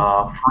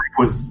 Mm-hmm.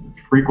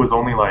 Freak was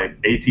only like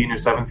 18 or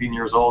 17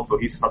 years old, so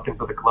he snuck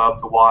into the club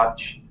to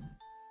watch.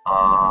 A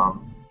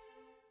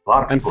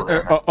lot of people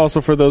there.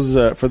 Also, for those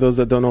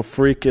that don't know,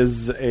 Freak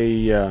is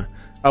a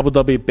Abu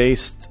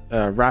Dhabi-based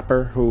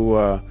rapper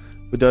who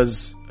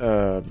does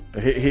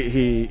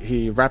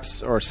he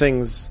raps or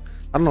sings.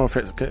 I don't know if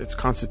it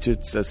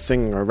constitutes as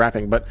singing or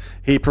rapping, but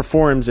he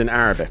performs in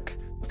Arabic.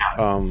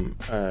 And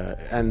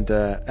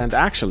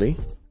actually,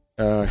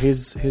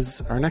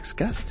 he's our next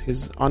guest.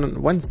 He's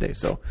on Wednesday,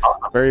 so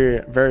very,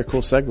 very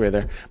cool segue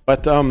there.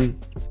 But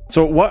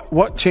so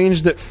what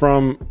changed it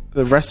from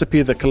the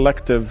Recipe the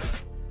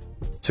Collective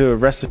to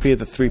Recipe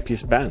the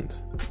 3-piece band?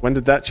 When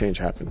did that change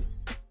happen?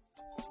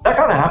 That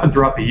kind of happened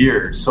throughout the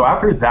years. So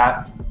after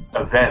that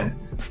event,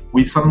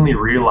 we suddenly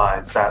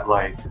realized that,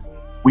 like,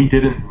 we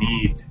didn't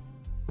need.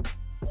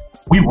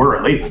 We were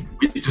a label.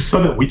 We just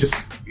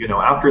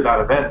after that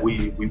event,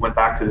 we went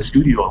back to the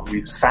studio and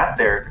we sat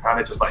there to kind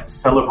of just like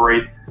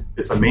celebrate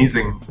this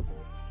amazing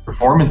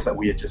performance that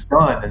we had just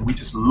done. And we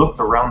just looked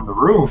around the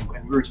room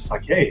and we were just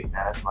like, hey,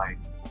 man, like,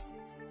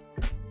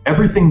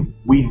 everything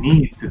we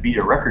need to be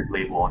a record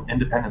label, an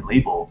independent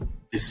label,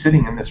 is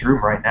sitting in this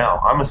room right now.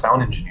 I'm a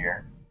sound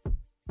engineer.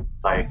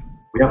 Like,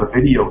 we have a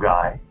video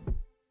guy.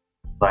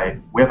 Like,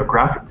 we have a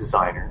graphic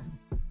designer.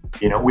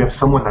 You know, we have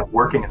someone that's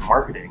working in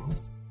marketing.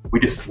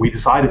 We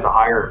decided to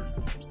hire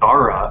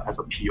Zara as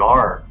a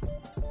PR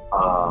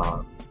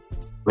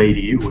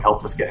lady who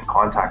helped us get in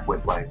contact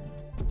with, like,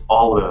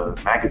 all the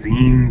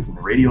magazines and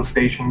the radio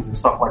stations and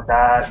stuff like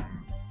that.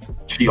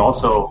 And she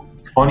also,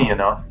 funny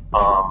enough,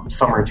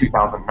 summer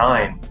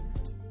 2009,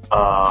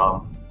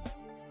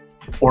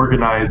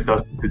 organized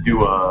us to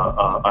do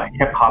a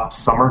hip hop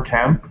summer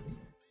camp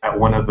at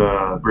one of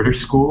the British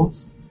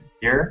schools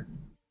here,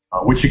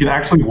 which you can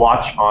actually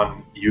watch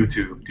on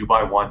YouTube.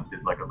 Dubai One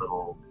did like a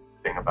little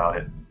thing about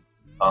it.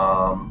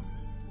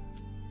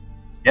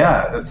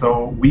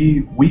 So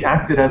we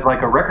acted as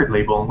like a record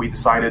label, and we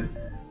decided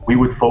we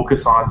would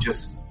focus on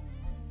just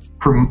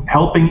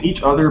helping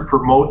each other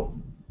promote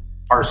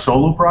our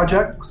solo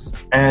projects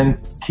and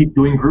keep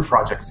doing group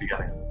projects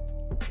together,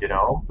 you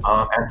know,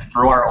 and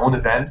through our own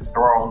events,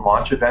 through our own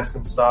launch events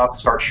and stuff,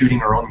 start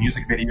shooting our own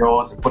music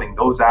videos and putting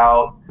those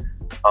out.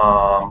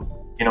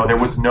 You know, there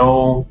was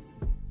no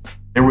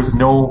there was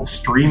no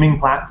streaming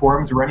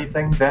platforms or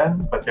anything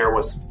then, but there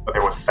was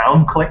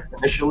SoundClick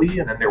initially,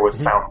 and then there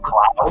was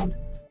SoundCloud.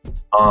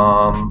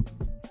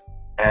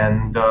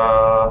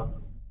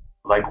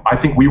 Like I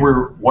think we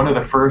were one of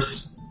the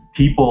first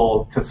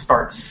people to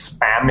start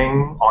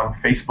spamming on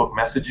Facebook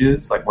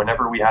messages. Like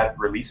whenever we had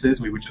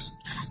releases, we would just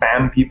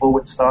spam people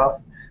with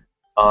stuff.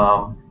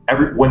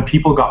 When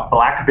people got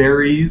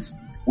BlackBerries,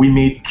 we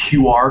made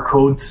QR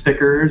code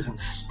stickers and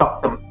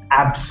stuck them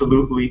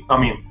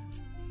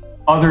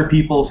other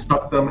people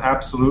stuck them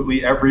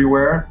absolutely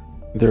everywhere.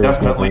 There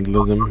was no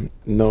vandalism,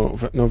 no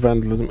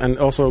vandalism, and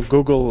also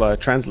Google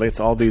translates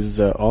all these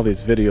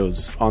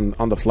videos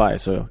on the fly.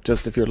 So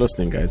just if you're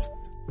listening, guys.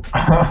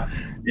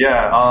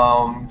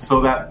 Yeah.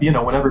 So that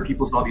whenever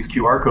people saw these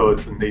QR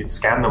codes and they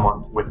scanned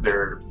them with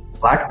their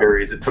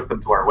BlackBerries, it took them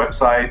to our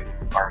website,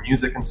 our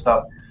music and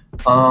stuff.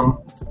 And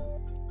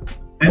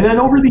then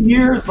over the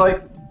years,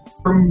 like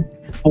from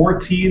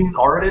 14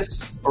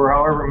 artists or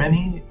however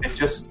many, it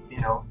just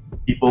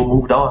people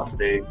moved on.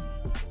 They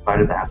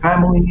decided to have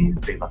families,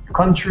 they left the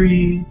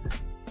country,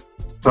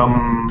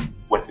 some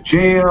went to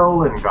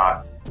jail and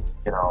got,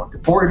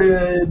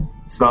 deported,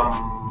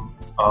 some,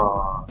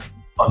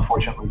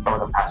 unfortunately, some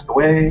of them passed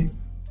away,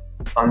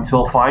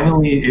 until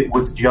finally it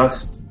was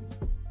just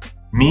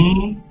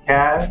me,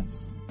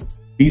 Kaz,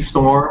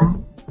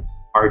 B-Storm,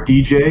 our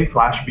DJ,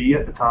 Flash B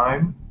at the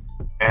time,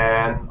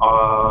 and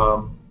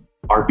our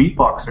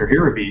beatboxer,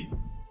 Hirabeat.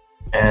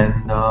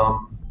 And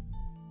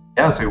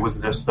so it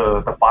was just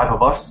the five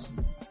of us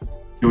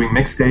doing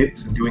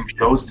mixtapes and doing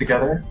shows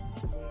together.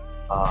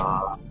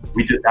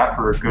 We did that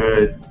for a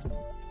good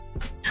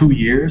 2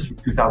 years, from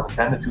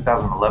 2010 to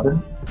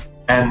 2011.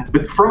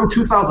 But from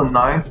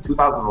 2009 to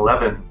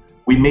 2011,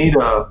 we made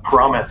a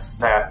promise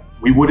that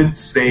we wouldn't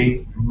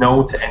say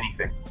no to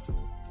anything,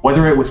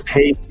 whether it was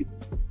paid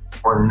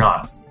or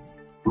not.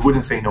 We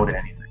wouldn't say no to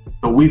anything.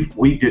 So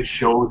we did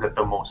shows at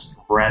the most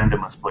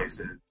randomest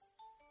places.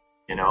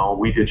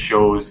 We did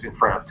shows in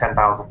front of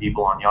 10,000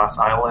 people on Yas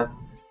Island.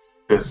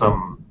 There's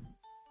some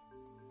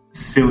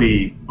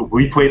silly.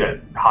 We played at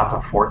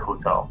Hatta Fort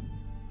Hotel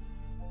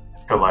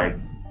to like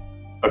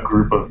a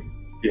group of,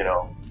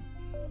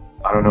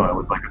 I don't know. It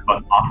was like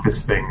an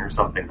office thing or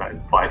something that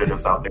invited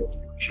us out there to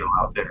show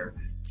out there.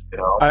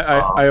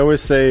 I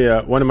always say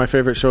one of my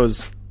favorite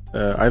shows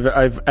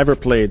I've ever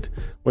played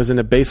was in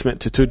a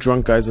basement to two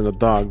drunk guys and a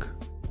dog.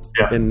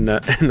 Yeah. In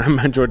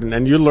Amman, Jordan,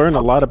 and you learn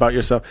a lot about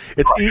yourself.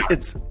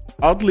 It's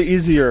oddly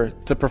easier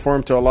to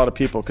perform to a lot of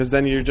people because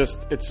then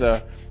it's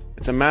a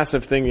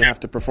massive thing you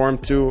have to perform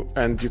to,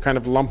 and you kind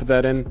of lump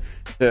that in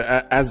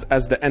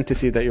as the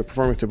entity that you're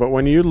performing to. But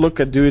when you look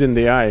a dude in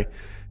the eye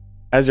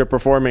as you're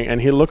performing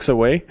and he looks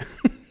away,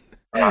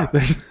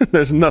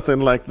 there's nothing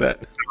like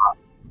that.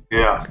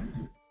 Yeah.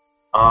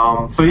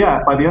 So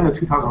by the end of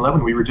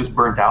 2011, we were just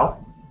burnt out.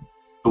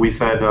 So we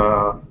said,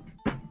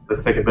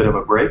 let's take a bit of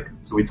a break.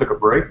 So we took a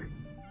break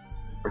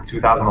from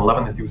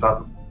 2011 to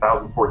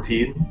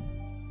 2014.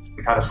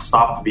 We kind of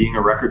stopped being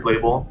a record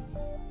label.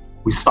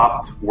 We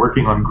stopped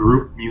working on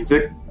group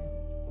music.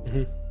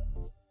 Mm-hmm.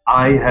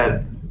 I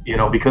had,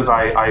 because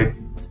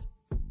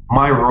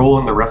my role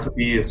in the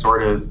recipe is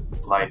sort of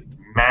like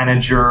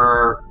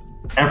manager,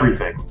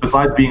 everything.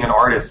 Besides being an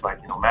artist, like,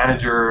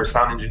 manager,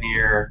 sound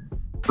engineer,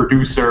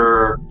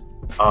 producer,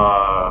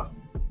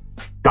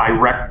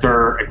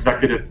 director,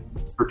 executive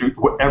producer,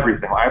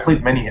 everything. I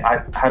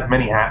had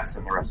many hats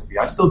in the recipe.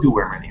 I still do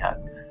wear many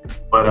hats.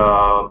 But,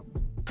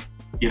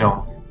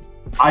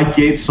 I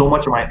gave so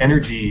much of my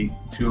energy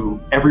to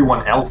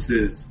everyone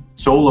else's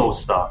solo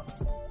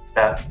stuff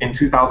that in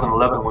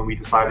 2011, when we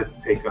decided to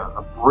take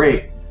a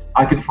break,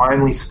 I could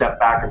finally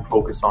step back and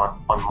focus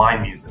on my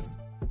music.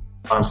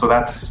 So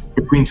that's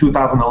between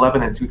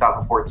 2011 and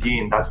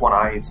 2014. That's when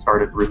I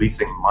started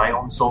releasing my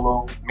own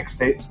solo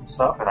mixtapes and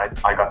stuff. And I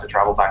got to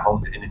travel back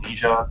home to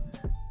Indonesia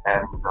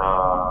and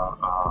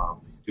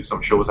do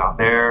some shows out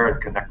there and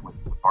connect with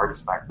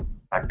artists back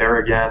there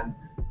again.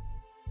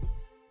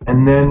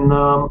 And then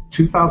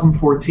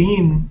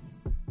 2014,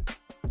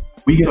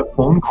 we get a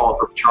phone call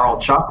from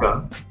Charles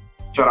Chaka.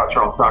 Shout out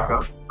Charles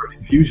Chaka from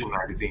Infusion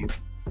magazine.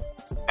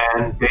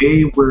 And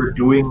they were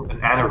doing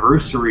an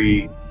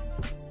anniversary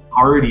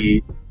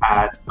party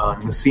at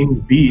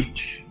Nassim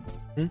Beach.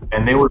 Mm-hmm.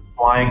 And they were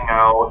flying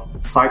out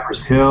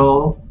Cypress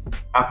Hill,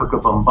 Africa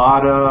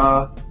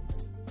Bambaataa,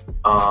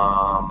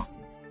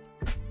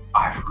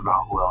 I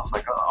forgot who else,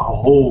 like a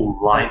whole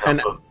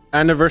lineup of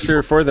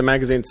anniversary for the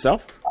magazine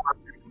itself.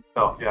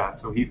 Yeah,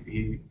 so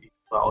he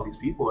all these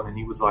people, and then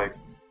he was like,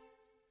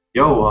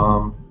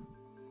 "Yo,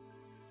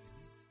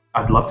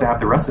 I'd love to have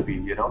the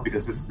recipe,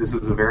 because this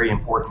is a very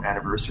important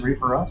anniversary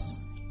for us,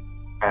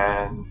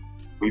 and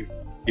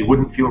it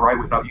wouldn't feel right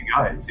without you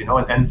guys,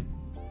 And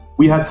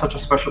we had such a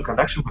special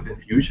connection with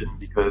Infusion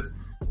because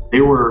they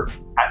were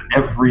at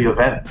every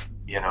event,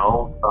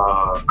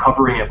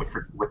 covering it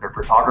with their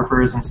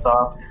photographers and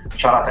stuff.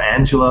 Shout out to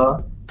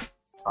Angela.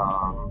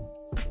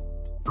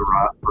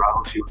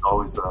 She was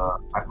always on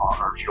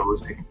our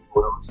shows taking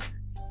photos.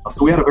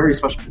 So we had a very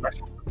special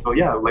connection. So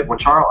yeah, like when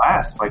Charles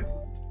asked, like,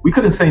 we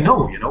couldn't say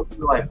no, you know. We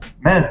were like,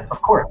 man,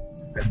 of course.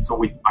 And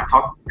so I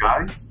talked to the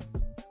guys.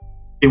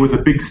 It was a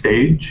big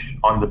stage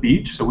on the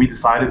beach, so we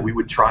decided we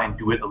would try and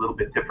do it a little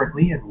bit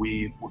differently. And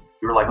we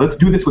were like, let's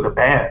do this with a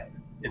band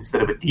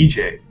instead of a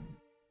DJ.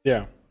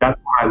 Yeah. That's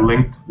when I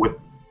linked with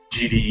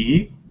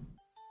GDE,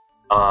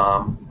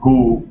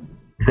 who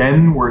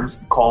then were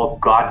called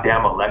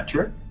Goddamn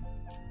Electric.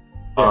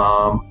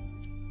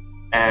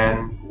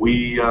 And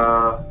we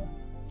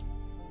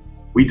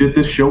did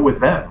this show with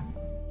them.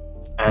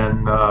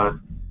 And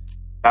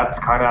that's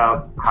kind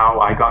of how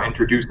I got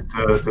introduced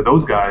to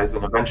those guys,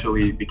 and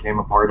eventually became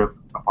a part of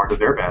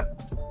their band.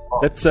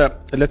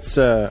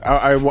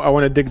 I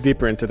want to dig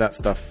deeper into that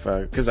stuff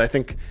because I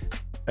think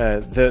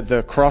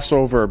the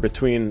crossover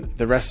between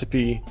The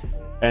Recipe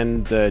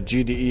and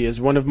GDE is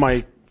one of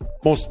my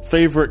most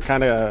favorite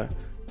kind of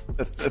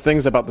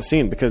things about the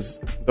scene, because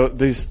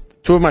these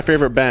two of my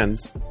favorite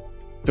bands,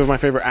 two of my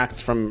favorite acts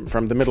from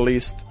the Middle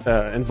East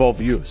involve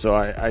you. So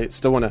I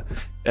still want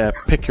to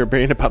pick your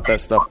brain about that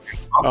stuff.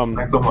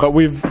 But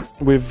we've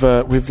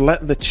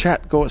let the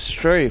chat go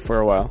astray for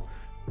a while.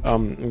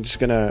 I'm just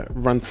gonna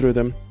run through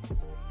them.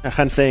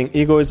 Khan saying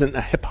ego isn't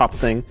a hip hop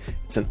thing;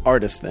 it's an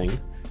artist thing.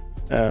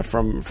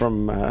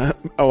 From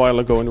a while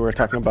ago when we were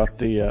talking about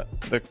the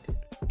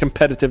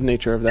competitive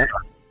nature of that.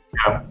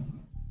 Yeah.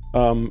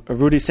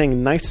 Rudy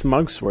saying nice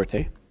mug,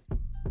 Swerte.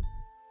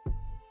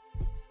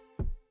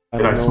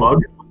 Did I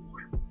smug?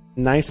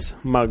 Nice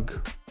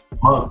mug.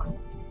 Mug.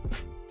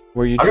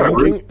 Were you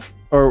drinking,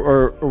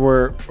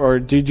 or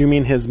did you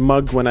mean his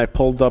mug when I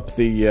pulled up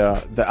the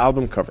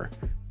album cover?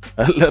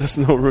 Let us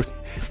know, Rudy.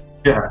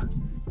 Yeah,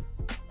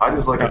 I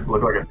just look like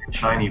a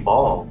shiny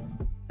ball.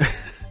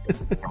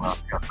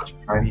 Got such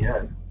a tiny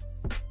head.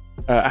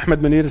 Ahmed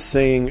Munir is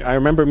saying, I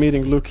remember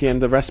meeting Luki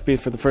and The Recipe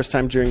for the first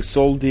time during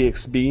Soul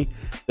DXB.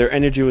 Their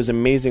energy was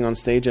amazing on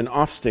stage and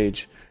off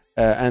stage.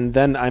 And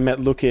then I met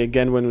Luki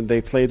again when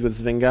they played with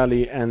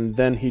Svengali, and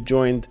then he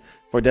joined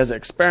for Desert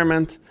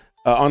Experiment.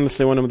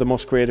 Honestly, one of the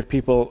most creative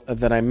people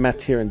that I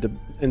met here in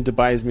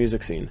Dubai's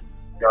music scene.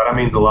 Yeah, that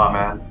means a lot,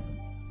 man.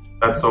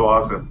 That's so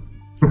awesome.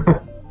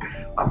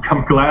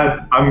 I'm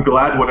glad.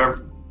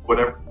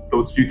 Whatever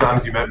those few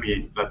times you met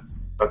me,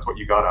 that's what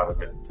you got out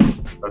of it.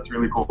 That's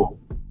really cool.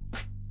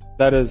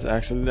 That is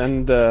actually,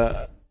 and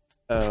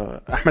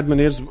Ahmed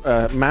Munir's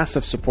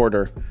massive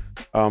supporter.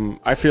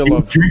 I feel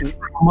of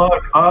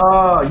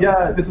mug.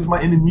 Yeah, this is my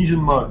Indonesian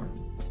mug.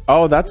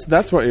 Oh,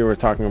 that's what you were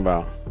talking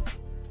about.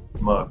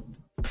 Mug.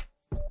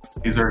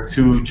 These are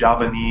two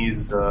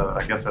Javanese.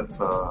 I guess that's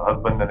a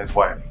husband and his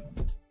wife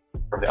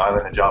from the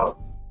island of Java.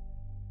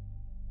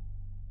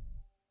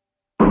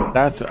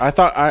 I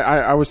thought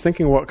I was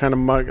thinking what kind of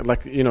mug,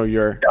 like, you know,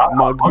 your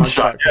mug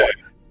shot.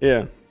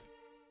 Yeah.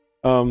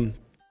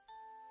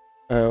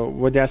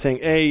 What they're saying,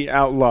 hey,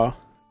 outlaw.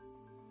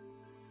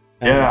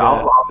 And,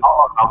 Outlaw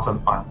have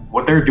some fun.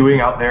 What they're doing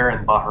out there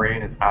in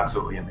Bahrain is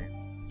absolutely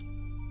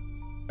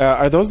amazing.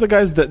 Are those the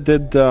guys that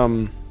did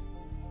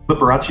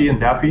Liberace and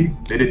Daffy?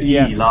 They did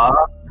Ila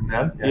and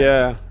them.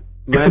 Yeah.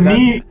 Man,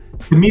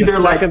 to me, they're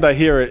like. The second I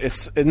hear it,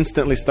 it's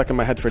instantly stuck in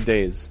my head for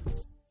days.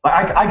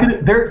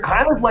 They're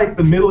kind of like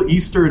the Middle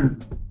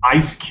Eastern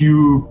Ice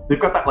Cube. They've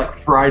got that like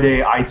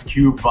Friday Ice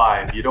Cube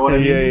vibe. You know what I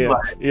mean?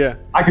 Yeah.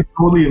 I could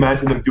totally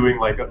imagine them doing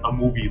like a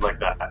movie like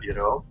that. You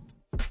know?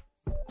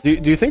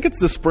 Do you think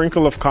it's the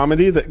sprinkle of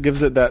comedy that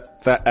gives it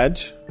that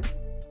edge?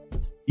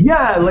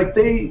 Yeah, like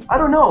I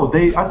don't know.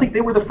 I think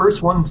they were the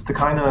first ones to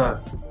kind of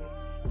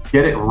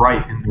get it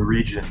right in the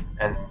region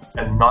and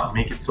not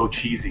make it so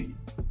cheesy.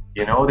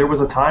 You know, there was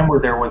a time where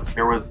there was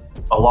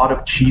a lot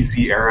of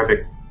cheesy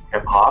Arabic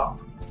hip hop.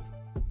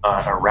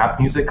 Rap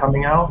music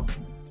coming out,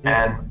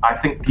 and I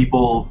think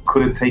people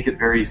couldn't take it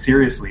very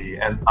seriously.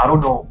 And I don't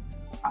know,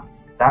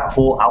 that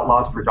whole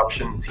Outlaws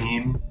production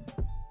team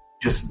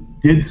just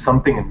did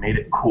something and made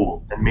it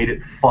cool and made it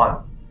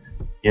fun,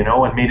 you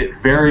know, and made it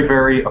very,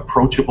 very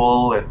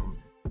approachable. And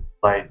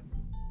like,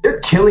 they're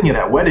killing it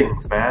at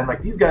weddings, man.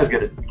 Like, these guys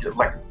get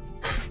like,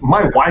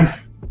 my wife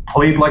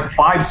played like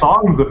 5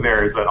 songs of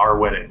theirs at our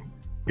wedding,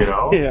 you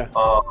know. Yeah.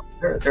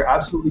 They're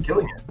absolutely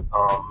killing it.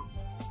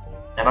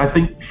 And I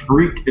think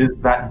Freak is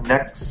that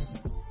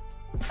next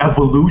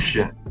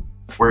evolution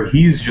where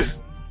he's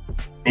just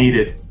made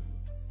it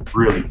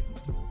really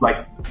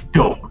like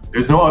dope.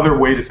 There's no other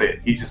way to say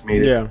it. He just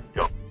made it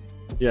dope.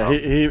 Yeah,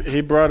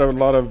 he brought a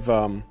lot of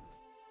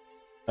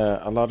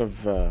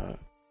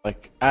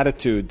like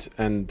attitude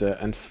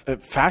and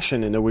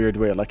fashion in a weird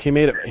way. Like he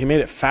made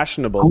it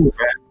fashionable. Cool, man.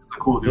 It's a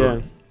cool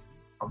dude.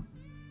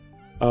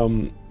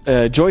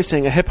 Yeah. Joy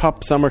saying a hip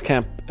hop summer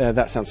camp.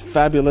 That sounds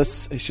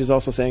fabulous. She's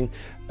also saying,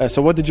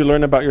 so what did you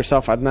learn about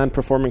yourself, Adnan,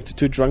 performing to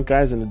 2 drunk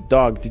guys and a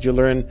dog? Did you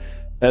learn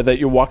that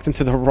you walked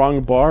into the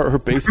wrong bar or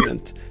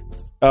basement?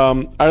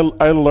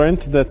 I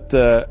learned that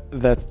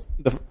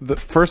the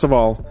first of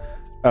all,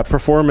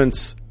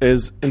 performance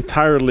is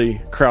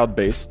entirely crowd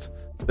based.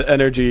 The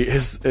energy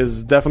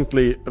is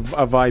definitely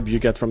a vibe you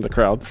get from the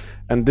crowd,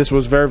 and this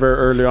was very, very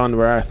early on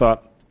where I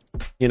thought,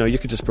 you know, you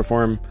could just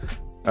perform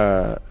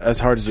as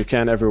hard as you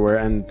can everywhere.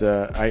 And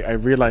I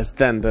realized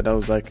then that I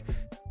was like,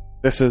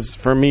 this is,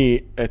 for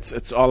me,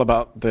 it's all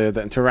about the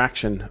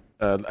interaction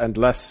and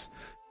less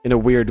in a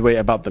weird way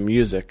about the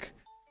music.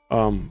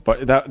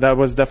 But that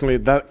was definitely,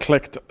 that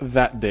clicked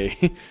that day.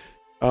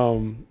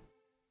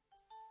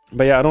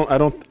 But yeah,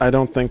 I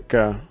don't think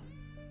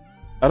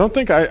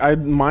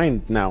I'd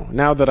mind now.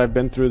 Now that I've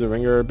been through the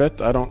ringer a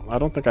bit, I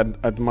don't think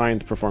I'd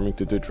mind performing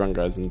to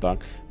Drungas and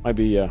Dog. Might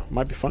be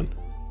fun.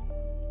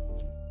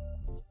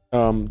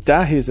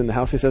 Dahi's in the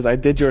house. He says, I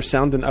did your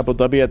sound in Abu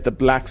Dhabi at the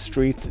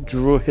Blackstreet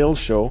Drew Hill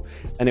show,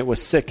 and it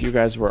was sick. You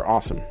guys were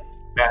awesome.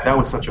 Man, that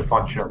was such a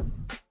fun show.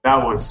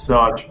 That was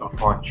such a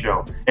fun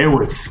show. It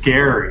was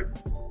scary.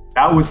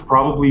 That was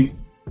probably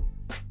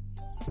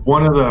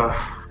one of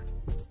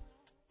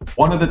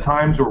the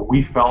times where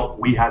we felt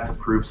we had to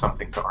prove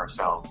something to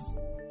ourselves,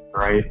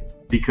 right?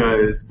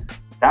 Because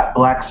that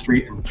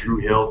Blackstreet and Drew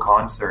Hill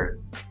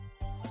concert,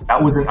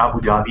 that was in Abu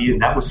Dhabi,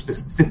 and that was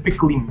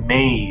specifically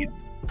made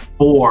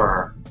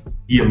for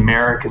the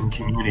American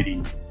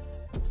community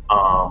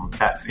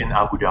that's in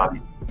Abu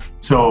Dhabi.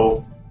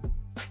 So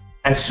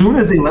as soon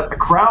as they let the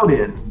crowd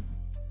in,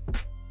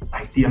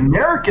 like the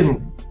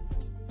American,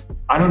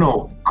 I don't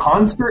know,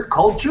 concert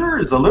culture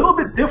is a little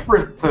bit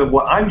different to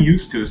what I'm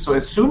used to. So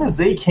as soon as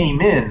they came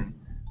in,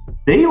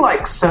 they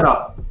like set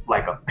up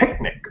like a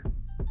picnic.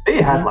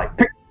 They had like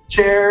picnic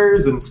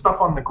chairs and stuff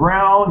on the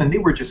ground, and they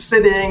were just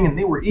sitting and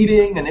they were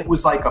eating, and it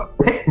was like a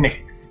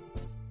picnic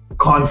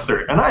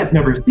concert. And I had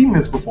never seen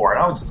this before,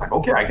 and I was just like,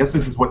 okay, I guess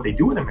this is what they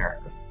do in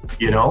America,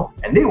 you know?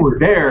 And they were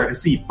there to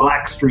see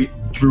Blackstreet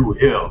and Drew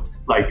Hill.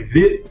 Like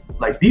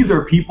these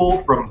are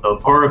people from the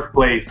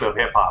birthplace of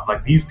hip hop.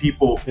 Like these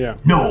people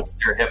know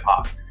they're hip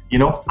hop. You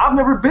know, I've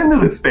never been to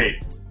the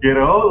States. You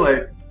know,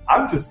 like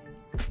I'm just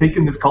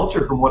taking this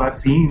culture from what I've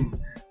seen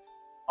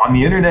on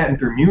the internet and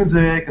through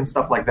music and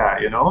stuff like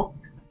that. You know,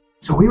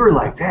 so we were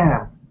like,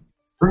 damn,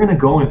 we're gonna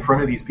go in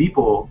front of these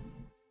people,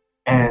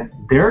 and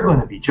they're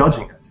gonna be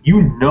judging us.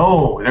 You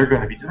know, they're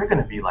gonna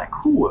be like,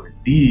 who are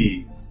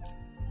these?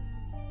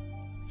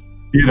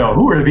 You know,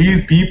 who are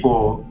these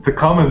people to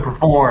come and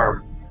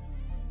perform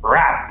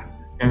rap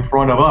in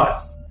front of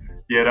us?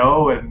 You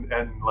know, and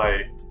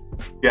like,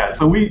 yeah.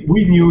 So we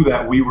knew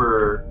that we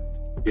were,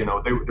 you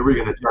know, they were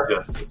going to judge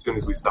us as soon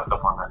as we stepped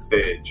up on that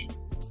stage.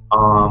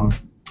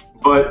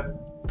 But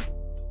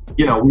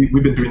you know, we've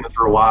been doing this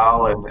for a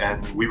while,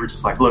 and we were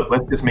just like, look,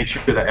 let's just make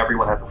sure that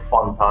everyone has a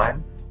fun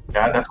time.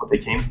 Yeah, that's what they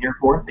came here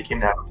for. They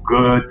came to have a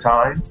good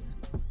time.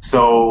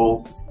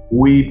 So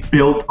we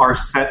built our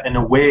set in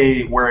a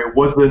way where it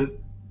wasn't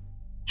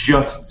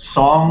just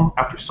song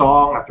after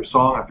song after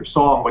song after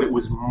song, but it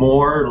was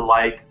more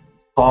like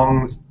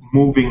songs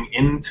moving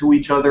into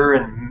each other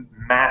and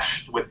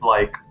mashed with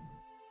like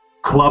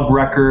club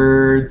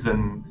records.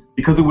 And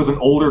because it was an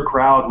older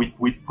crowd,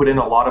 we put in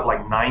a lot of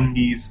like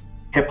 90s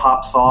hip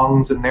hop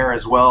songs in there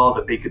as well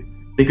that they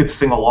could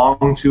sing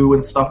along to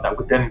and stuff that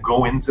would then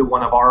go into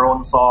one of our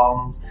own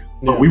songs.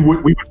 But we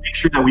would make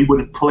sure that we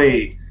wouldn't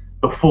play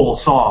the full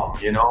song,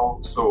 you know?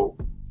 So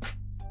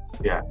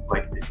yeah,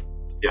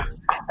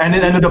 and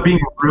it ended up being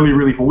really,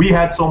 really fun. We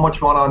had so much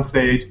fun on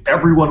stage.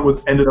 Everyone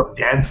ended up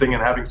dancing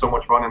and having so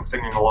much fun and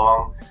singing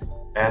along.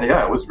 And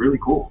yeah, it was really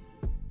cool.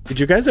 Did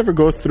you guys ever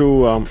go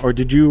through, or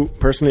did you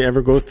personally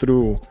ever go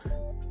through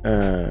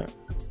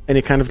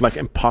any kind of like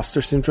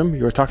imposter syndrome?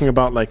 You were talking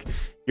about like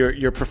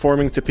you're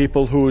performing to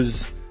people who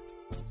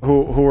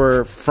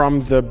are from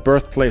the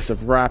birthplace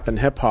of rap and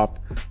hip hop.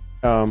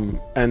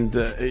 And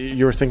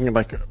you were thinking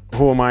like,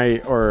 who am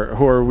I or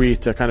who are we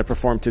to kind of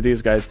perform to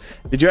these guys?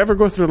 Did you ever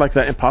go through like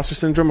that imposter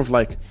syndrome of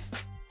like,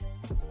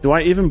 do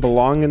I even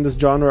belong in this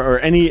genre or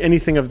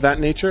anything of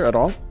that nature at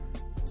all?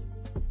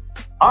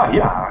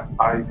 Yeah,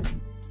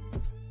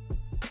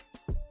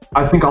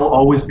 I think I'll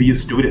always be a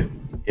student,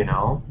 you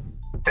know,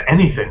 to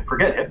anything.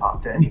 Forget hip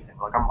hop, to anything.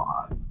 Like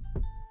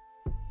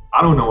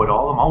I don't know it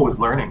all. I'm always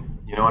learning.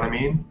 You know what I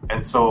mean?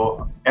 And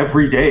so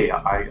every day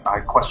I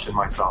question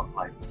myself,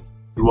 like,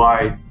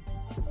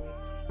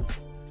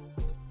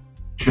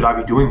 should I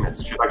be doing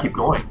this? Should I keep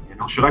going? You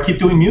know, should I keep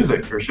doing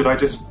music, or should I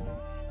just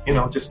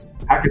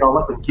pack it all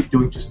up and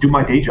just do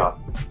my day job?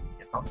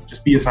 You know,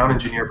 just be a sound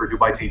engineer for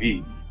Dubai TV.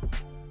 You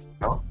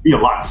know, be a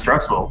lot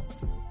stressful.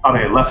 I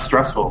mean, less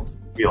stressful.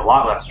 Be a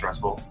lot less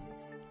stressful.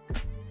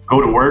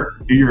 Go to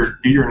work, do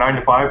your 9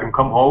 to 5, and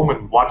come home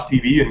and watch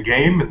TV and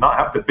game, and not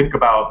have to think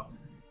about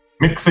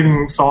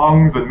mixing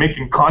songs and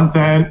making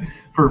content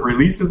for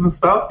releases and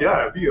stuff.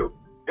 Yeah,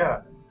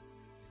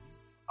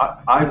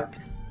 I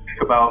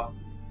think about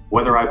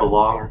whether I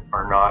belong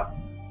or not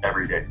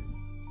every day.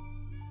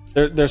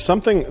 There's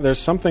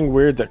something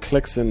weird that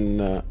clicks in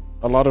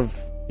a lot of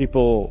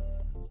people.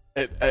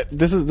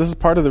 This is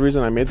part of the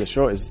reason I made the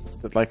show, is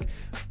that like,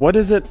 what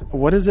is it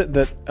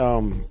that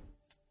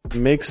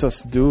makes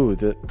us do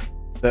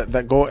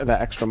that go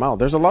that extra mile?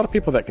 There's a lot of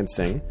people that can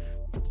sing,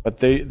 but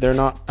they're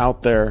not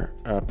out there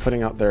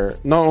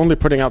not only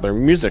putting out their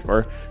music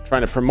or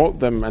trying to promote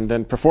them and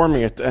then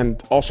performing it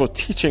and also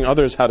teaching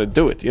others how to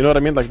do it. You know what I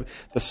mean? Like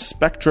the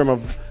spectrum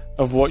of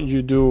of what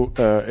you do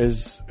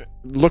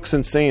looks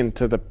insane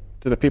to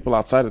the people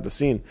outside of the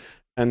scene,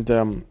 and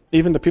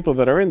even the people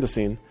that are in the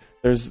scene.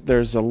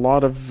 There's a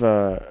lot of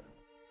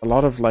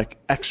like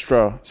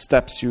extra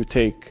steps you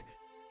take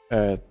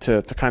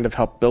to kind of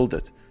help build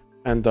it,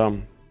 and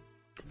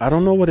I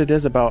don't know what it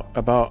is about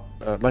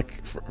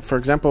like for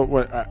example,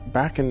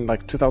 back in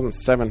like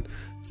 2007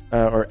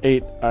 or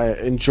 8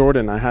 in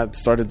Jordan, I had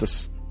started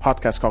this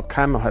podcast called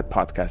Camel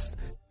Podcast,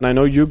 and I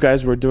know you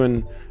guys were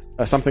doing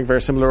something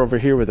very similar over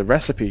here with a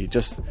recipe.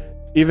 Just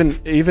even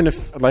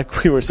if,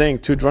 like we were saying,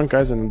 2 drunk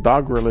guys and a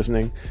dog were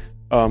listening,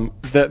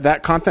 that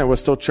content was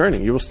still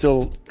churning. You were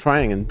still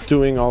trying and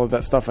doing all of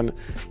that stuff, and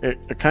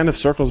it kind of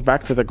circles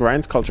back to the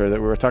grind culture that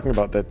we were talking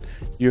about. That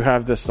you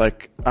have this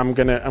like, I'm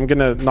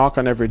gonna knock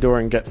on every door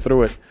and get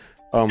through it,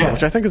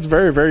 which I think is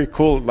very, very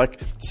cool.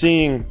 Like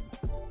seeing,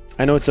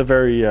 I know it's a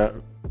very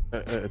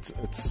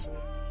it's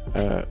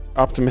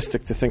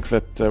optimistic to think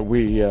that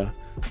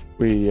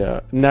we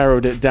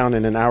narrowed it down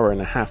in an hour and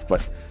a half,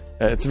 but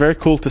it's very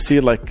cool to see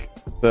like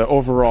the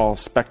overall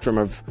spectrum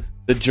of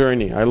the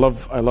journey. I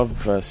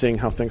love seeing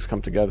how things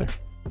come together.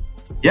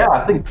 Yeah,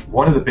 I think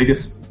one of the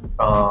biggest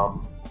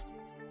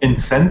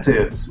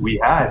incentives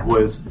we had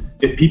was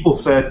if people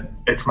said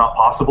it's not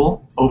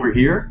possible over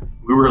here,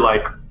 we were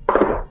like,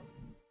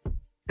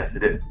 yes,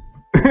 it is.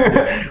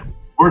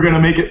 We're going to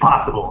make it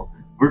possible.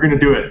 We're going to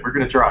do it. We're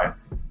going to try.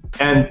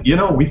 And,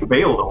 we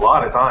failed a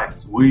lot of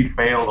times.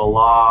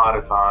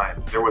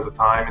 There was a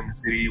time in the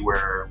city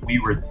where we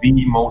were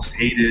the most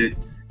hated,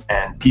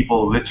 and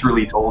people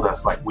literally told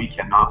us, like, we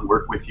cannot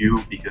work with you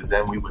because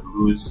then we would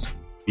lose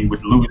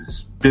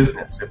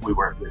business if we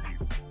worked with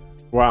you.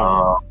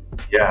 Wow.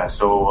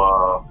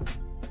 So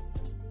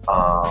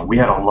we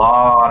had a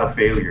lot of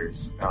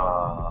failures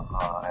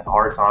and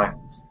hard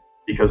times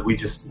because we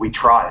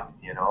tried,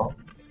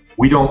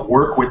 We don't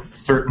work with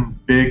certain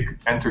big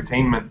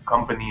entertainment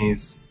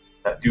companies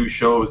that do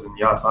shows in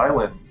Yas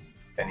Island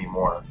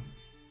anymore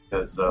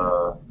because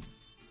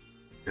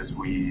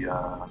we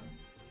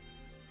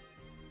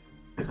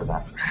because of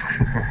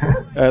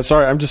that.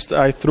 Sorry,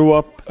 I threw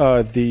up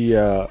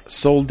the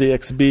Soul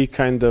DXB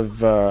kind of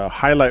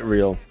highlight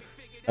reel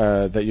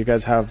that you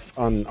guys have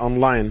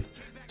online,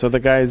 so the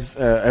guys,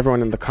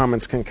 everyone in the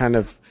comments can kind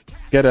of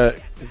get a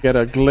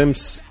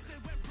glimpse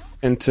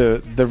into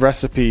the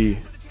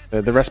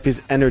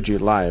recipe's energy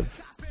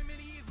live.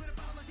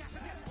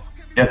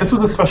 Yeah, this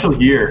was a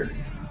special year.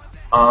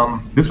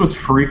 This was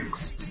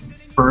Freak's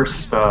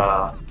first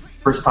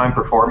time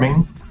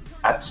performing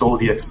at Soul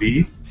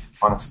DXB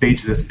on a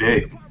stage this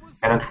big,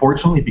 and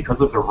unfortunately, because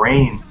of the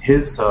rain,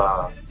 his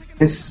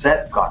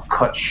set got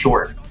cut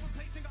short.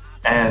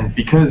 And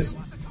because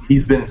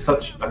he's been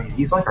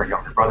he's like our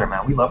younger brother,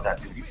 man. We love that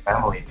dude. He's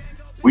family.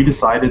 We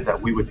decided that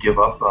we would give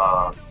up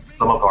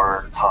some of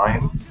our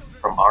time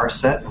from our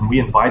set, and we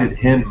invited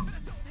him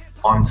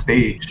on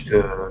stage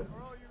to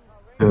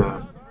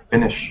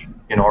finish,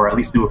 or at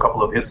least do a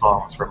couple of his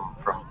songs from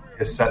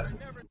his sets.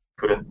 Since he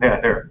couldn't,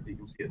 there you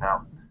can see it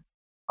now.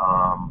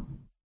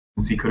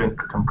 Since he couldn't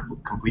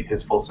complete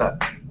his full set,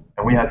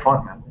 and we had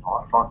fun, man. A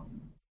lot of fun.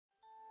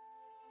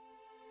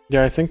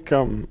 Yeah, I think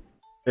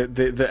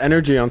the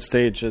energy on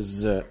stage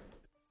is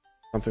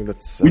something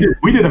that's.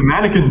 We did a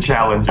mannequin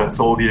challenge at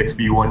Soul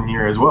DXB one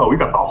year as well. We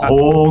got the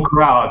whole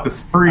crowd to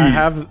freeze.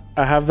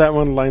 I have that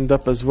one lined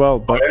up as well,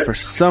 but for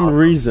some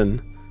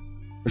reason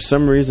it's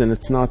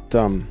not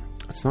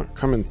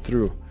coming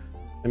through.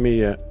 Let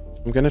me.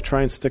 I'm gonna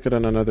try and stick it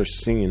on another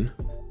scene,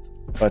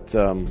 but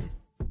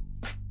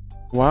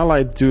while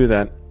I do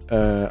that,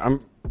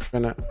 I'm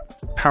gonna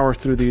power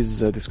through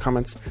these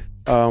comments.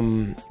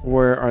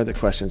 Where are the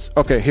questions?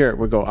 Okay, here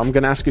we go. I'm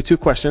gonna ask you 2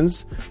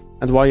 questions,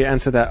 and while you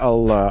answer that,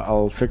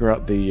 I'll figure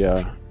out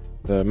the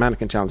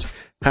mannequin challenge.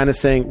 Kind of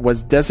saying,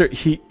 was Desert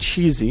Heat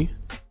cheesy?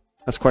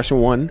 That's question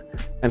 1.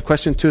 And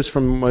question 2 is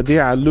from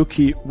Modia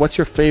Aluki. What's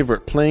your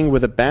favorite, playing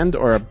with a band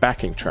or a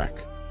backing track?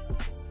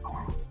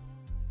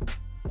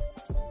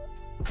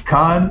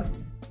 Khan,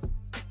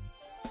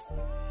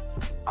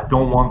 I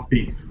don't want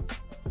beef.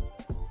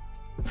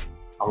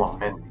 I want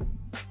Mendy.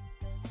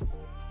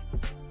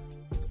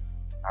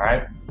 All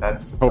right,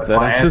 that's that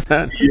answers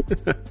that.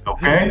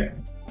 Okay,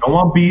 don't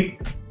want beef.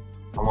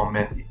 I want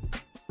Mendy.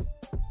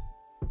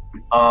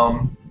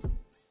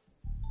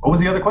 What was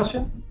the other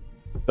question?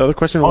 The other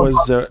question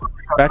was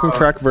backing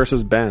track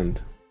versus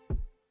band.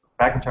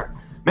 Backing track,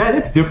 man,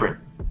 it's different.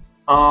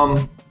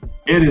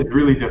 It is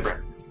really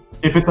different.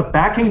 If it's a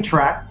backing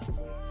track,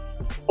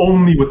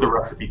 only with the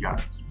recipe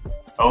guys,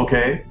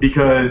 okay?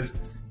 Because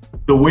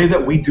the way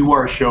that we do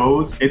our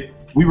shows,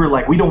 we were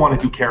like, we don't want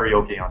to do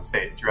karaoke on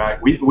stage,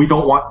 right? We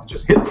don't want to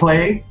just hit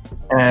play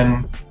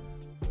and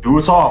do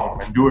a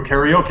song and do a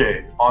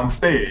karaoke on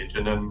stage,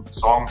 and then the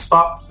song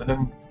stops and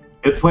then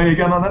hit play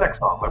again on the next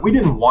song. Like, we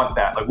didn't want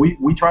that. Like,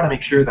 we try to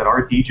make sure that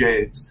our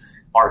DJs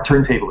are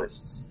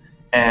turntablists,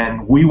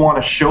 and we want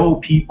to show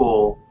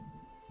people,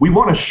 we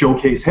want to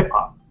showcase hip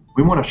hop.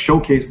 We want to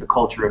showcase the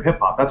culture of hip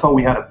hop. That's why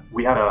we had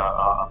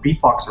a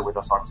beatboxer with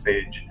us on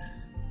stage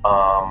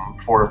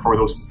for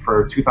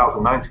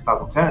 2009,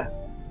 2010,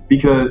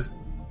 because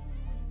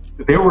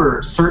there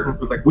were certain,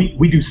 like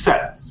we do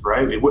sets,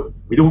 right?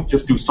 We don't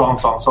just do song.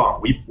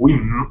 We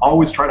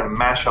always try to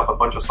mash up a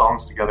bunch of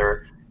songs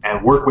together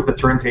and work with the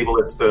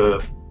turntablists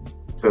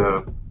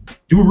to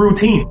do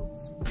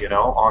routines, you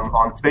know,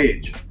 on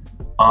stage.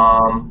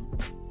 I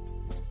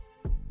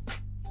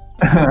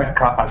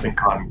think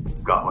Con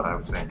got what I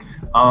was saying.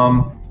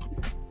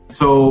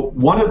 So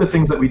one of the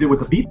things that we did with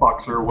the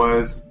beatboxer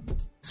was,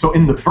 so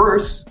in the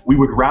verse, we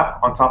would rap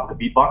on top of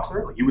the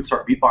beatboxer. Like, he would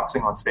start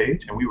beatboxing on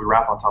stage, and we would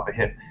rap on top of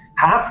him.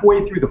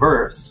 Halfway through the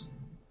verse,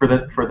 for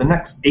the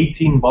next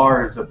 18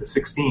 bars of the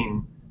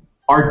 16,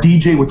 our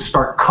DJ would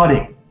start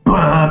cutting,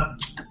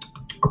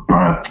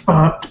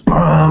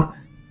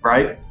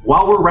 right,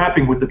 while we're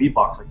rapping with the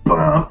beatboxer.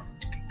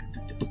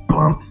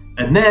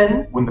 And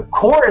then when the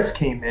chorus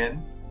came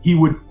in, he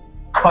would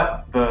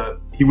drop the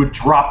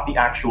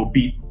actual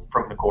beat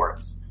from the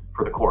chorus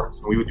for the chorus.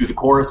 And we would do the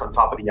chorus on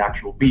top of the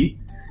actual beat.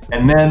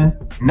 And then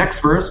next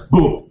verse,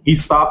 boom, he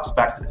stops,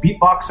 back to the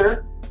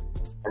beatboxer.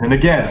 And then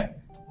again,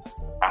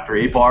 after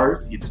 8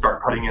 bars, he'd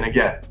start cutting in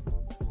again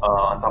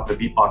on top of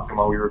the beatboxing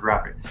while we were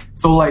rapping.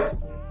 So like,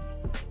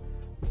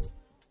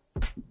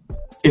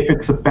 if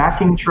it's a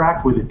backing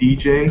track with a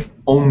DJ,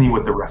 only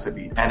with the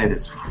recipe. And it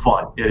is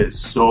fun. It is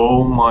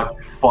so much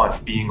fun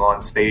being on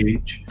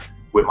stage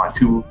with my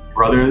 2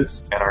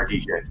 brothers and our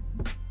DJ.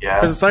 Yeah,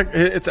 because it's like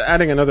it's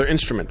adding another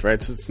instrument,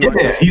 right? So it's not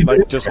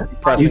just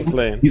pressing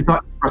play. He's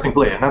not pressing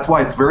play, and that's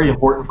why it's very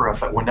important for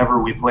us that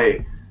whenever we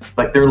play,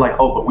 like they're like,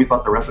 oh, but we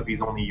thought the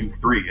recipe's only you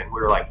 3, and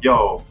we were like,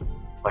 yo,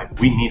 like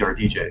we need our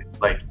DJ.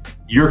 Like,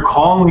 you're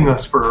calling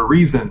us for a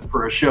reason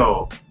for a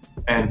show,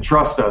 and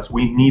trust us,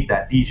 we need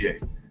that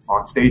DJ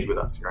on stage with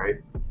us, right?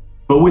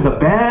 But with a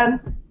band,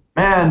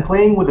 man,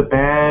 playing with a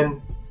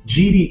band,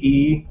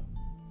 GDE,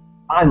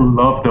 I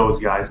love those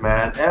guys,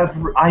 man.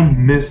 I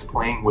miss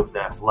playing with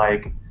them.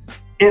 Like,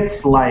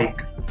 it's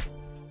like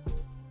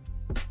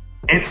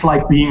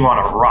being on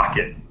a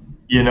rocket,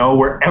 you know,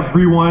 where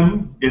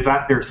everyone is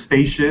at their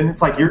station.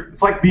 It's like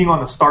being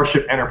on the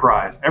Starship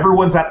Enterprise.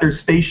 Everyone's at their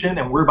station,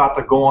 and we're about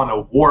to go on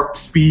a warp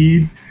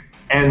speed,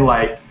 and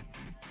like,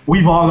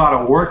 we've all got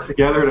to work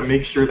together to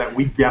make sure that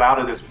we get out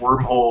of this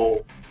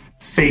wormhole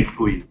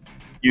safely,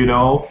 you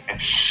know.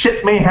 And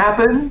shit may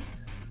happen,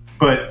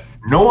 but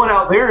no one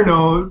out there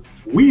knows.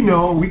 We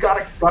know we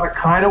gotta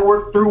kind of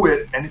work through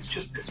it, and it's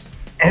just this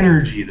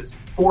energy, this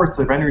force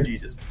of energy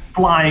just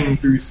flying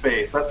through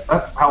space.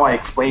 That's how I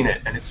explain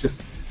it, and it's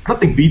just,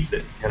 nothing beats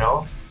it, you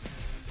know.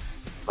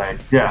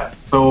 Like, yeah.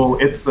 So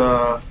it's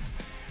I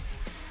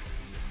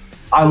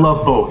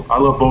love both. I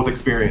love both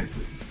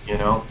experiences, you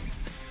know.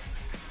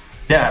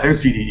 Yeah,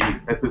 there's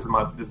GDE. This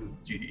is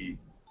GDE.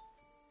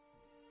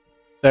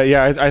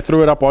 Yeah, I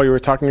threw it up while you were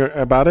talking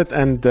about it,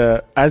 and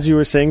as you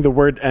were saying the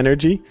word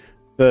energy,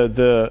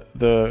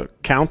 the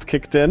count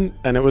kicked in,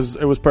 and it was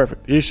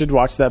perfect. You should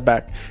watch that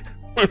back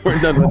when we're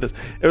done with this.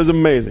 It was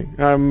amazing.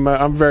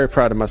 I'm very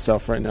proud of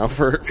myself right now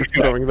for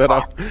throwing that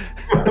up.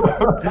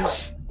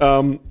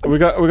 We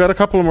got a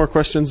couple of more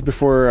questions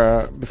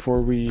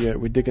before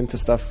we dig into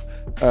stuff.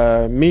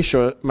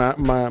 Misho,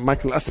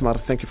 Michael Asmar,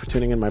 thank you for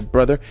tuning in, my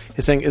brother.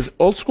 He's saying, is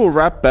old school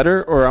rap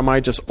better, or am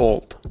I just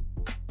old?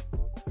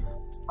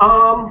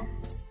 I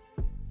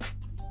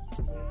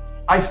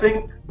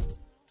think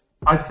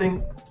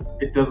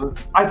it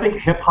doesn't. I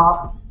think hip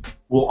hop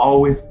will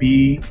always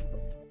be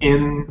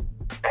in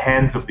the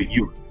hands of the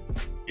youth.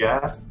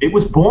 Yeah, it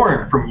was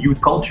born from youth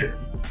culture,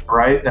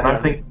 right? And I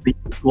think the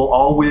youth will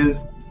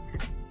always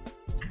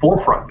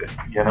forefront it.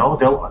 You know,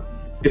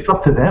 it's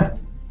up to them.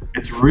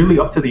 It's really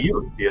up to the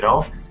youth. You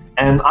know,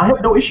 and I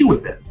have no issue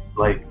with it.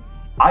 Like,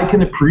 I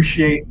can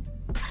appreciate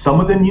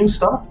some of the new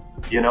stuff.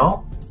 You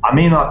know, I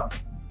may not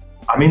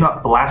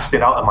blast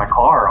it out in my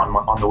car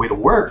on the way to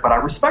work, but I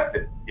respect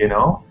it. You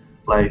know,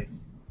 like,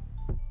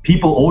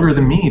 people older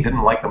than me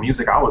didn't like the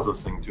music I was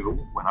listening to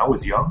when I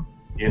was young,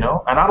 you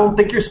know? And I don't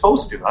think you're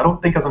supposed to. I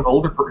don't think as an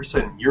older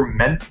person, you're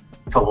meant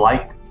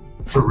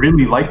to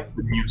really like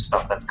the new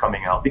stuff that's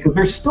coming out, because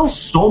there's still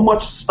so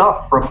much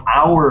stuff from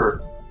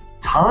our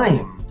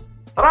time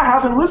that I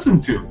haven't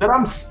listened to, that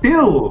I'm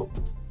still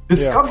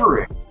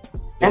discovering. Yeah.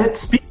 And it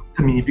speaks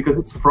to me because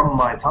it's from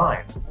my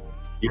time,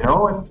 you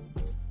know? And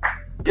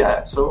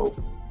yeah, so...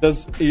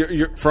 Does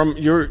you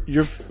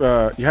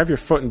have your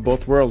foot in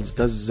both worlds?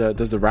 Does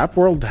the rap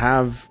world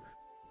have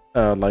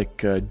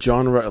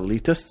genre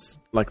elitists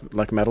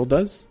like metal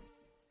does?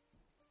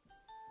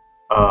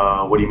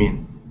 What do you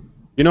mean?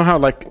 You know how,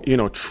 like, you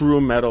know, true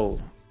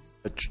metal,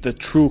 the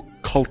true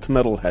cult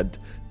metalhead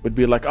would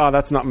be like, oh,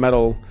 that's not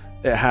metal.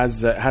 It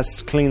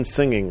has clean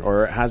singing,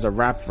 or it has a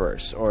rap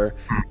verse, or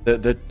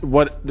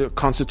what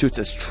constitutes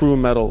as true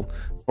metal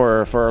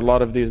for a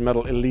lot of these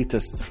metal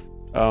elitists.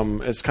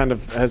 It's kind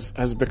of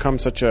has become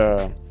such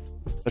a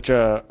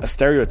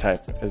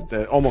stereotype.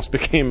 It almost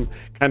became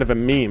kind of a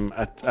meme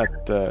at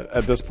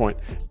this point.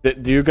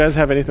 Do you guys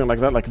have anything like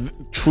that? Like,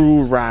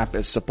 true rap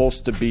is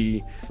supposed to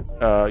be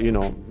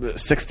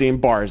 16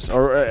 bars,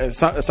 or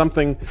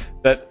something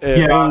that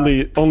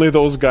only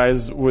those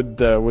guys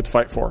would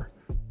fight for.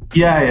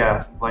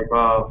 Yeah. Like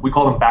we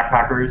call them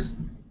backpackers.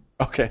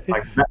 Okay.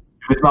 Like if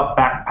it's not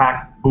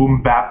backpack,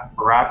 boom, bap,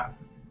 rap.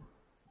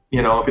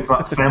 You know, if it's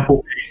not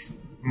sample based,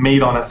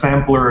 made on a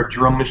sampler, a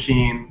drum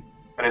machine,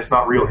 and it's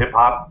not real hip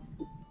hop.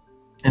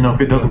 You know,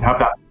 if it doesn't have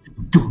that,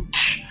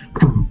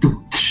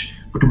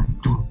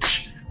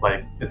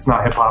 like it's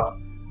not hip hop.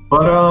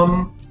 But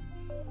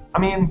I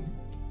mean,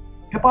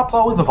 hip hop's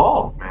always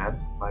evolved, man.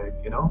 Like,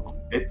 you know,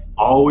 it's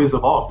always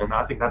evolved, and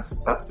I think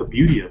that's the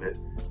beauty of it.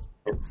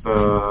 It's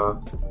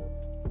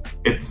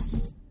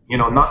you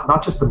know,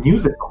 not just the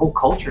music, the whole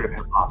culture of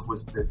hip hop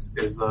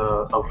is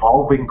a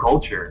evolving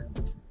culture.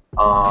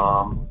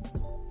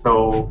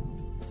 So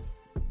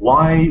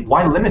why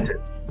limit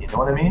it? You know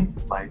what I mean?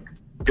 Like,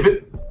 if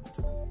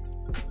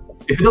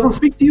it doesn't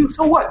speak to you,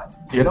 so what?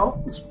 You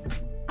know, just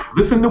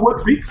listen to what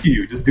speaks to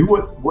you. Just do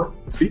what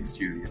speaks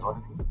to you. You know what I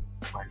mean?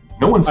 Like,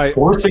 no one's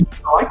forcing you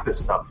to like this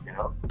stuff. You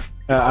know.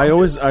 I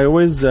always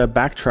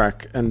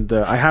backtrack, and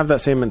I have that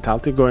same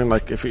mentality going,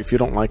 like, if you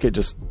don't like it,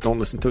 just don't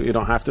listen to it. You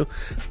don't have to.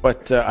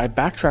 But I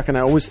backtrack, and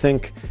I always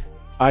think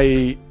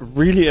I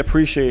really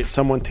appreciate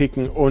someone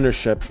taking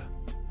ownership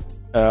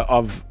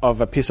of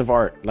a piece of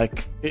art.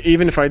 Like,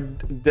 even if I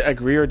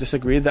agree or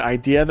disagree, the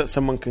idea that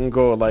someone can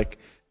go like,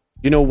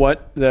 you know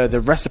what,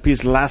 the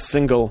Recipe's last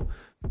single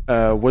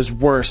was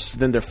worse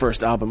than their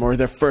first album, or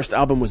their first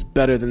album was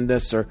better than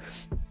this, or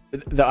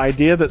the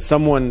idea that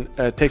someone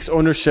takes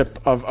ownership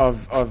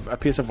of a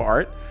piece of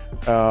art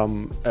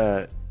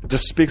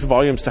just speaks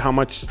volumes to how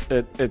much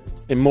it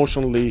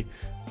emotionally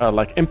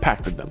like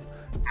impacted them,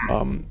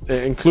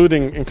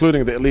 including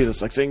the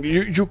elitists, like saying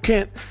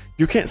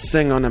you can't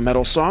sing on a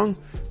metal song.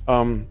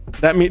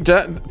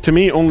 That to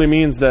me only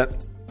means that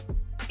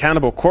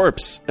Cannibal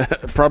Corpse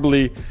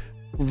probably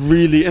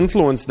really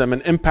influenced them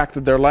and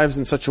impacted their lives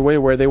in such a way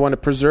where they want to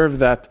preserve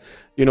that,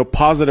 you know,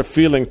 positive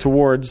feeling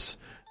towards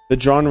the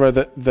genre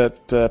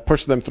that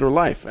pushed them through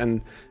life.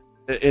 And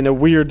in a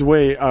weird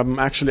way, I'm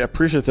actually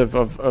appreciative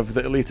of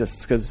the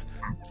elitists, because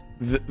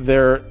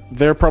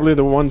they're probably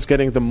the ones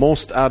getting the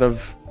most out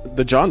of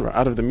the genre,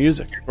 out of the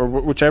music, or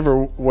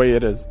whichever way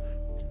it is.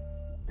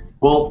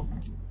 Well,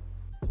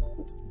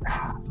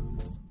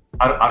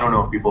 I don't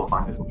know if people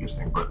find this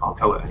interesting, but I'll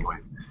tell it anyway.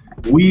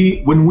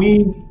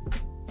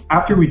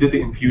 After we did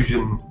the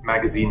Infusion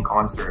magazine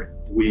concert,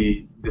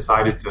 we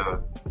decided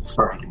to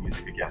start making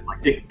music again.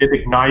 Like, it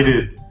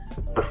ignited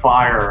the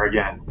fire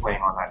again,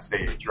 playing on that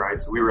stage,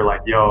 right? So we were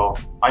like, yo,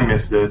 I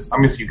miss this. I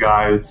miss you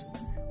guys.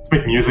 Let's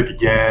make music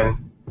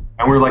again.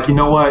 And we were like, you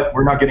know what?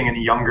 We're not getting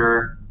any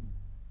younger.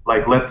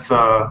 Like, let's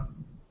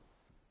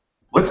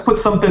put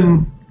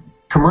something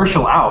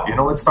commercial out. You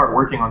know, let's start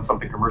working on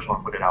something commercial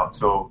and put it out.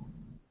 So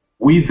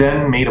we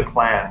then made a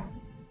plan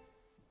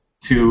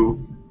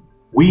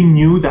we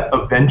knew that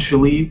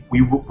eventually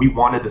we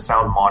wanted to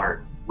sound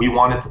modern. We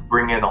wanted to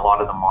bring in a lot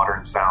of the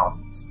modern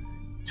sounds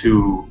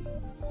to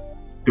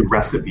the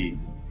Recipe.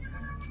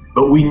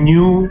 But we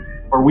knew,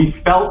 or we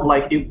felt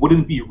like it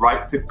wouldn't be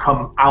right to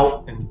come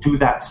out and do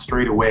that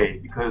straight away,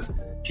 because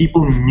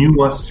people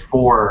knew us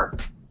for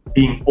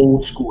being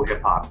old school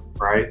hip hop,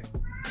 right?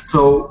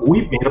 So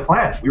we made a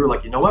plan. We were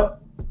like, you know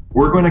what?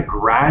 We're going to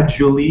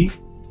gradually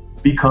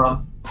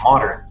become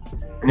modern.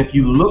 And if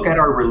you look at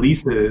our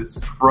releases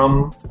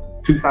from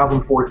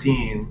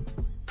 2014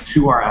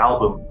 to our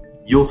album,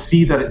 you'll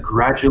see that it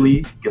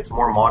gradually gets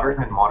more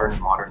modern and modern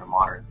and modern and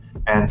modern.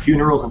 And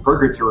Funerals in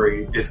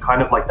Purgatory is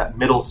kind of like that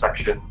middle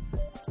section.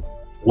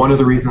 One of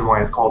the reasons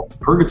why it's called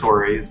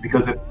Purgatory is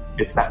because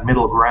it's that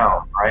middle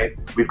ground, right?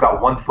 We've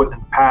got one foot in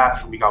the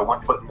past and we got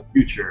one foot in the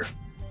future.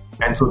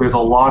 And so there's a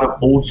lot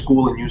of old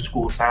school and new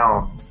school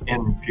sounds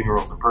in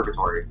Funerals in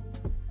Purgatory.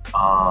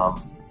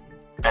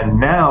 And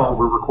now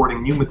we're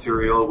recording new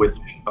material, which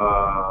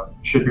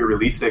should be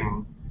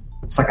releasing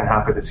second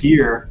half of this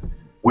year,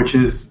 which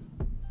is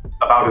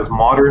about as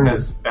modern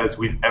as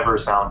we've ever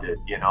sounded,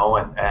 you know,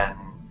 and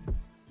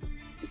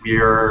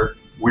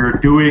we're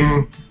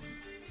doing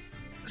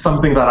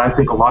something that I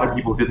think a lot of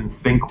people didn't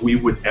think we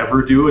would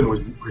ever do, and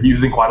we're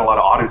using quite a lot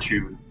of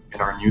auto-tune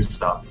in our new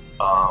stuff,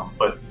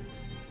 but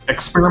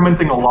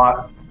experimenting a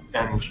lot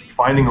and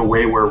finding a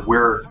way where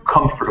we're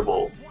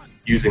comfortable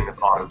using this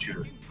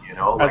auto-tune, you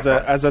know, like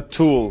as a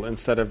tool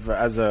instead of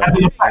as an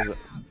effect.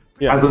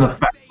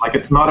 Like,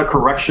 it's not a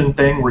correction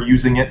thing. We're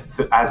using it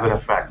as an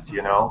effect,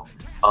 you know,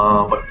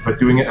 but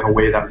doing it in a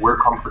way that we're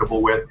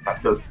comfortable with,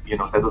 that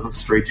doesn't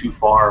stray too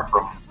far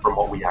from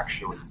what we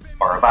actually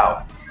are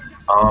about.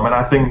 And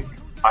I think,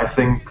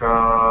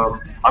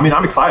 I mean,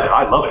 I'm excited.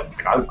 I love it.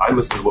 Like, I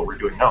listen to what we're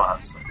doing now, and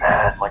I'm just like,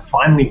 man, like,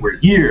 finally we're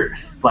here.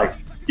 Like,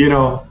 you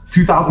know,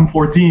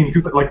 2014,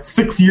 like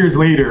 6 years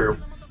later,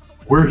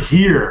 we're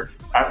here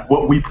at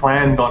what we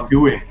planned on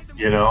doing,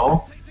 you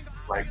know?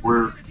 Like,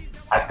 we're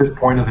at this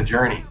point of the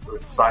journey. So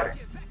it's exciting.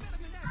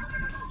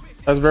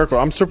 That's very cool.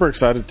 I'm super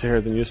excited to hear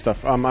the new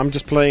stuff. I'm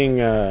just playing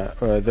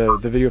the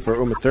video for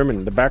Uma Thurman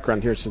in the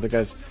background here, so the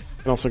guys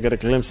can also get a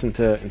glimpse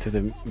into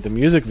the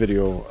music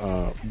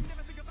video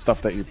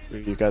stuff that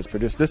you guys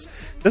produce. This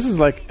is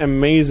like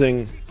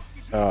amazing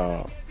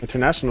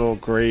international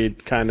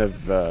grade kind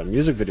of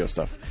music video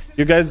stuff.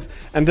 You guys,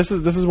 and this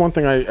is one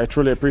thing I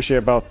truly appreciate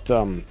about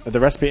the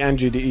Recipe and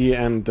GDE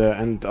and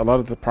a lot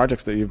of the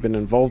projects that you've been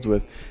involved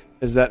with,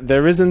 is that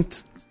there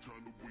isn't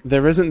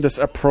this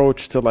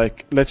approach to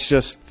like, let's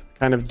just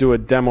kind of do a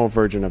demo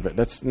version of it.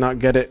 Let's not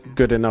get it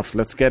good enough.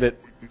 Let's get it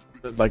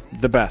like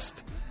the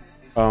best.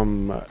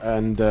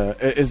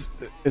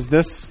 Is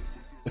this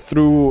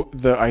through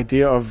the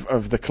idea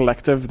of the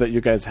collective that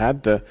you guys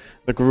had, the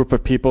group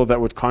of people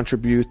that would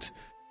contribute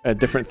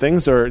different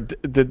things, or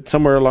did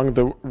somewhere along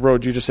the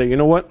road you just say, you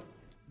know what,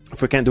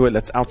 if we can't do it,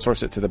 let's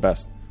outsource it to the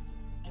best?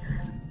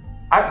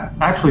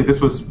 Actually,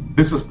 this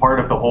was part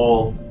of the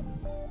whole,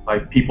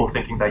 like, people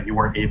thinking that you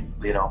weren't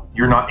able,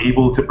 you're not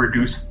able to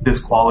produce this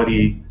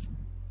quality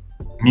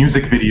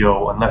music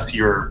video unless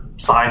you're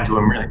signed to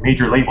a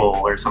major label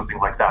or something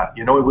like that.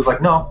 It was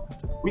like, no,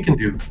 we can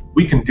do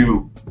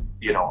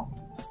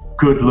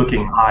good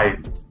looking, high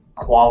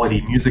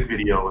quality music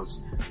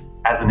videos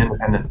as an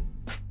independent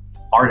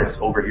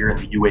artist over here in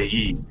the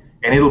UAE,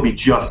 and it'll be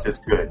just as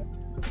good.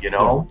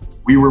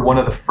 We were one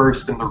of the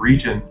first in the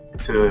region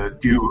to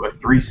do a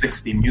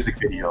 360 music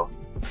video,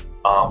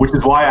 which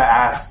is why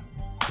I asked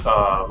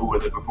who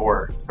was it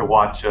before to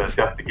watch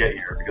Deaf to Get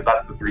Here, because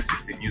that's the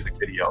 360 music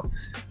video.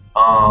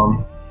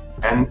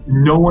 And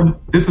no one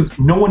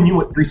knew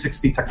what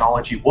 360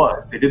 technology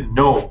was. They didn't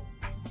know.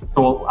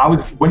 So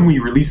when we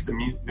released the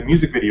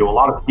music video, a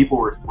lot of people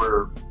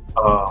were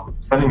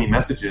sending me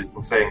messages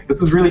and saying,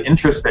 this is really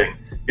interesting.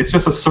 It's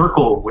just a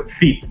circle with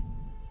feet.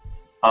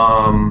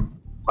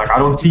 Like, I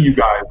don't see you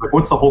guys. Like,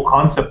 what's the whole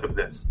concept of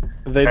this?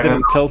 They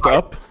didn't tilt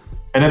up?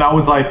 And then I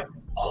was like,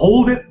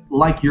 hold it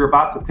like you're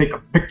about to take a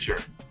picture.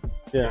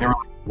 Yeah. And they were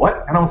like,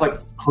 what? And I was like,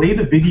 play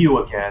the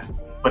video again,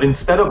 but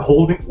instead of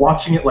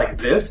watching it like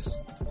this,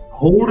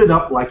 hold it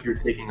up like you're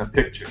taking a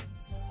picture.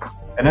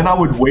 And then I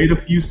would wait a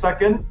few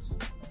seconds,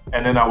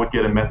 and then I would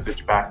get a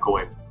message back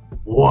going,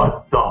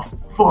 what the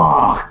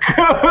fuck?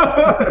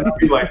 And I'd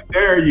be like,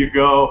 there you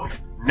go.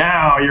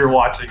 Now you're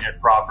watching it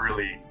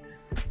properly.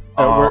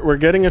 We're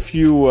getting a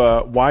few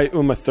why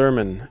Uma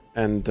Thurman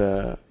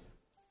and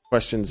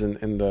questions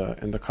in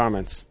the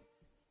comments.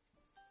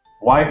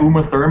 Why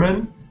Uma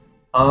Thurman?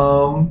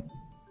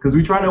 Because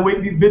we're trying to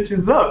wake these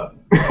bitches up.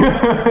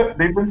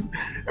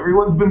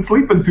 Everyone's been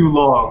sleeping too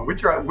long.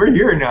 We're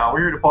here now.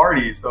 We're here to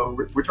party, so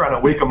we're trying to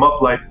wake them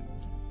up like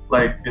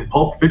in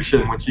Pulp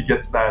Fiction when she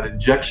gets that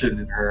injection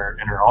in her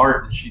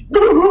heart and she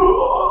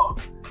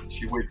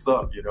wakes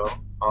up.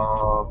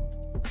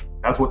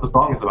 That's what the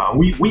song is about.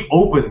 And we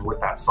open with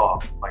that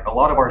song. Like, a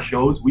lot of our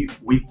shows, we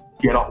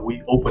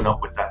open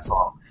up with that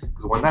song,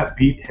 because when that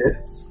beat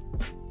hits,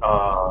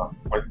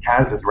 when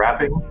Kaz is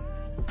rapping,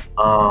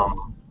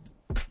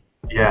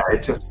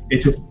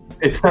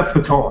 it sets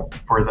the tone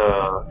for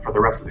the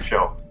rest of the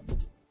show.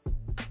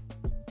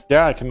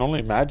 Yeah, I can only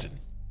imagine.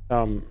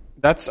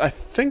 That's, I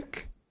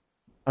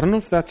don't know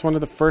if that's one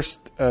of the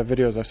first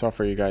videos I saw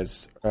for you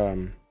guys,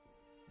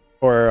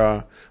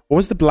 or what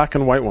was the black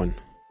and white one?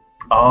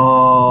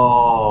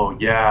 Oh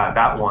yeah,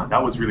 that one.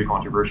 That was really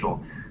controversial.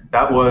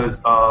 That was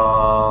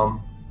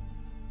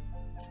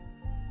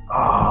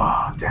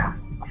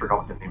damn, I forgot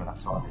what the name of that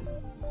song is.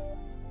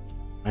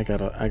 I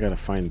gotta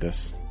find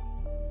this.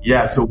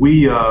 Yeah, so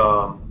we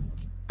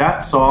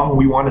that song,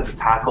 we wanted to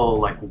tackle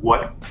like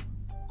what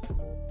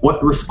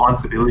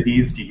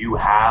responsibilities do you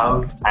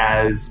have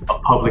as a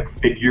public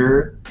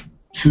figure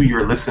to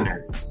your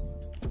listeners?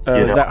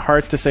 Is that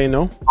hard to say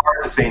no?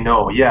 Hard to say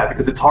no, yeah,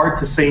 because it's hard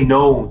to say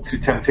no to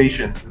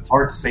temptation. It's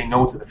hard to say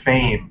no to the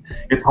fame.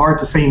 It's hard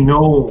to say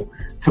no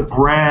to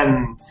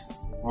brands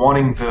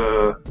wanting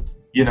to,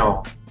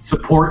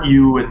 support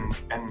you and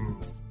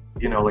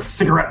like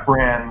cigarette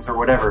brands or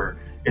whatever.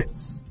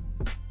 It's,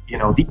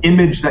 the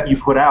image that you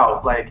put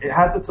out, like, it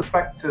has its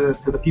effect to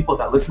the people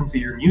that listen to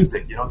your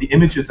music. The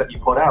images that you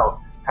put out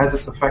has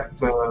its effect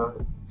to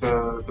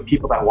the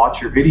people that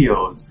watch your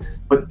videos.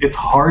 But it's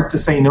hard to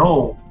say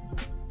no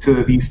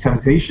to these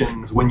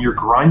temptations when you're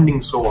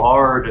grinding so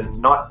hard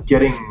and not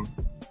getting,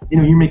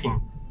 you're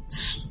making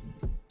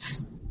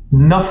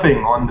nothing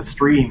on the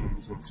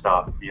streams and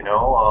stuff,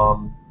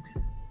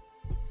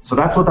 so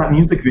that's what that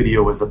music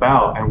video was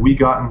about, and we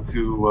got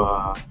into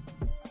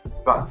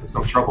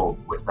some trouble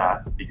with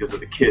that because of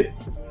the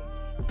kids in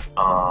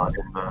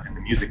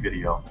the music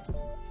video.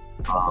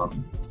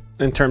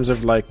 In terms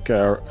of like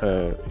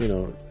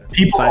people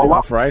signing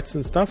off rights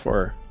and stuff,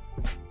 or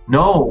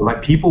no,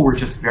 like, people were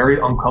just very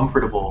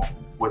uncomfortable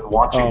with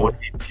watching what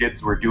these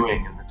kids were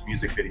doing in this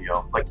music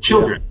video. Like,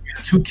 children,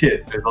 two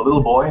kids. There's a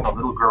little boy and a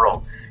little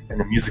girl in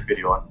the music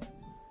video.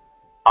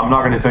 I'm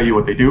not going to tell you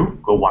what they do.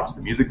 Go watch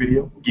the music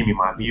video. Give me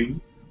my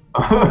views.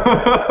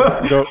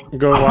 Go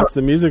watch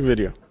the music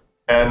video.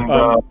 And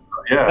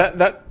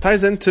that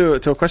ties into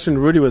a question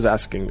Rudy was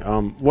asking.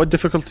 What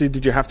difficulty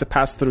did you have to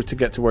pass through to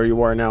get to where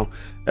you are now?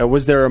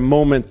 Was there a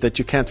moment that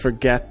you can't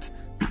forget,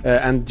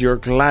 and you're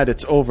glad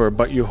it's over,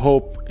 but you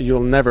hope you'll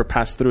never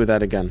pass through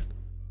that again?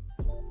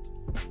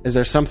 Is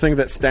there something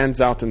that stands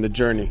out in the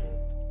journey?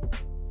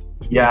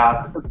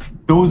 Yeah,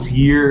 those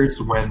years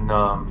when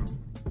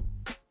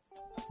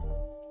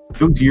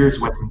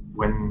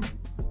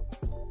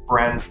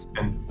friends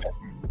and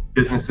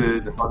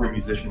businesses and other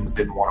musicians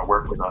didn't want to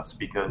work with us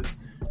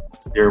because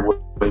there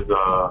was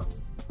a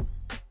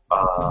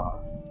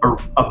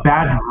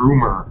bad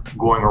rumor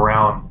going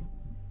around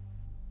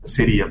the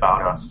city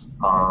about us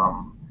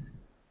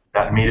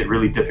that made it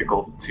really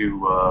difficult to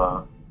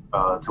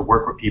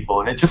work with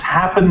people. And it just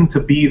happened to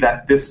be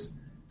that this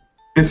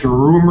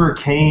rumor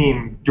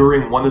came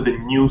during one of the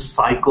new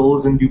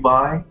cycles in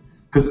Dubai,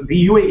 because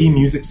the UAE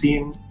music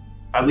scene,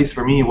 at least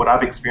for me, what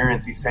I've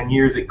experienced these 10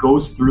 years, it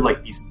goes through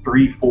like these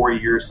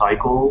 3-4 year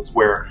cycles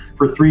where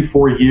for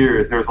 3-4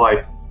 years there's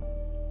like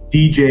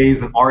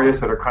DJs and artists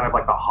that are kind of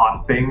like the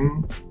hot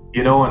thing,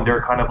 you know, and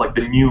they're kind of like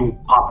the new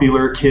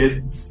popular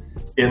kids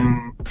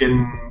in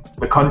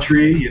the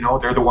country, you know,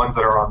 they're the ones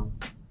that are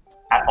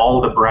at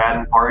all the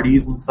brand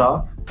parties and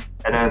stuff,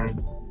 and then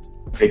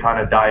they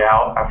kind of die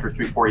out after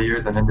 3-4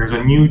 years, and then there's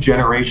a new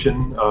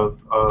generation of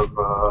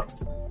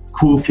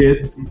cool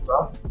kids and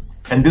stuff.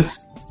 And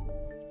this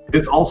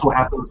also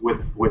happens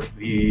with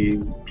the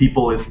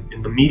people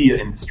in the media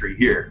industry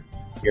here,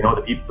 you know,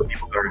 the people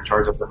that are in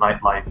charge of the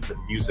nightlife and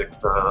music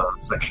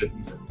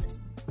sections and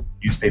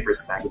newspapers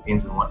and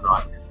magazines and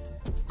whatnot.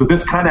 So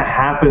this kind of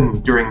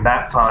happened during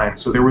that time.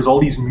 So there was all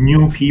these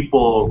new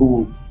people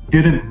who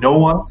didn't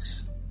know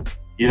us.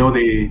 You know,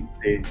 they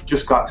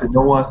just got to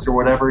know us or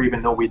whatever, even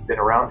though we'd been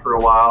around for a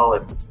while.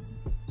 And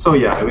so,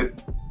 yeah,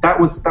 that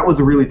was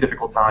a really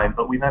difficult time,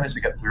 but we managed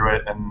to get through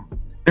it. And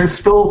there's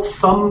still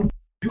some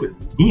who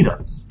need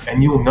us,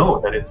 and you'll know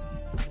that it's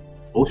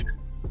bullshit.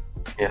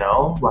 You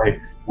know, like,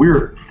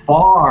 we're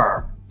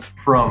far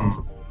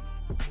from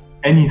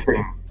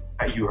anything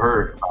that you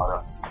heard about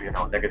us, you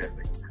know,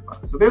 negatively.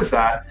 So there's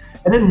that.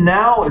 And then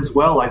now as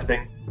well, I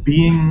think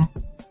being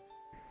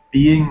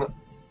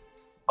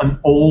an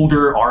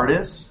older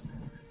artist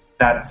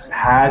that's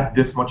had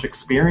this much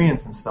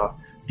experience and stuff,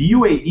 the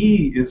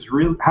UAE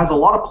has a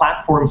lot of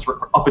platforms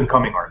for up and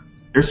coming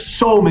artists. There's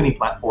so many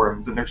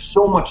platforms and there's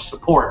so much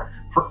support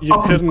for. You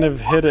couldn't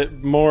have hit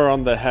it more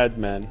on the head,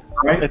 man.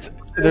 Right?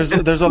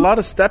 There's a lot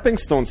of stepping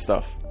stone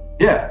stuff.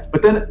 Yeah,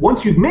 but then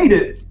once you've made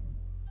it,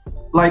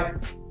 like,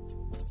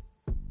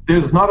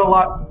 there's not a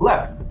lot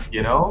left,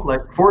 you know?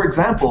 Like, for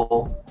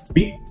example,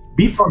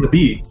 Beats on the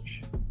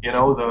Beach, you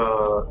know,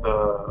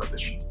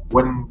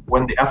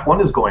 when the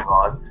F1 is going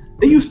on,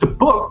 they used to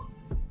book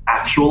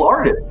actual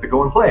artists to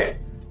go and play.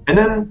 And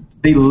then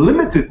they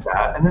limited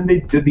that, and then they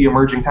did the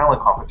emerging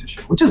talent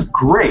competition, which is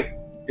great.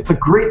 It's a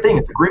great thing.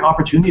 It's a great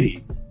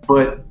opportunity.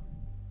 But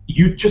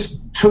you just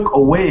took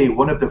away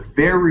one of the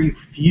very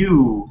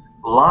few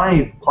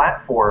live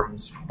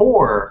platforms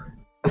for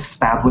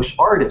established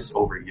artists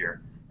over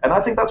here. And I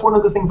think that's one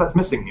of the things that's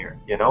missing here,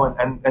 you know,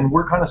 and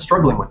we're kind of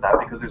struggling with that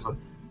because there's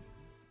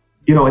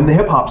you know, in the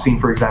hip hop scene,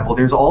 for example,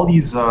 there's all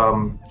these,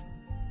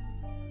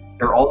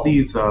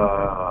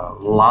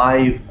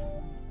 live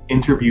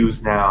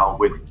interviews now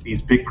with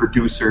these big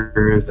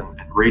producers and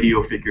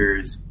radio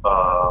figures,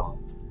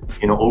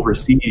 you know,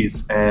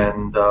 overseas,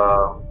 and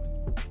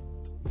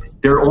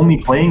they're only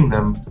playing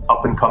them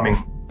up and coming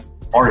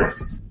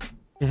artists,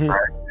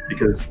 right?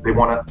 Because they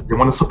want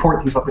to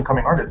support these up and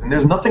coming artists, and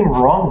there's nothing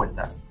wrong with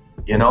that.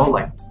 You know,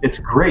 like, it's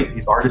great.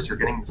 These artists are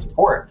getting the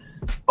support.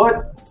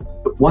 But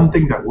the one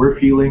thing that we're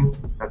feeling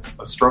that's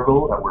a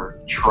struggle that we're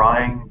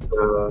trying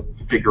to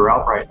figure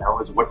out right now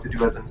is what to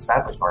do as an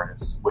established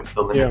artist with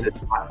the limited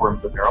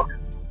platforms that there are.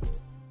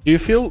 Do you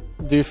feel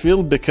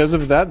because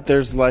of that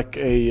there's like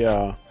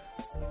a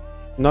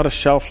not a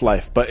shelf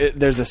life, but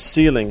there's a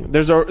ceiling.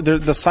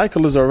 The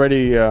cycle is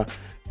already a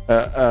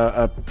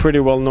pretty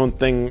well-known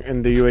thing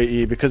in the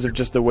UAE because of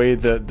just the way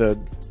the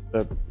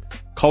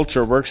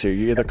culture works here.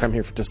 You either come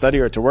here to study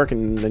or to work,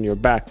 and then you're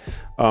back.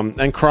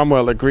 And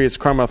Cromwell agrees.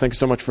 Cromwell, thank you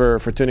so much for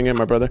tuning in,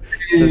 my brother.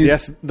 He says,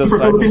 yes, the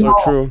cycles are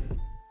true.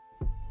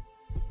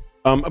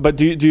 But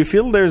do you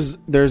feel there's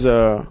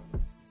a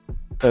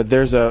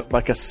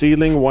like a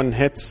ceiling one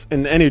hits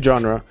in any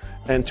genre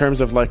in terms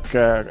of like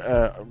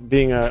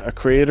being a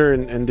creator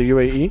in the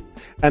UAE?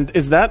 And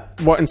is that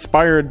what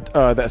inspired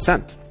the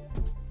Ascent?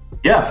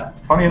 Yeah,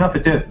 funny enough,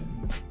 it did.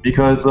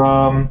 Because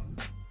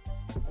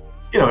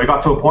you know, it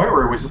got to a point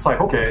where it was just like,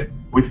 okay,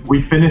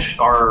 we finished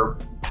our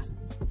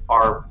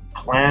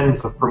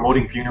plans of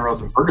promoting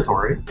Funerals in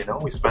Purgatory. You know,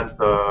 we spent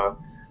the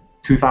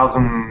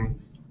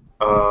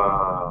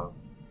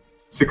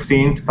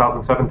 2016,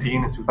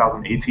 2017, and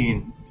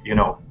 2018, you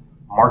know,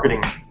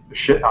 marketing the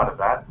shit out of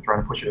that,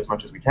 trying to push it as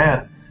much as we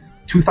can.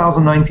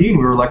 2019,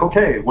 we were like,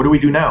 okay, what do we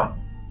do now?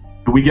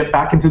 Do we get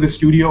back into the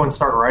studio and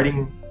start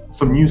writing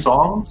some new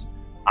songs?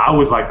 I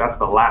was like, that's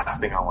the last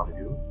thing I want to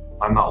do.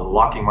 I'm not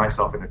locking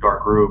myself in a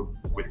dark room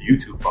with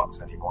YouTube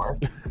fucks anymore.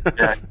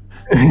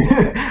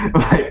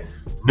 Like,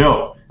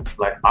 no,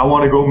 like, I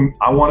want to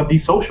be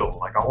social.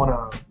 Like, I want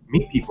to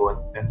meet people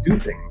and do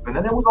things. And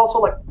then it was also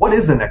like, what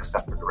is the next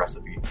step for the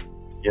recipe?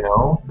 You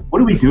know, what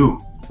do we do?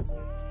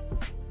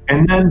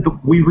 And then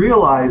we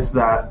realized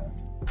that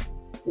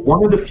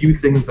one of the few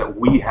things that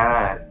we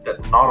had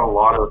that not a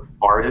lot of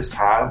artists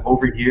have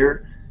over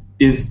here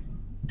is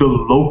the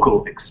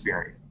local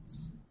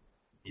experience.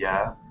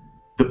 Yeah.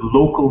 The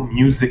local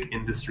music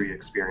industry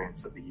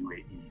experience of the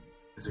UAE.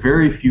 There's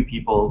very few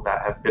people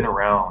that have been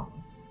around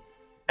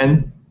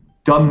and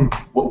done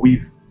what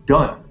we've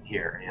done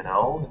here, you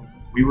know? And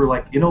we were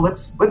like, you know,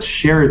 let's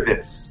share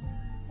this.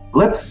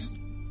 Let's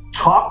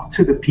talk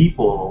to the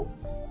people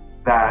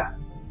that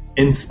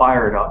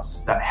inspired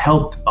us, that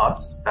helped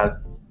us,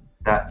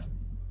 that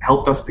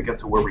helped us to get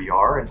to where we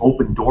are and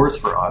open doors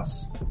for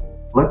us.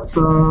 Let's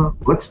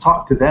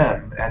talk to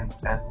them and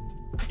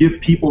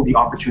give people the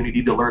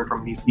opportunity to learn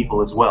from these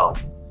people as well.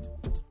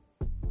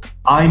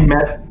 I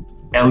met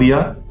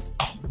Elia,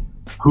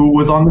 who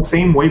was on the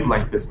same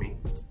wavelength as me,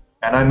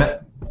 and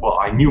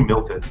I knew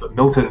Milton, but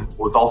Milton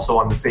was also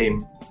on the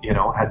same, you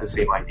know, had the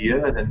same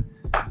idea, and then,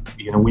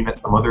 you know, we met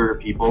some other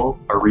people,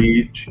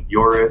 Arij,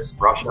 Yoris,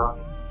 Russia,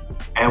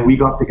 and we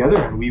got together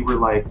and we were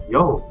like,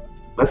 yo,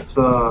 let's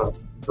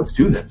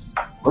do this.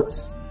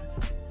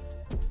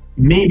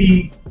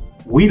 Maybe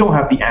we don't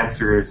have the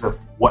answers of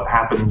what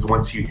happens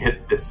once you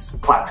hit this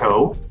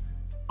plateau,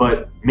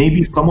 but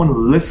maybe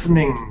someone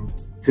listening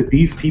to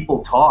these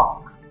people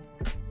talk,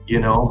 you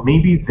know,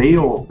 maybe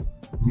they'll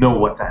know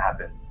what to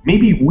happen.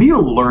 Maybe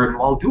we'll learn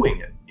while doing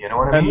it. You know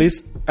what I mean?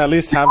 At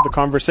least have the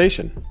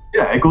conversation.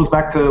 Yeah, it goes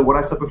back to what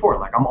I said before.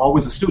 Like, I'm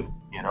always a student,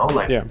 you know?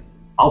 Like, yeah.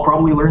 I'll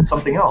probably learn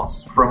something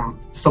else from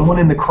someone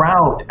in the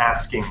crowd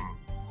asking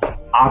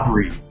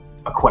Aubrey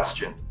a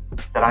question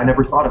that I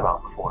never thought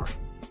about before,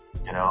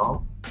 you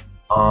know?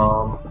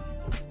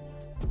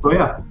 So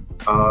yeah,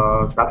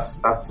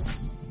 that's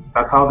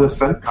how this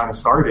kind of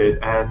started,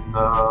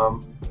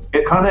 and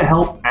it kind of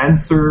helped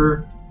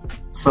answer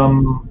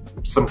some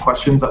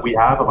questions that we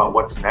have about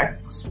what's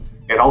next.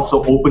 It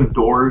also opened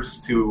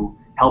doors to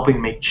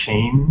helping make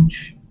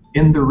change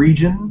in the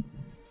region,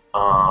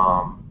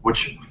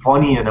 which,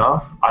 funny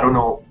enough, I don't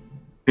know,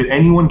 did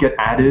anyone get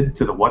added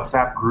to the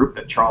WhatsApp group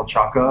that Charles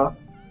Chaka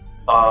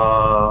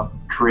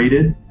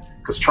created?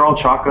 Because Charles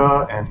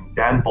Chaka and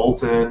Dan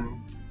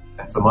Bolton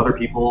and some other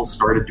people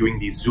started doing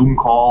these Zoom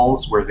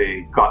calls where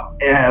they got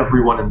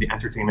everyone in the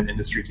entertainment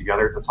industry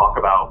together to talk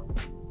about,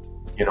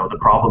 you know, the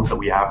problems that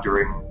we have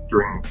during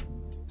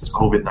this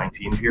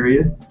COVID-19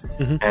 period.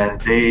 Mm-hmm.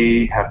 And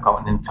they have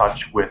gotten in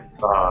touch with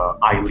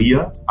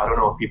ILEA. I don't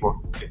know if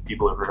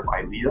people have heard of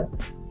ILEA.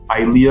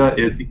 ILEA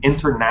is the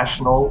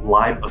International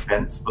Live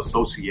Events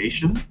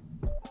Association.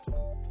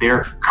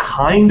 They're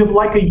kind of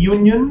like a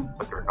union,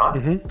 but they're not.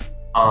 Mm-hmm.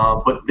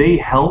 But they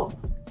help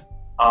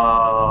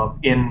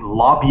in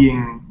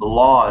lobbying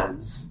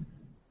laws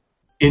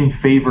in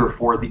favor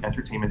for the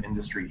entertainment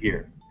industry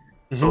here.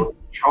 Mm-hmm. So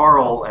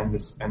Charles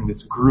and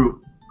this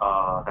group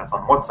that's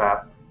on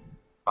WhatsApp,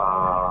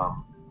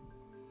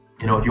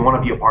 you know, if you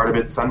want to be a part of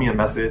it, send me a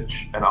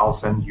message and I'll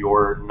send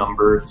your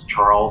number to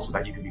Charles so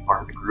that you can be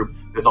part of the group.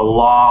 There's a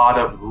lot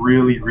of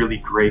really, really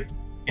great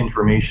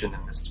information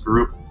in this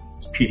group.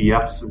 There's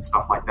PDFs and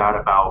stuff like that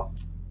about,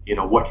 you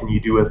know, what can you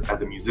do as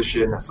a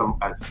musician, as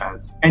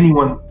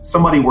anyone,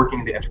 somebody working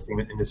in the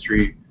entertainment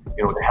industry,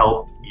 you know, to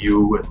help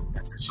you and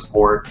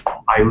support.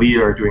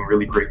 ILEA are doing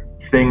really great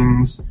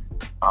things.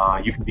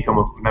 You can become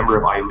a member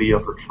of ILEA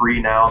for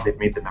free now. They've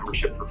made the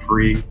membership for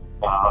free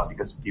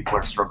because people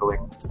are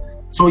struggling.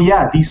 So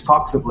yeah, these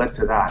talks have led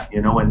to that,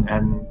 you know,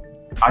 and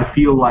I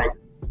feel like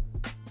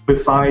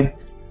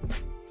besides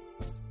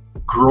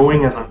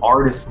growing as an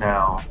artist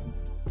now,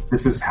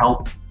 this has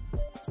helped.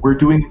 We're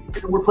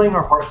playing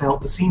our part to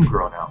help the scene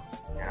grow now,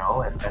 you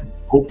know, and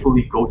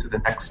hopefully go to the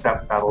next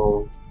step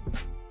that'll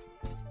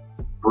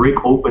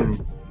break open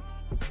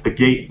the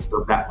gates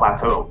of that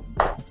plateau.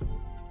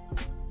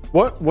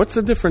 What's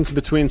the difference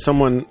between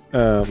someone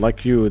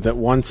like you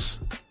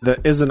that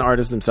is an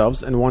artist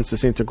themselves and wants the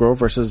scene to grow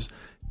versus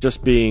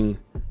just being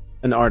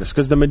an artist?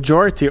 Because the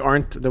majority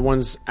aren't the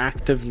ones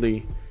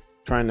actively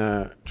trying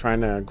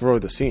to grow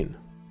the scene.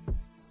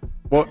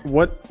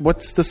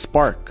 What's the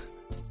spark?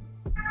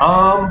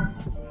 I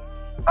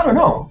don't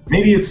know.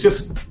 Maybe it's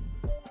just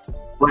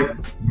like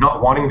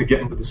not wanting to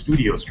get into the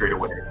studio straight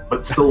away,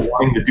 but still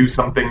wanting to do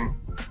something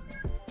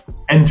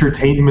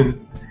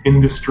entertainment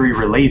industry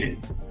related,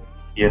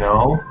 you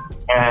know?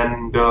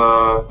 And,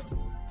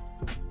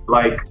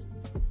 like,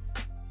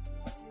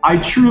 I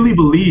truly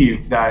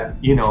believe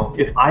that, you know,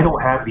 if I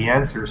don't have the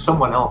answer,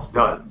 someone else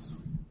does,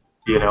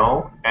 you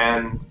know?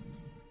 And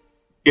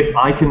if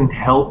I can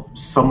help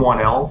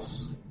someone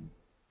else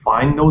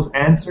find those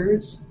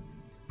answers,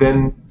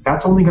 then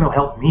that's only going to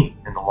help me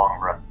in the long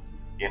run,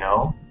 you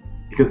know,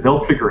 because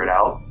they'll figure it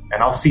out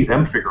and I'll see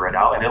them figure it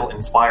out and it'll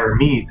inspire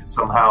me to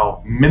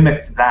somehow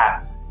mimic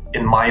that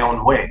in my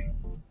own way,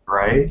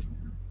 right?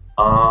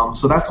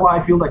 So that's why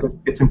I feel like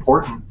it's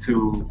important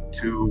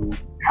to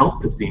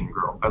help the scene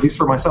grow, at least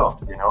for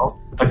myself, you know.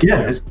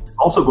 Again, this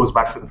also goes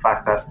back to the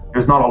fact that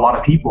there's not a lot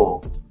of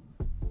people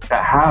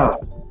that have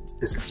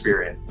this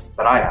experience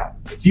that I have.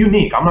 It's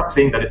unique. I'm not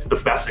saying that it's the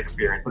best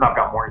experience, but I've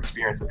got more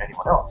experience than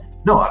anyone else.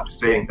 No, I'm just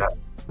saying that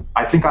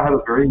I think I have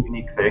a very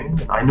unique thing,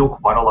 and I know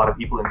quite a lot of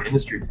people in the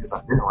industry because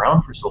I've been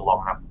around for so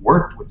long and I've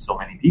worked with so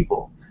many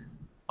people.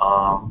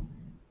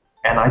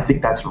 And I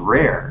think that's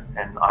rare.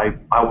 And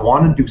I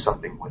want to do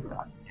something with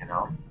that,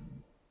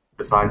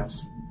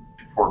 besides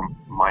for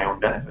my own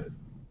benefit.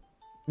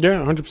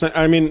 Yeah, 100%.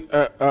 I mean,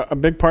 a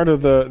big part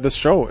of this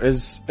show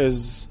is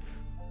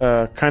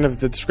kind of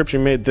the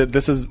description you made. That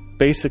this is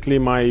basically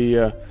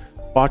my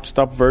botched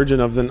up version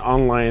of an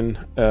online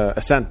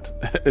ascent.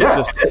 It's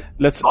just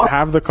let's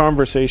have the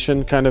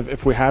conversation. Kind of,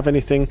 if we have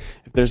anything,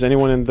 if there's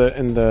anyone in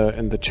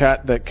the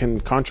chat that can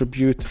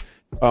contribute,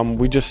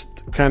 we just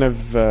kind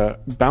of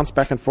bounce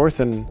back and forth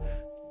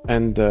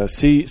and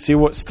see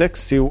what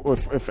sticks. See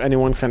if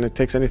anyone kind of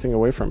takes anything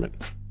away from it.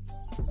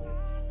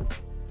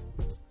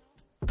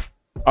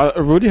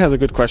 Rudy has a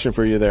good question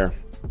for you there.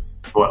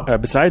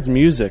 What? Besides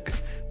music,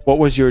 what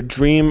was your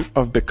dream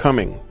of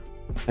becoming,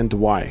 and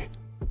why?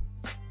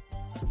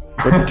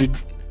 What did you,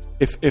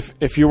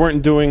 if you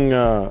weren't doing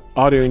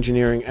audio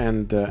engineering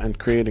and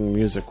creating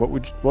music, what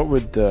would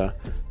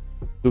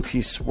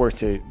Luki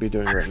Swerte be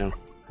doing right now?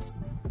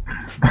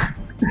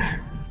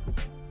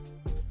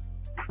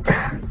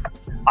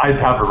 I'd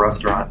have a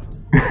restaurant.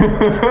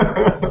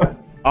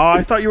 Oh,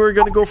 I thought you were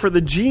going to go for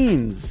the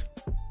jeans.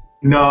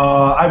 No,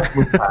 I've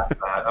moved past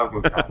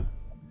that.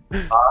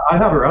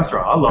 I'd have a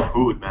restaurant. I love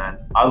food, man.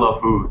 I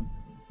love food.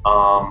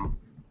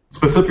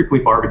 Specifically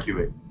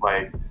barbecuing.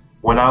 Like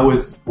when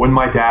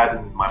my dad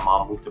and my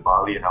mom moved to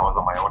Bali and I was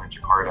on my own in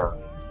Jakarta,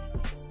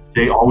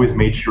 they always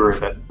made sure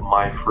that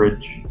my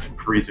fridge and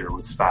freezer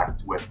was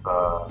stacked with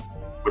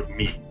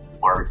meat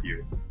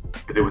barbecue,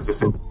 because it was the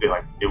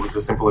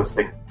simplest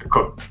thing to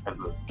cook as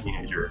a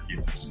teenager.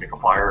 You just make a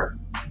fire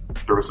and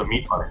there was some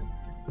meat on it.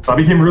 So I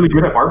became really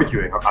good at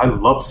barbecuing. I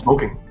love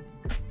smoking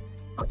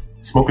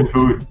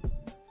food.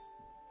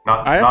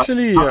 I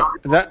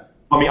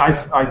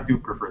do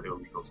prefer the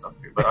illegal stuff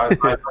too, but I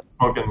like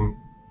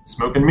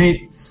smoking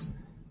meats.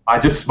 I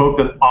just smoked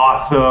an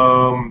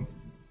awesome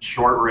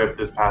short rib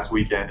this past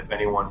weekend. If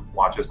anyone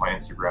watches my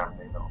Instagram,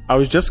 they know. I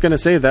was just gonna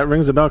say that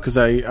rings a bell because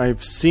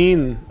I've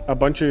seen a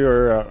bunch of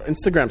your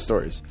Instagram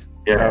stories,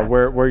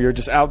 where you're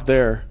just out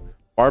there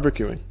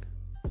barbecuing.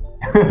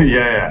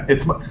 Yeah.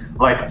 It's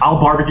like I'll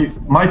barbecue.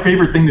 My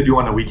favorite thing to do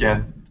on the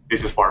weekend is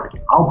just barbecue.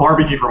 I'll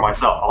barbecue for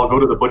myself. I'll go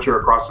to the butcher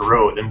across the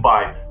road and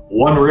buy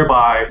one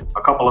ribeye,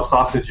 a couple of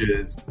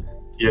sausages,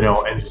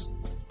 and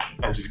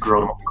just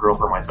grill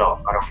for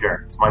myself. I don't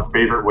care. It's my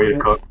favorite way to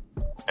cook.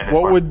 And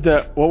what would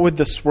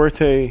the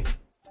Swerte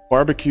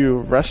barbecue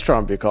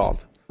restaurant be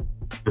called?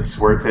 The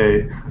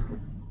Swerte.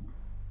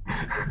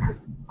 I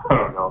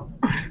don't know.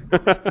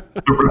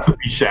 The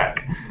Recipe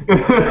Shack.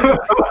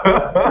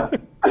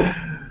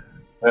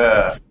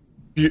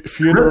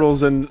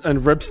 Funerals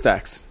and rib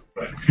stacks.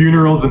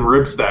 Funerals and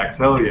rib stacks.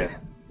 Hell yeah.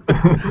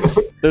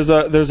 There's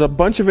a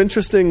bunch of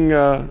interesting.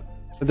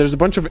 There's a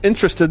bunch of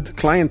interested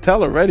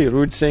clientele already.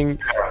 Rude saying,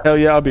 "Hell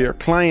yeah, I'll be your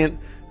client."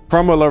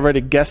 Cromwell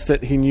already guessed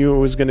it. He knew it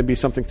was going to be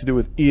something to do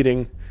with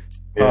eating.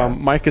 Yeah.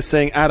 Mike is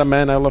saying, "Adam,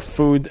 man, I love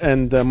food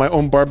and my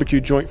own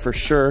barbecue joint for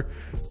sure."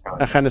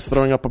 Achan is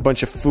throwing up a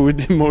bunch of food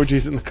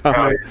emojis in the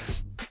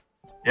comments.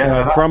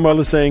 Cromwell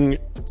is saying,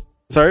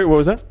 "Sorry, what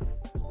was that?"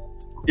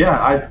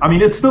 Yeah, I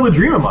mean, it's still a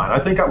dream of mine. I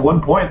think at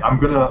one point I'm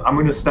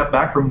gonna step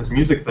back from this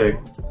music thing,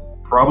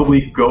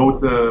 probably go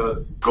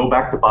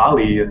back to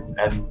Bali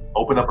and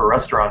open up a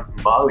restaurant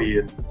in Bali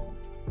and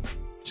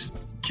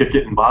just kick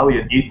it in Bali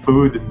and eat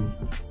food and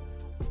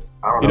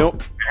I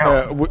don't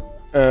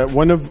know.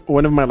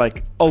 One of my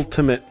like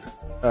ultimate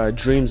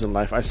dreams in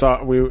life. I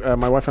saw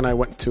my wife and I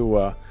went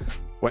to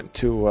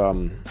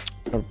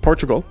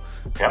Portugal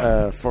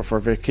for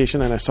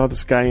vacation, and I saw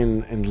this guy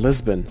in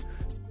Lisbon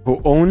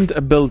who owned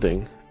a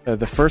building.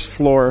 The first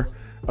floor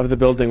of the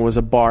building was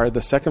a bar.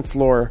 The second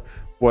floor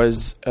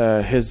was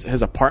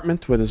his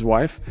apartment with his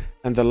wife,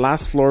 and the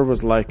last floor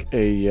was like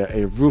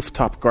a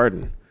rooftop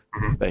garden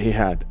that he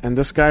had. And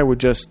this guy would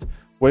just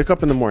wake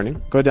up in the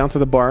morning, go down to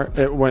the bar.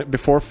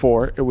 Before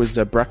 4, it was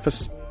a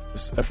breakfast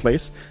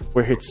place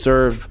where he'd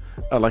serve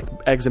like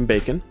eggs and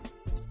bacon.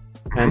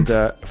 And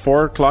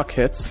 4 o'clock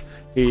hits,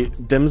 he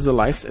dims the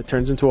lights. It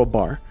turns into a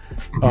bar,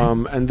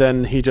 and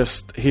then he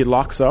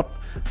locks up.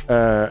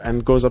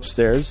 And goes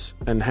upstairs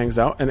and hangs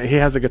out, and he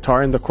has a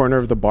guitar in the corner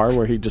of the bar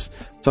where he just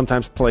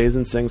sometimes plays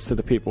and sings to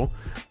the people.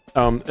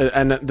 And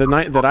the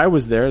night that I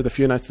was there, the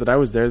few nights that I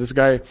was there, this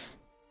guy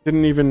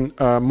didn't even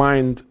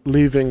mind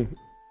leaving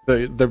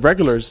the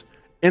regulars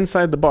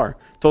inside the bar.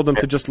 Told them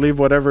to just leave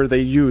whatever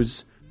they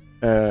use,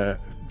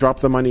 drop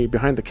the money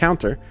behind the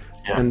counter,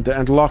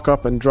 and lock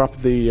up and drop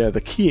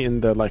the key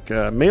in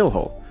the mail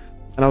hole.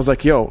 And I was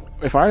like, yo,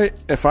 if I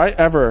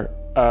ever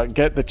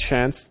get the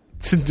chance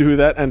to do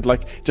that, and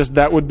just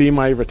that would be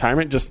my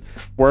retirement, just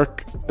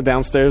work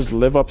downstairs,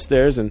 live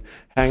upstairs, and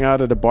hang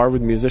out at a bar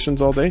with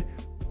musicians all day,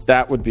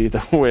 that would be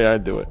the way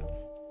I'd do it.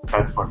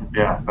 That's funny.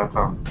 Yeah, that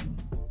sounds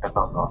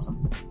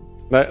awesome.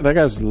 That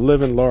guy's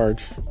living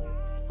large.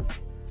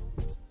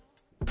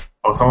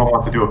 Oh, someone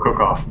wants to do a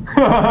cook-off.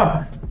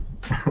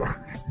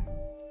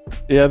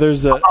 Yeah,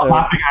 there's I'm not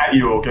laughing at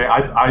you, okay?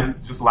 I'm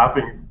just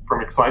laughing from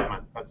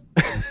excitement. That's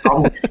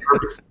probably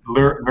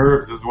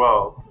nerves as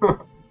well.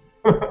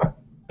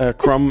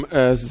 Crum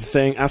is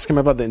saying, ask him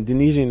about the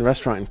Indonesian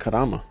restaurant in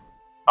Karama.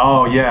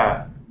 Oh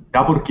yeah,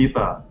 Dapur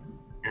Kita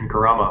in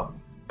Karama.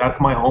 That's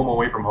my home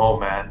away from home,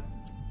 man.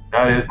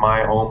 That is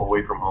my home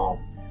away from home.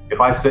 If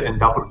I sit in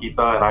Dapur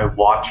Kita and I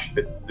watch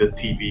the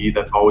TV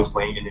that's always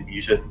playing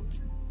Indonesian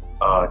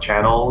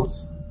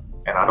channels,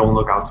 and I don't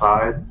look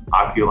outside,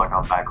 I feel like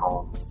I'm back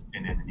home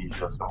in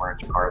Indonesia, somewhere in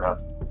Jakarta.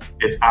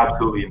 It's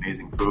absolutely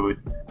amazing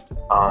food.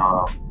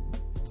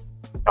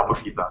 Dapur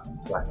Kita,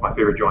 that's my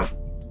favorite joint.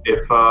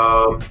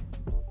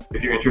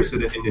 If you're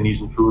interested in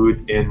Indonesian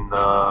food, in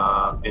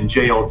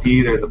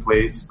JLT, there's a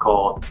place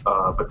called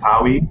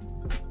Betawi.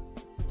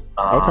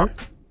 Okay.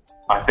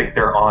 I think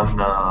they're on.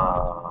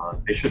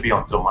 They should be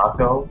on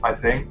Zomato. I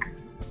think.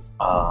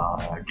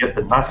 Get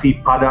the nasi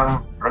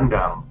padang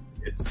rendang.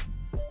 It's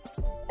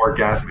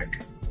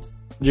orgasmic.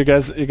 You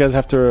guys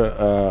have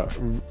to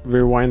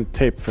rewind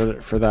tape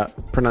for that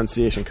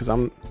pronunciation, because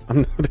I'm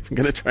not even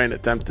gonna try and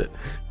attempt it.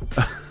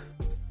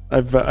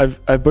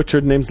 I've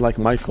butchered names like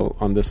Michael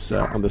on this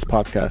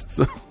podcast.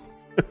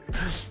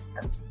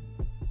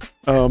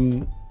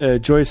 So.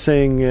 Joy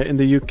saying in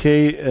the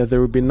UK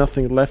there would be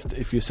nothing left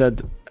if you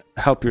said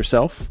help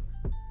yourself.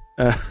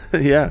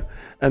 Yeah,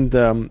 and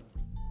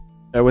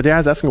Wadea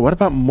is asking, what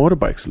about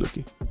motorbikes,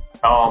 Lukey?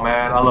 Oh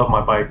man, I love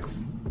my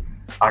bikes.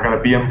 I got a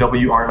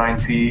BMW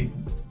R9T.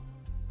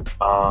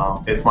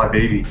 It's my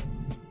baby.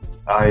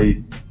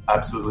 I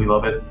absolutely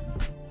love it.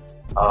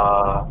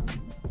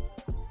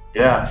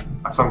 Yeah,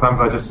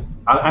 sometimes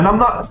and I'm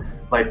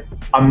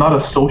not a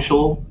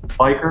social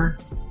biker.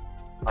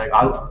 Like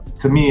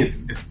to me,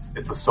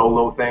 it's a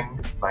solo thing.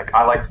 Like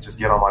I like to just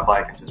get on my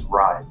bike and just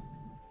ride.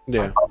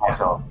 Yeah, by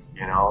myself.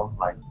 You know,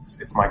 like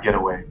it's my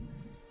getaway.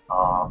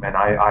 And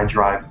I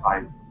drive.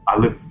 I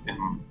live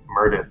in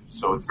Mirdif,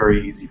 so it's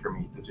very easy for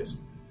me to just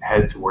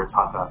head towards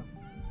Hatta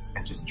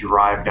and just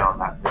drive down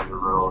that desert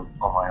road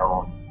on my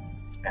own.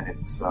 And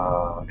it's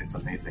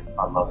amazing.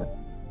 I love it.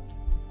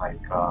 Like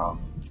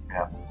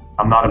yeah.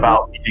 I'm not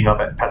about meeting up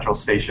at petrol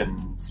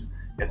stations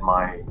in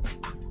my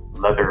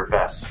leather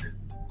vest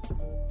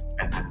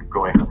and then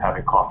going and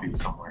having coffee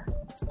somewhere.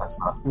 That's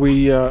not.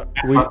 We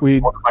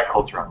my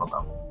culture I'm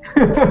about.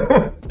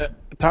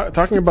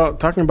 Talking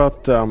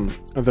about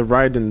the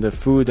ride and the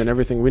food and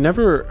everything. We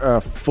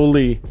never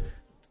fully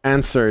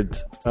answered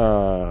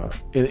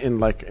in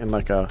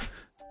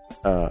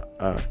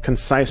a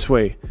concise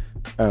way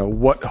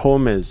what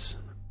home is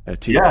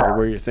to you, or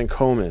where you think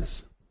home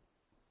is.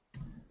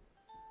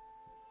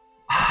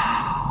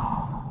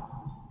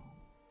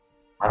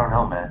 I don't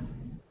know, man.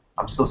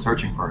 I'm still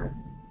searching for it.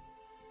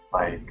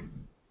 Like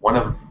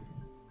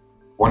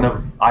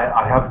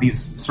I have these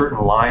certain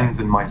lines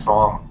in my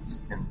songs,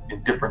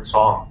 in different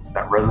songs,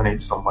 that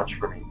resonate so much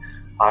for me.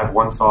 I have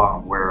one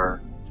song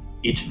where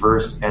each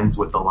verse ends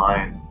with the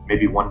line,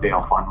 maybe one day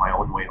I'll find my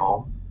own way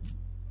home.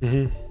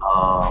 Mm-hmm.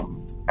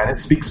 And it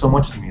speaks so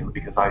much to me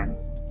because I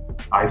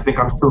think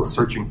I'm still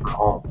searching for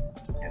home,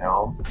 you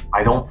know?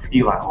 I don't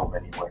feel at home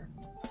anywhere.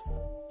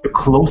 The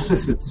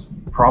closest is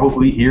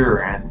probably here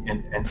and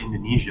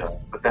Indonesia,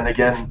 but then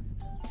again,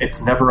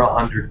 it's never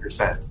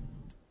 100%,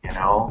 you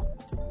know?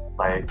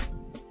 Like,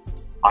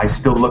 I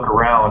still look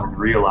around and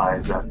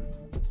realize that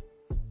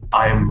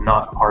I am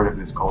not part of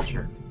this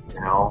culture,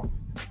 you know?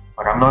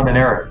 Like, I'm not an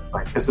Arab.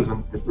 Like,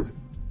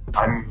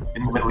 I'm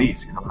in the Middle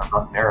East, you know, I'm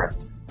not an Arab.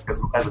 Because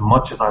as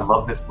much as I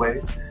love this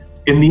place,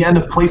 in the end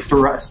of Place to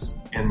Rest,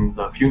 in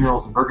the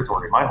Funerals in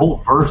Purgatory, my whole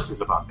verse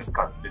is about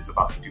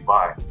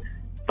Dubai.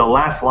 The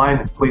last line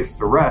in Place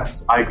to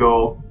Rest, I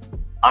go,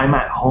 I'm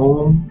at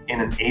home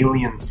in an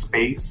alien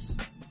space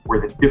where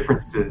the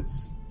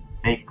differences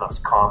make us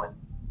common.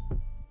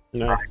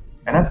 Nice.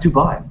 And that's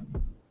Dubai.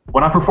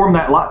 When I perform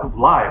that live,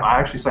 I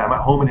actually say I'm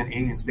at home in an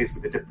alien space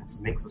where the difference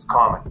makes us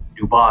common.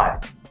 Dubai.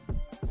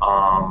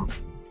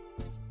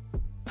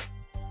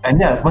 And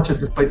yeah, as much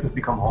as this place has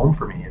become home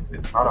for me,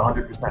 it's not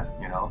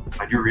 100%, you know?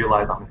 I do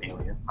realize I'm an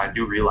alien. I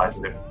do realize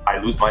that if I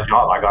lose my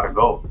job, I gotta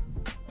go,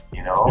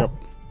 you know? Yep.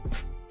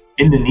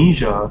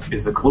 Indonesia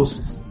is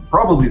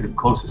probably the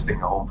closest thing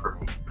to home for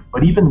me.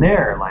 But even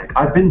there, like,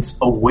 I've been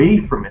away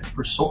from it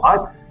for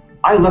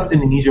I left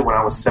Indonesia when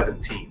I was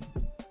 17,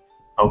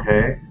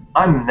 okay?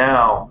 I'm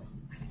now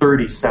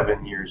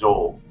 37 years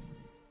old.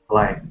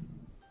 Like,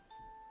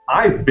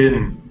 I've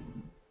been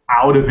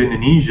out of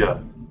Indonesia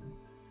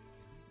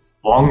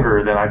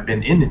longer than I've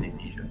been in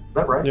Indonesia. Is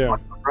that right? Yeah.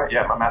 Right.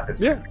 Yeah, my math is.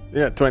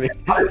 Yeah, 20.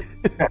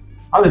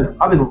 I've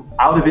been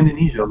out of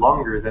Indonesia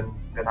longer than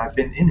I've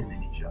been in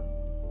Indonesia.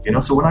 You know,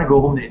 so when I go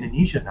home to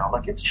Indonesia now,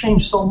 like, it's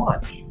changed so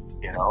much.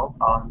 You know,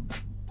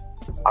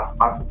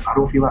 I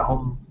don't feel at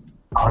home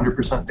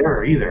 100%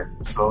 there either.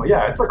 So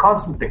yeah, it's a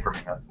constant thing for me,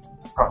 man.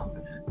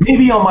 Constant.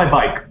 Maybe on my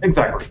bike,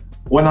 exactly.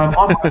 When I'm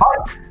on my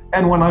bike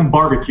and when I'm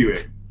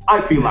barbecuing,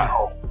 I feel at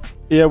home.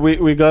 Yeah,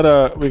 we got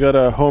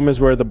a home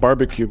is where the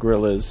barbecue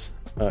grill is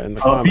in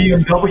the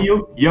comments.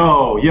 BMW,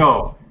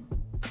 yo,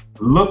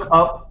 look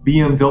up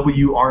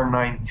BMW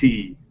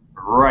R9T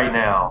right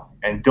now,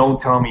 and don't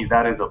tell me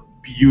that is a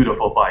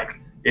beautiful bike.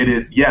 It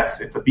is,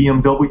 yes, it's a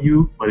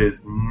BMW, but it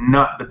is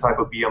not the type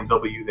of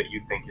BMW that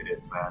you think it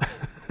is, man.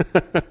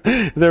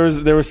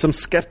 There was some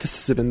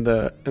skepticism in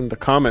the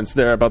comments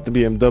there about the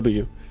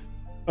BMW.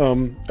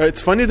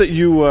 It's funny that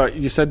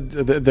you said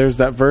there's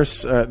that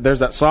verse, there's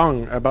that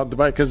song about the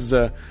bike, because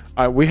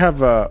we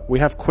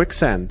have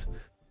Quicksand,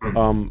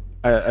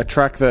 a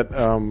track that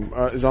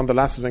is on the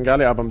last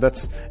Svengali album.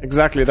 That's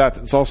exactly that.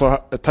 It's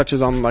also, it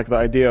touches on like the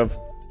idea of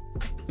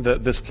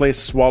this place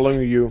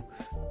swallowing you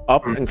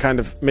up and kind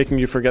of making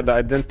you forget the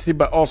identity,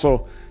 but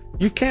also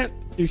you can't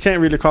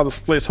really call this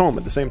place home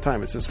at the same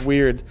time. It's this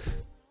weird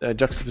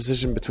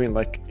juxtaposition between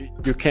like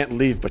you can't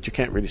leave but you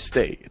can't really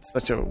stay. It's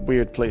such a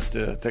weird place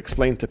to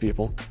explain to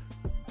people.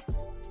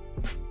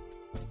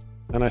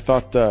 And I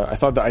thought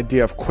the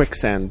idea of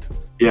Quicksand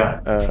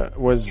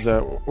was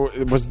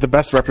the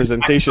best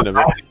representation of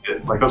it.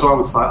 Like that's what I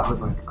was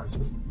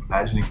just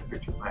imagining the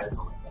picture in my head.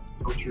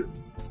 It's so true.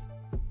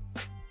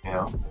 You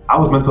know, I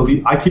was meant to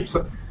leave.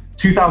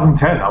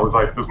 2010. I was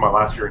like, this is my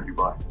last year in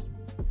Dubai.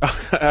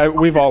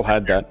 We've all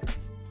had that.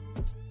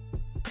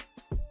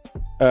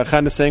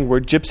 Khan is saying,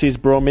 we're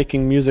gypsies, bro,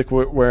 making music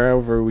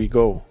wherever we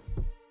go.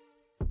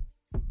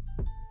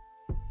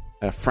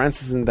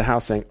 Francis in the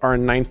house saying,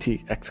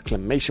 R90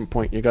 exclamation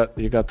point. You got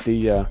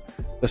the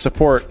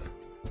support.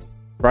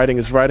 Riding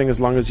is riding as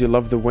long as you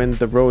love the wind,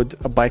 the road.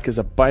 A bike is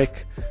a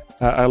bike.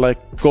 I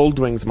like Gold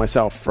Wings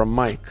myself, from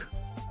Mike.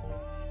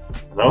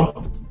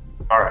 Hello?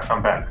 All right,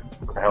 I'm back.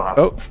 What the hell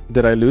happened? Oh,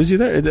 did I lose you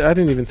there? I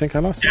didn't even think I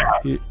lost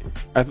you.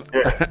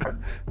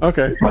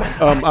 Okay.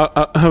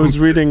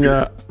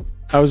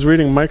 I was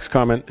reading Mike's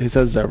comment. He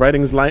says,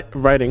 "Riding is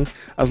riding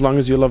as long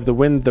as you love the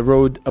wind, the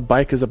road. A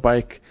bike is a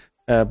bike.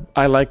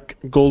 I like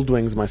Gold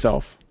Wings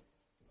myself."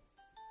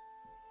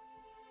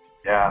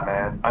 Yeah,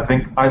 man. I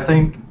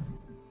think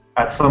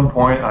at some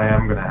point I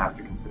am gonna have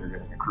to consider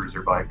getting a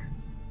cruiser bike.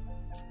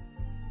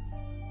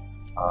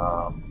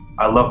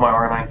 I love my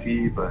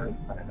R9T, but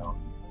I don't know.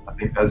 I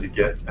think as you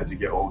get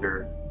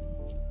older,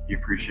 you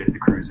appreciate the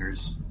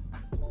cruisers.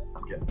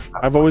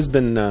 I've always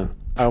been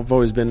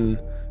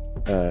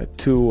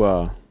too.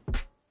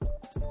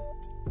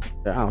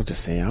 I'll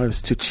just say I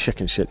was too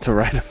chicken shit to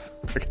ride a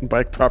freaking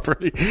bike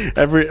properly.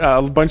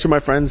 A bunch of my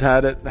friends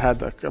had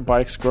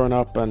bikes growing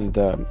up, and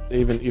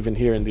even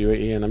here in the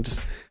UAE, and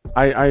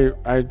I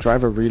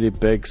drive a really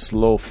big,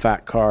 slow,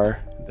 fat car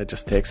that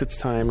just takes its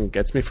time and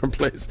gets me from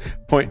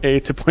point A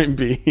to point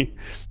B.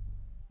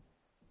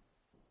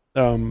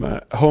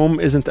 Home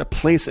isn't a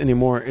place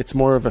anymore. It's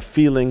more of a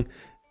feeling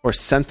or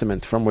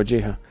sentiment, from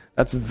Wajiha.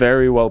 That's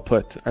very well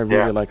put. I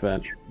really like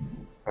that.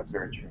 That's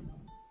very true.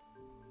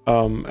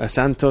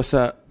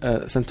 Santosa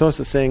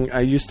saying,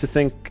 I used to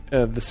think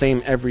the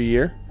same every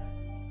year.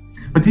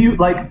 But do you,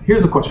 like,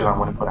 here's a question I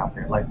want to put out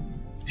there. Like,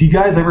 do you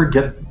guys ever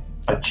get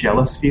a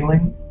jealous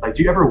feeling? Like,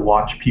 do you ever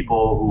watch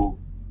people who,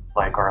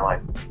 like, are,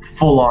 like,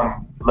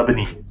 full-on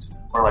Lebanese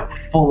or, like,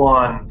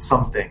 full-on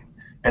something,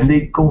 and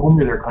they go home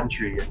to their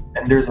country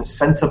and there's a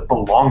sense of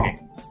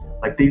belonging?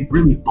 Like, they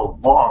really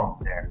belong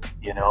there,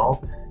 you know?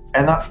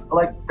 And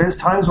there's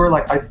times where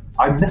like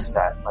I miss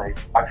that. Like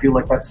I feel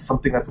like that's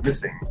something that's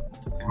missing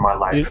in my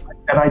life,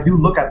 and I do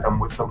look at them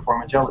with some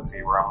form of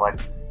jealousy, where I'm like,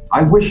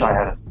 I wish I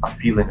had a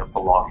feeling of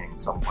belonging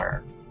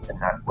somewhere in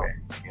that way,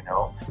 you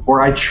know,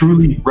 where I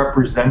truly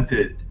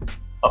represented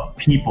a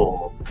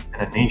people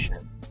and a nation.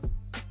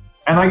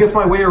 And I guess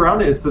my way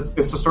around it is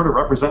to sort of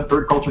represent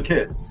third culture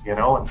kids, you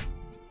know, and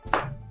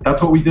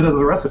that's what we did as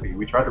a recipe.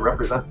 We tried to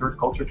represent third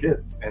culture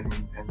kids and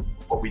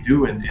what we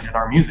do in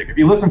our music. If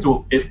you listen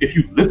to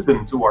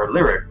our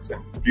lyrics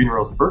and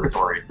Funerals in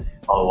Purgatory,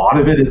 a lot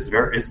of it is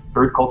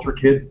third culture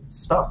kid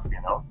stuff, you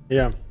know.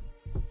 Yeah.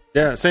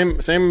 Same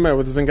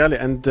with Svengali,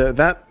 and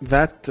that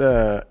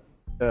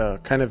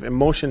kind of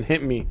emotion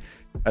hit me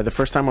the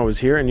first time I was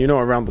here. And you know,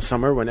 around the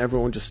summer when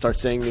everyone just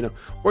starts saying, you know,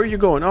 where are you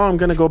going? Oh, I'm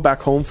going to go back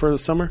home for the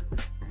summer.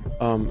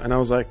 And I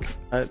was like,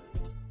 I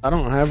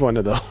don't have one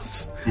of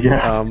those.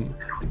 Yeah.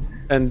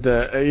 And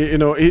you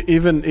know,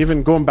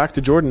 even going back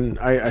to Jordan,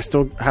 I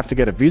still have to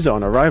get a visa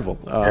on arrival.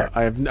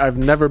 I've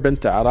never been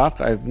to Iraq.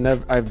 I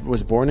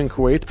was born in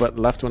Kuwait, but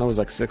left when I was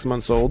like 6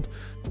 months old.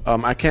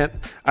 I can't.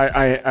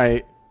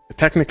 I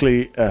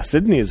technically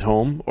Sydney is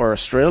home, or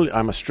Australia.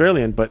 I'm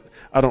Australian, but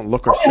I don't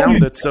look or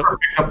sound it. So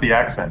pick up the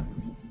accent.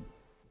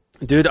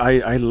 Dude,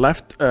 I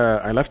left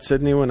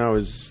Sydney when I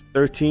was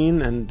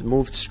 13 and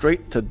moved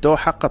straight to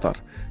Doha, Qatar.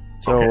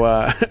 So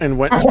and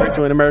went straight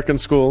to an American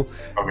school,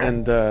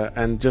 and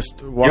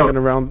just walking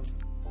around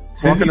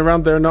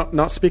there,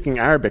 not speaking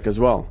Arabic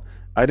as well.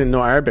 I didn't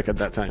know Arabic at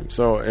that time,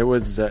 so it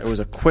was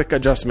a quick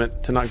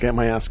adjustment to not get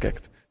my ass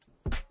kicked.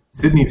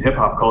 Sydney's hip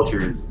hop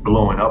culture is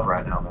blowing up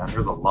right now, man.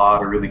 There's a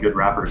lot of really good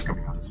rappers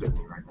coming out of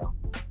Sydney right now.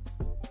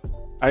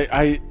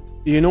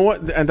 You know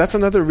what? And that's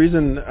another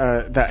reason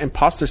that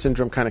imposter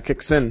syndrome kind of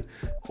kicks in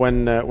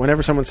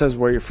whenever someone says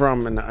where you're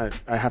from, and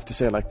I have to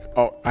say like,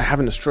 oh, I have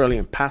an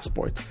Australian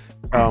passport,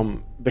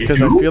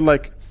 because I feel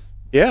like,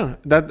 yeah,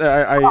 that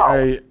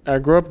I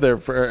grew up there.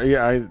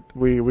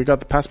 We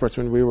got the passports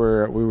when we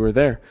were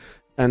there,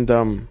 and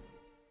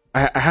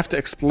I have to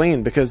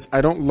explain because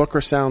I don't look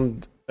or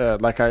sound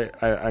like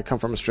I come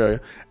from Australia,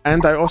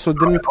 and I also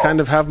didn't kind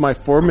of have my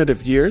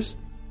formative years.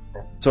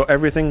 So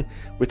everything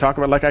we talk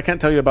about, like I can't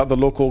tell you about the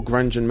local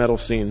grunge and metal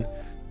scene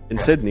in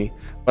Sydney,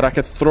 but I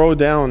could throw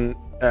down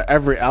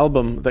every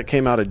album that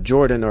came out of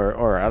Jordan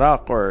or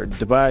Iraq or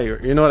Dubai,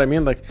 or you know what I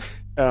mean, like.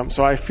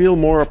 So I feel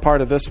more a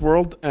part of this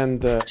world,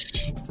 and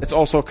it's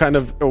also kind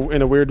of,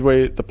 in a weird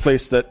way, the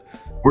place that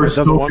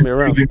doesn't want me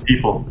around.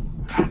 People.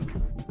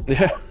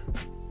 Yeah.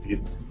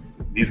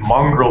 These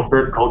mongrel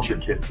third culture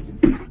kids.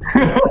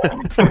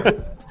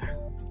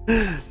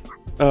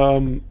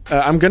 I'm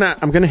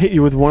gonna hit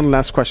you with one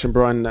last question,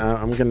 bro, and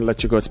I'm gonna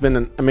let you go. It's been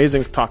an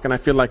amazing talk, and I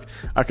feel like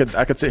I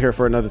could sit here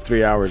for another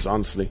 3 hours,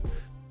 honestly.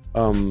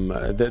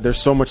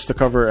 There's so much to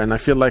cover, and I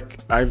feel like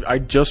I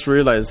just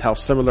realized how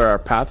similar our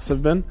paths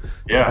have been.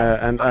 Yeah.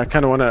 And I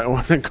kind of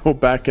want to go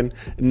back and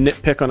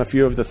nitpick on a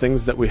few of the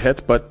things that we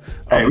hit, but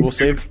we'll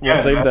save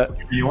that.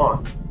 If you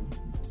want.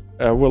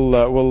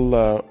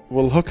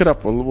 We'll hook it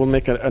up. We'll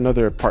make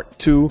another part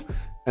 2,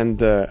 and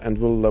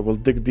we'll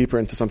dig deeper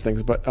into some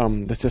things. But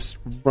let's just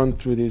run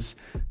through these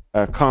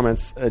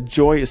comments.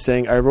 Joy is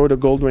saying, I rode a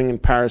Goldwing in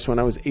Paris when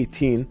I was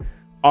 18.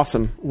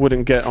 Awesome.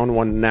 Wouldn't get on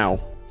one now.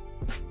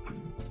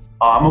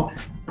 I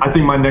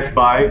think my next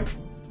buy,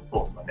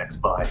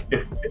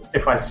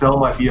 if I sell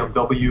my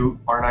BMW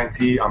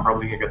R9T, I'm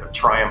probably gonna get the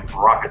Triumph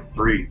Rocket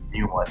 3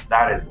 new one.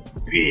 That is a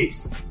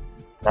beast.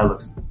 That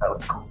looks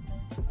cool.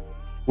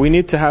 We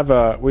need to have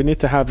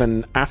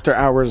an after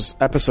hours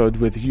episode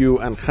with you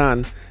and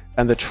Khan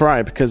and the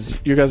tribe, because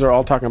you guys are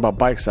all talking about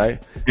bikes. I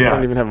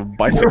don't even have a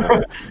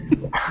bicycle.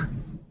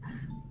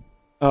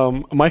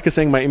 Mike is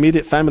saying, my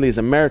immediate family is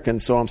American,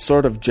 so I'm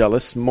sort of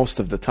jealous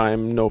most of the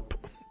time. Nope.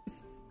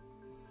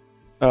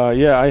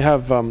 Yeah, I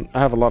have a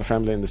lot of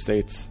family in the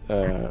States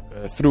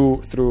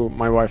through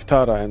my wife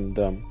Tara, and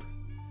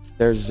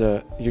there's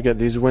you get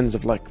these winds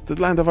of like the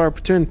land of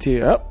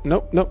opportunity. Oh,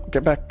 nope,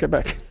 get back.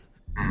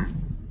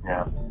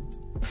 Yeah.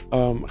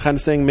 Khan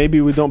is saying,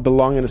 maybe we don't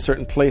belong in a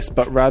certain place,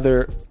 but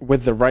rather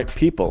with the right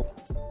people.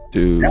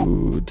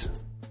 Dude,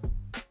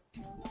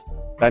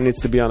 that needs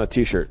to be on a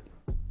T-shirt.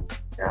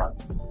 Yeah,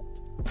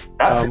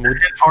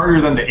 it's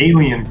harder than the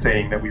alien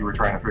saying that we were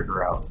trying to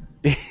figure out.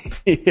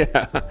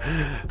 Yeah.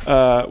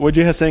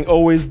 Wajih saying,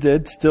 always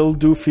did, still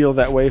do feel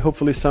that way.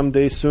 Hopefully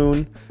someday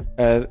soon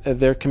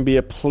there can be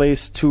a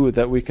place too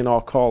that we can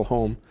all call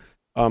home.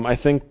 I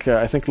think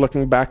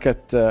looking back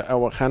at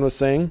what Khan was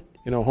saying,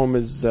 home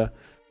is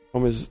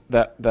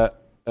that the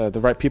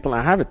right people.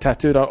 I have it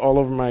tattooed all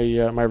over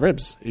my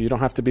ribs. You don't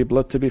have to be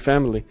blood to be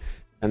family.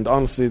 And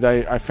honestly,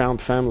 I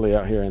found family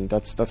out here, and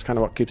that's kind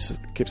of what keeps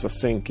us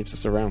sane, keeps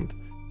us around.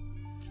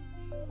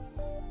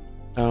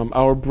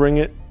 I'll bring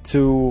it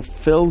to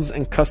Phil's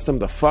and custom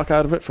the fuck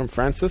out of it from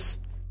Francis.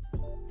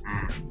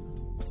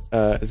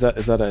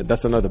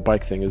 That's another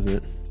bike thing, isn't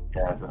it?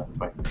 Yeah, that's another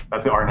bike.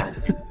 That's the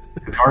R9T.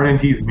 Because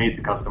R9T is made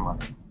to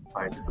customize.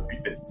 Like, it's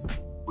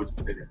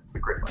a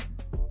great bike.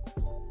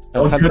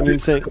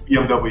 Khalid saying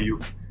BMW.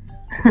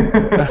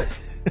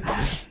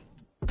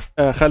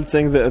 Khalid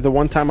saying the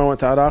one time I went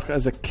to Iraq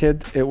as a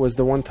kid, it was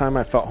the one time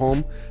I felt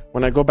home.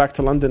 When I go back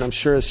to London, I'm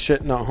sure as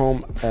shit not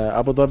home.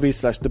 Abu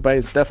Dhabi/Dubai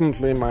is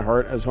definitely in my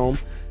heart as home.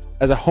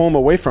 As a home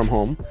away from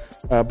home.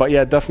 But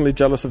yeah, definitely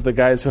jealous of the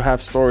guys who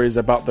have stories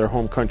about their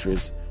home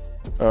countries.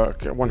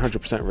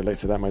 100% relate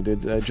to that, my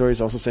dude. Joy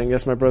is also saying,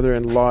 yes, my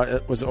brother-in-law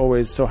was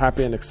always so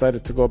happy and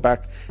excited to go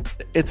back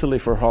to Italy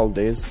for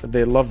holidays.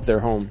 They loved their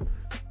home.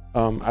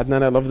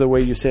 Adnan, I love the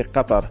way you say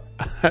Qatar.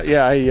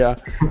 Yeah,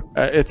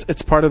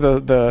 it's part of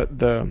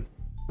the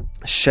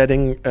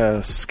shedding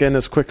skin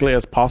as quickly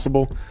as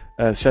possible.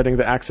 Shedding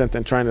the accent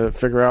and trying to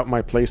figure out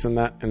my place in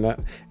that.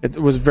 It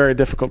was very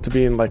difficult to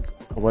be in, like,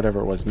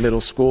 whatever it was, middle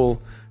school,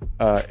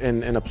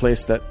 in a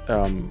place that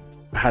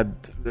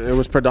it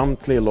was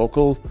predominantly a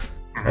local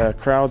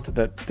crowd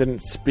that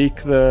didn't speak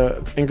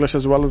the English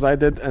as well as I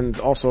did, and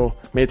also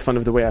made fun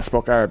of the way I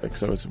spoke Arabic.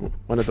 So it was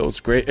one of those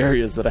great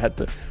areas that I had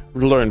to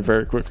learn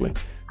very quickly.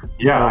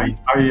 Yeah,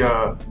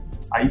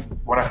 I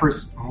when I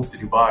first moved to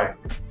Dubai,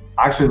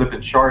 I actually lived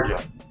in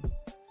Sharjah.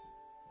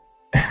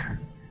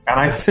 And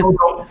I still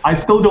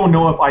don't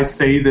know if I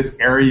say this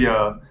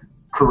area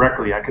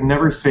correctly. I can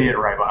never say it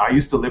right, but I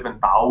used to live in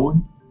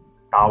Ta'awun.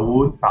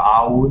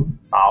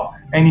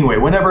 Anyway,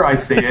 whenever I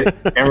say it,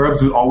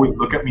 Arabs would always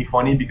look at me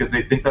funny because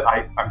they think that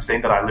I'm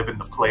saying that I live in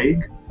the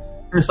plague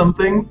or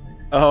something.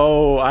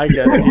 Oh, I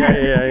get it.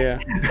 Yeah.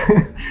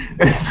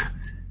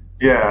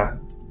 Yeah,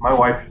 my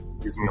wife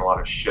gives me a lot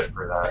of shit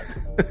for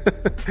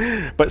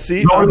that. But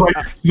see, she's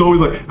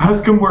always like,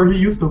 ask him where he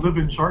used to live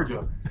in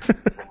Sharjah.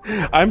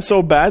 I'm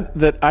so bad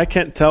that I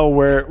can't tell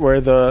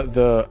where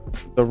the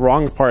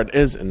wrong part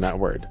is in that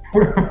word.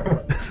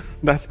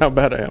 That's how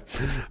bad I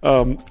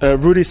am.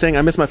 Rudy's saying,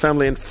 I miss my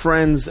family and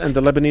friends and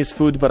the Lebanese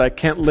food, but I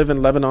can't live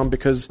in Lebanon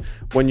because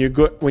when you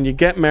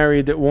get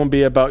married, it won't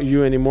be about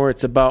you anymore.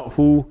 It's about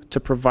who to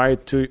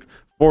provide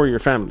for your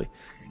family.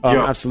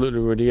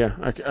 Absolutely, Rudy. Yeah,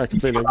 I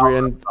completely agree.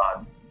 And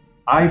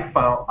I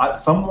found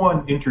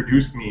someone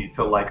introduced me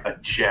to like a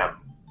gem,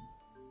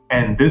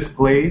 And this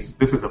place,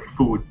 this is a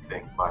food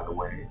thing, by the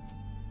way.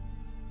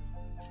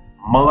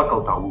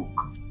 Malakal Tawuk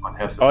on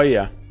Hessa. Oh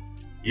yeah.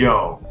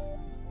 Yo,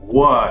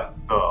 what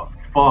the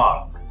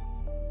fuck?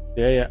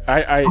 Yeah.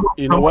 I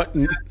you know what?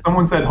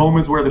 Someone said home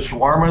is where the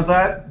shawarma is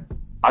at.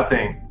 I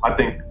think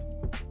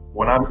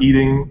when I'm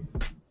eating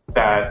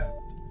that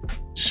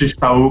shish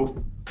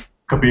tawuk,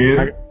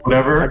 kabir,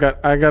 whatever.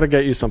 I gotta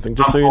get you something,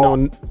 just so you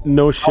know.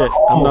 No shit.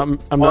 I'm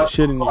not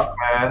shitting you.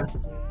 Man.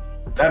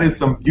 That is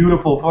some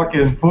beautiful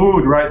fucking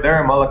food right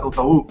there in Malakal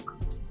Tawuk.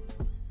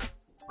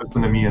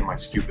 Listen to me and my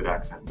stupid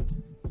accent.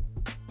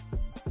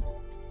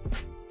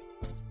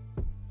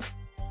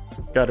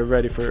 Got it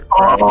ready for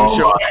after the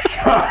show.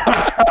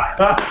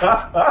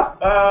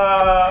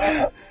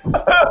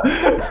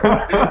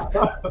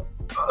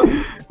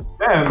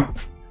 Damn.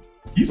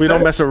 We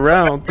don't mess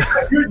around.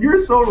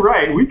 You're so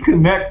right. We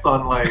connect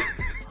on like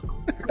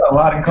a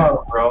lot in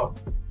common, bro.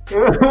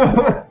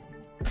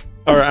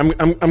 All right,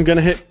 I'm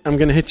gonna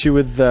hit you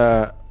with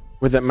that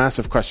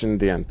massive question at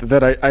the end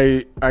that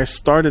I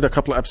started a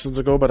couple of episodes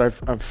ago, but I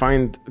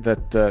find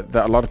that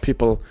a lot of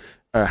people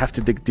have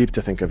to dig deep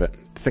to think of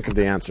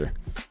the answer.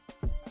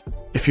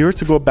 If you were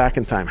to go back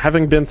in time,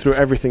 having been through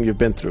everything you've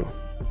been through,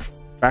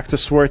 back to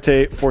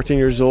Suerte, 14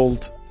 years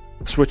old,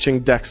 switching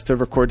decks to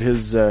record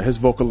his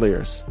vocal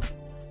layers,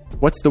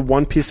 what's the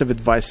one piece of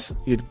advice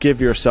you'd give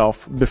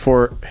yourself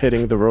before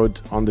hitting the road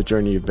on the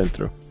journey you've been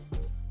through?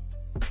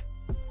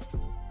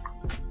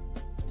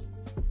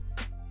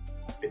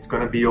 It's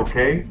going to be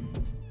okay,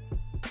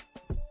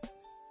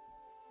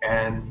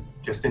 and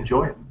just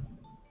enjoy it.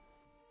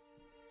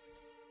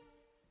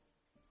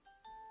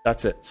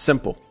 That's it.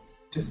 Simple.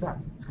 Just that.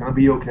 It's going to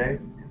be okay,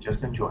 and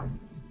just enjoy it.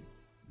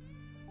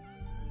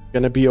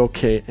 Gonna be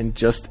okay, and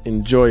just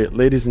enjoy it.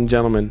 Ladies and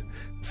gentlemen,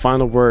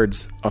 final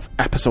words of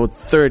episode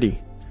 30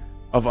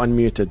 of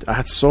Unmuted. I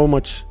had so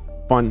much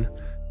fun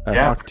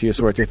talking to you,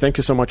 Suerte. Thank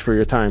you so much for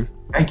your time.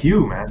 Thank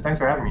you, man. Thanks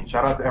for having me.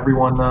 Shout out to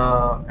everyone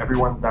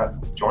that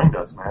joined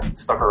us, man.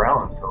 Stuck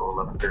around until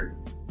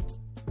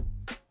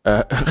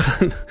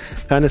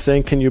 11:30. Kind of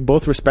saying, can you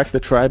both respect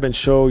the tribe and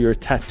show your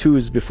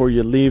tattoos before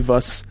you leave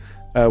us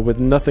with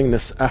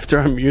nothingness after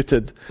I'm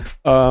muted?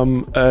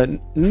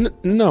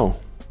 No,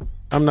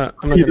 I'm not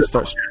going to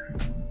start.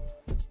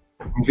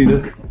 You see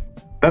this?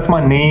 That's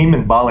my name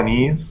in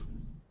Balinese.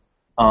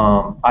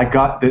 I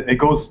got it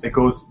goes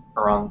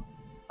around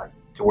like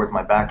towards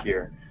my back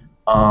here.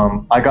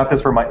 I got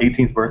this for my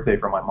 18th birthday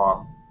from my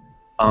mom.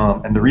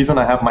 And the reason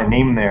I have my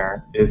name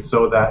there is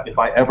so that if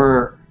I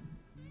ever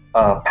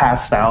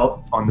passed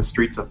out on the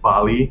streets of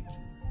Bali,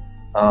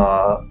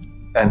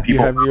 and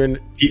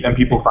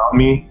people found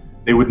me,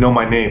 they would know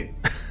my name.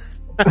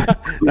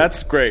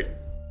 That's great.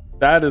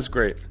 That is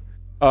great.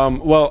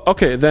 Well,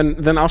 okay,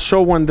 then I'll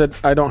show one that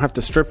I don't have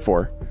to strip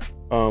for.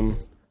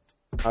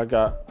 I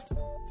got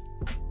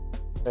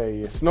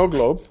a snow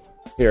globe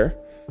here.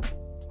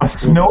 A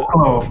snow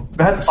globe.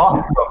 That's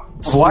awesome.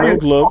 Snow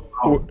globe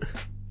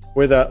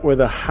with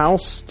a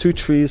house, 2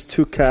 trees,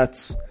 2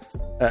 cats,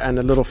 and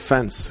a little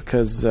fence.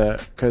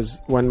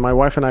 Because when my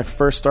wife and I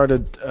first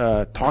started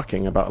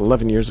talking about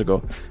 11 years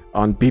ago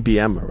on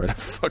BBM or whatever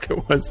the fuck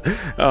it was,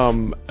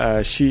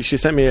 she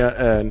sent me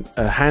a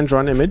hand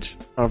drawn image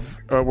of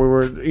we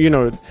were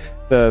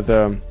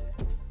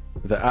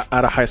the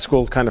out of high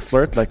school kind of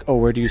flirt, like, oh,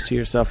 where do you see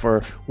yourself,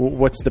 or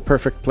what's the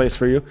perfect place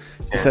for you?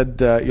 She said,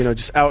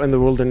 just out in the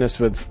wilderness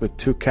with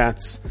 2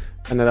 cats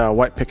and a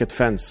white picket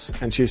fence.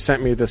 And she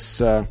sent me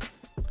this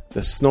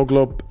snow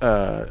globe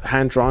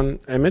hand drawn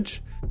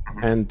image.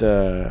 And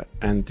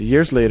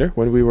years later,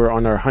 when we were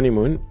on our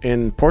honeymoon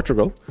in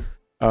Portugal,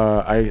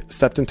 I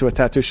stepped into a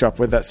tattoo shop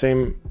with that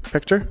same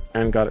picture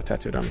and got it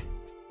tattooed on me.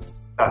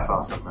 That's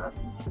awesome, man.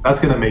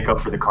 That's gonna make up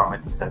for the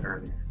comment you said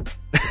earlier.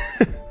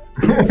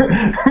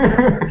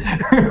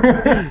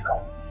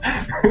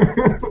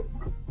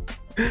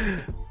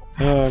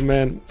 Oh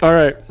man! All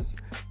right,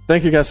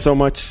 thank you guys so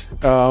much.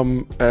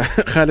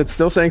 Khalid's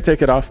still saying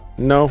take it off.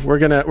 No, we're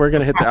gonna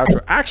hit the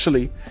outro.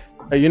 Actually,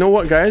 you know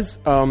what, guys?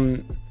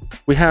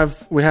 We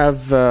have.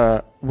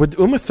 Would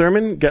Uma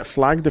Thurman get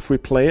flagged if we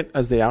play it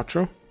as the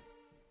outro?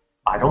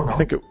 I don't know. I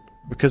think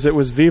because it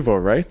was Vivo,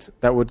 right?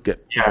 That would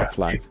get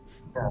flagged.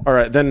 Yeah. All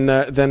right, then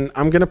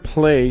I'm gonna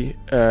play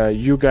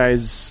you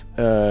guys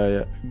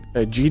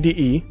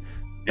GDE,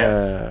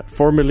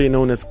 formerly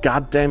known as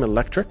Goddamn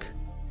Electric.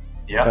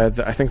 Yeah.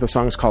 I think the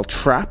song is called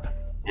Trap.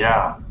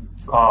 Yeah.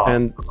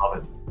 And I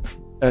love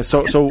it.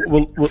 So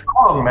we'll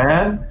song,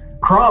 man.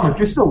 Crom, if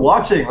you're still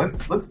watching,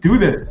 let's do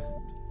this.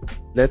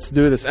 Let's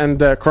do this.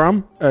 And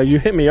Crom, you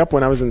hit me up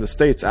when I was in the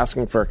States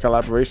asking for a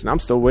collaboration. I'm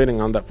still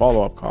waiting on that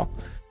follow-up call,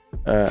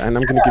 and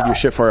I'm gonna give you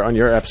shit for it on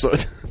your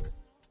episode.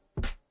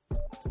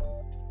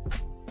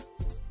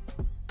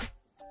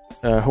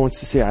 Who wants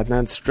to see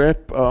Adnan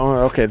strip?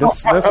 Okay,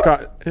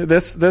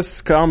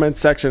 this comment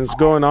section is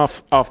going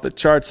off the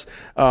charts.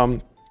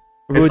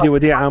 Rudy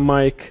Wadia,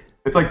 Mike.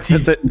 It's like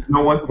TV.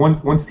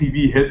 Once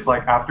TV hits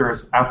like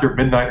after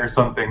midnight or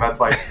something,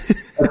 that's when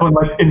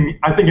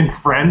I think in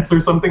France or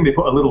something they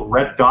put a little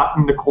red dot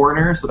in the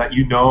corner so that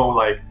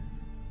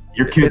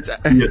your kids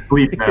be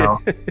asleep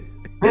now.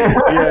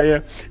 Yeah.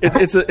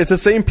 It's the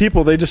same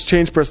people. They just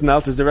change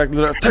personalities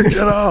directly. Take it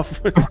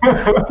off.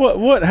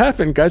 What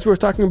happened, guys? We were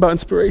talking about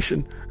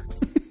inspiration.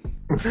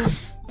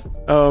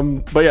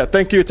 But yeah,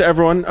 thank you to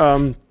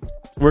everyone.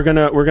 We're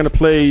gonna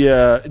play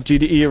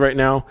GDE right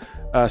now.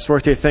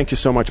 Swarte, thank you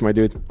so much, my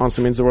dude.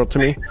 Honestly means the world to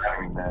me.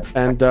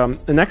 And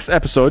the next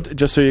episode,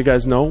 just so you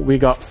guys know, we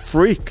got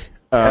Freak.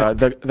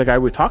 The guy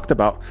we talked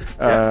about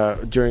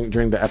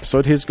during the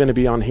episode, he's going to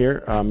be on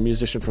here,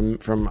 musician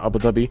from Abu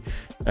Dhabi,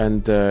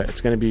 and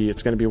it's going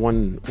to be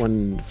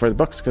one for the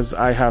books because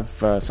I have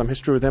some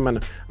history with him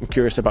and I'm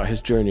curious about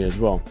his journey as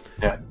well.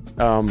 Yeah.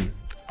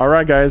 All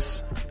right,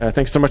 guys,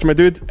 thanks so much, my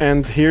dude.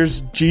 And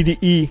here's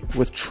GDE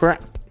with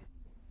Trap.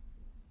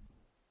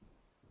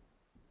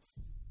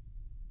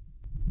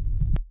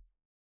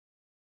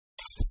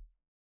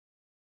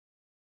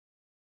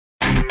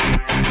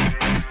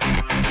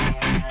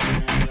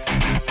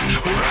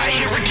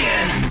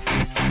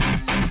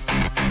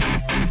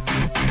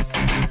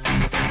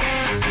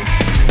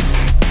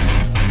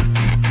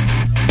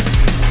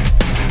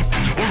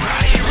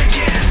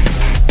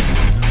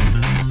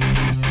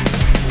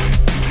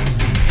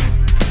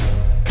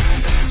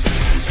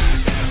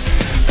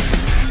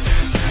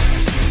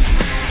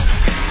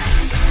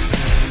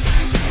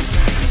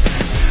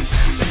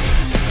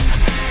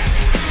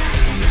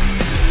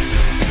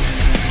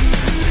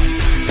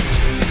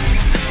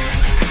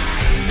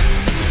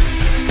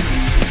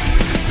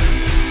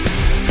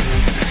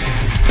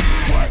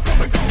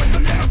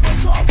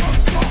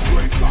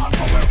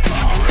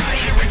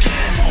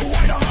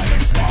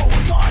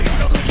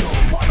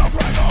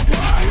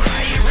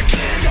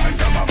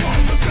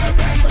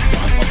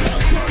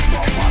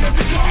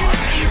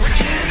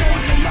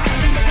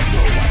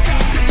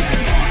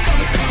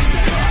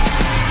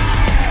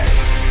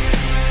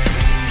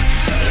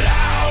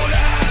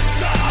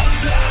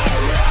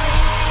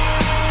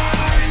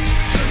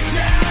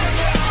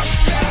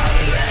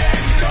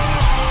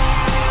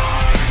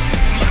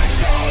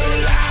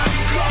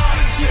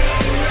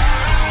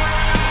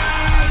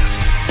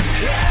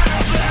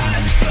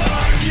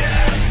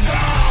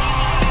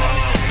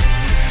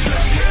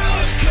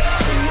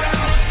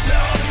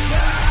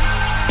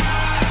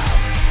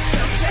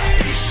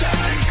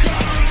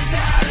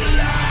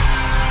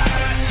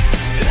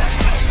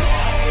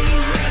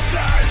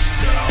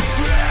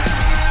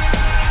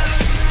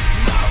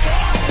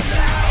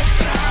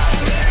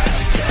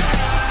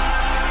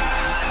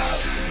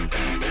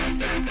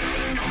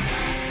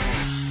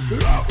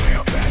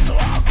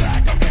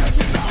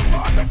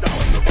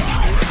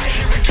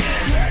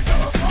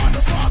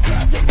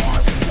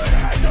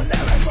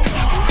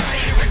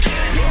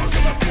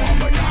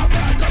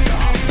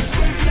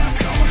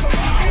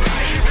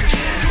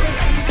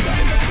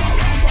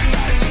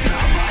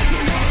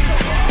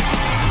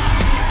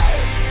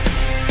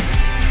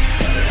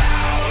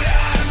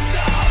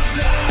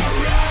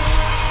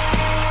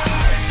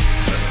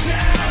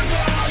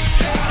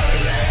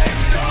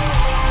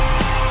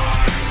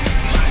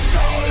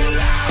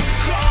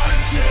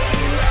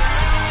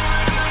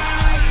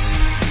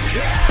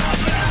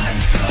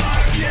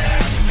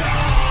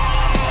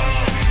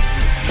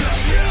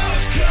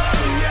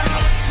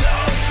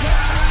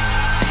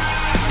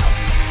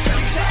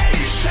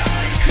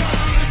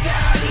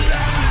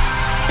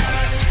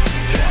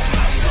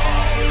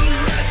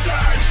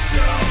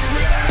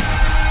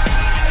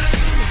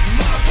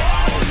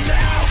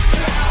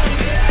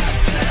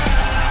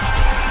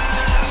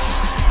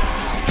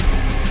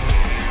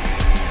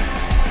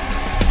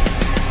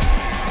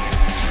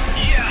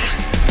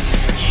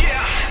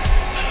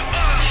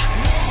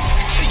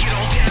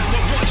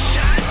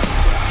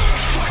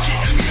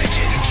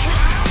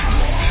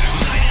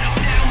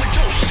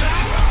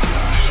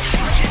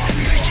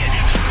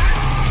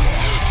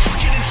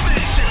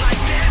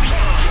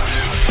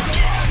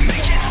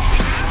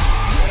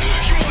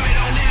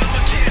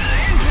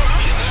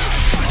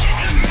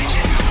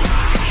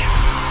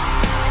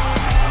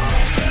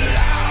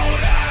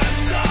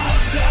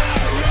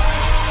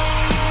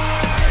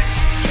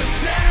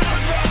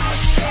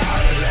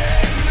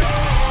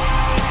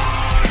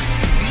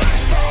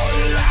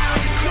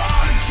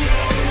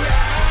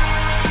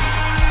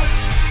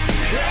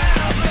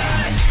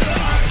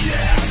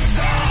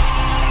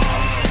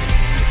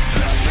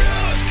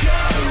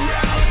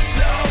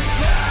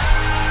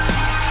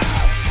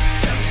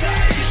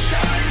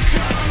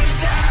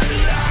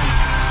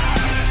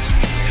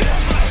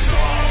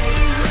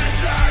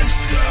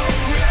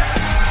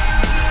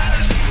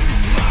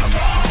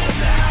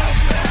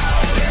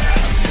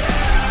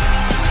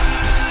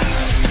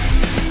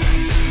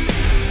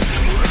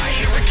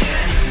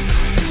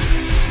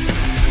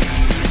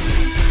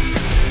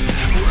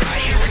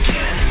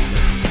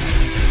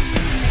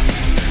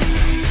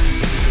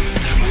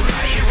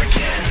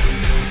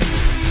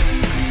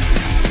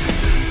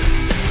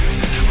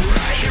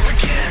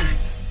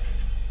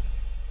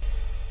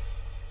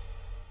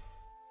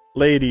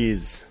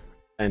 Ladies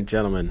and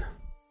gentlemen,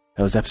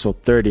 that was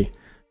episode 30.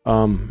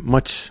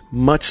 Much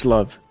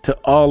love to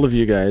all of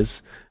you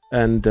guys.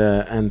 And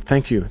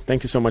thank you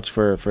so much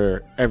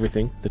for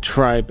everything. The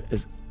tribe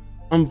is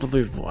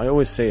unbelievable. I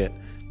always say it.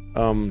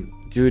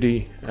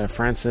 Judy,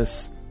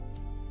 Francis,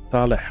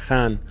 Taleh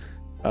Khan,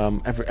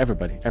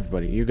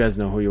 everybody. You guys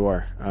know who you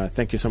are.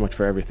 Thank you so much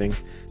for everything.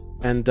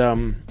 And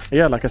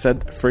like I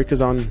said, Freak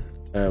is on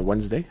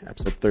Wednesday,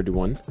 episode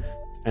 31,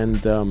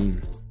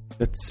 and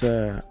let's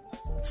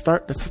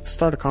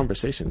start a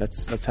conversation.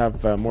 Let's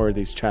have more of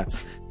these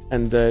chats.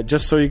 And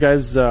just so you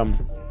guys,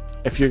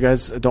 if you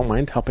guys don't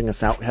mind helping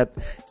us out,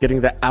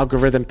 getting the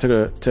algorithm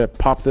to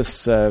pop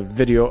this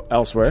video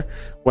elsewhere,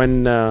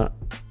 when the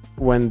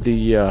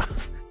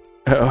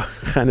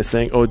kind of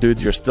saying, "Oh,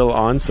 dude, you're still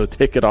on, so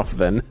take it off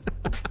then."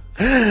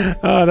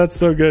 Oh, that's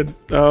so good.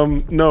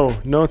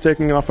 No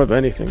taking off of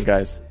anything,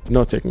 guys.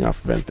 No taking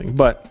off of anything.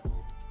 But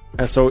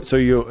so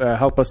you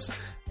help us,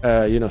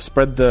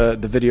 spread the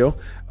video.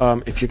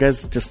 If you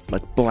guys just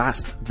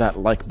blast that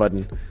like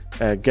button,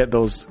 get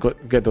those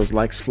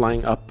likes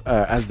flying up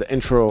as the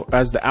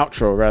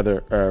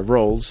outro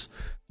rolls.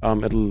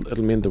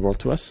 It'll mean the world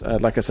to us.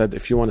 Like I said,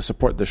 if you want to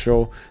support the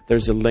show,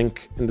 there's a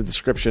link in the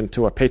description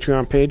to our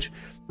Patreon page.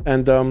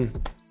 And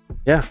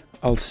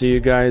I'll see you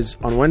guys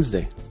on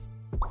Wednesday.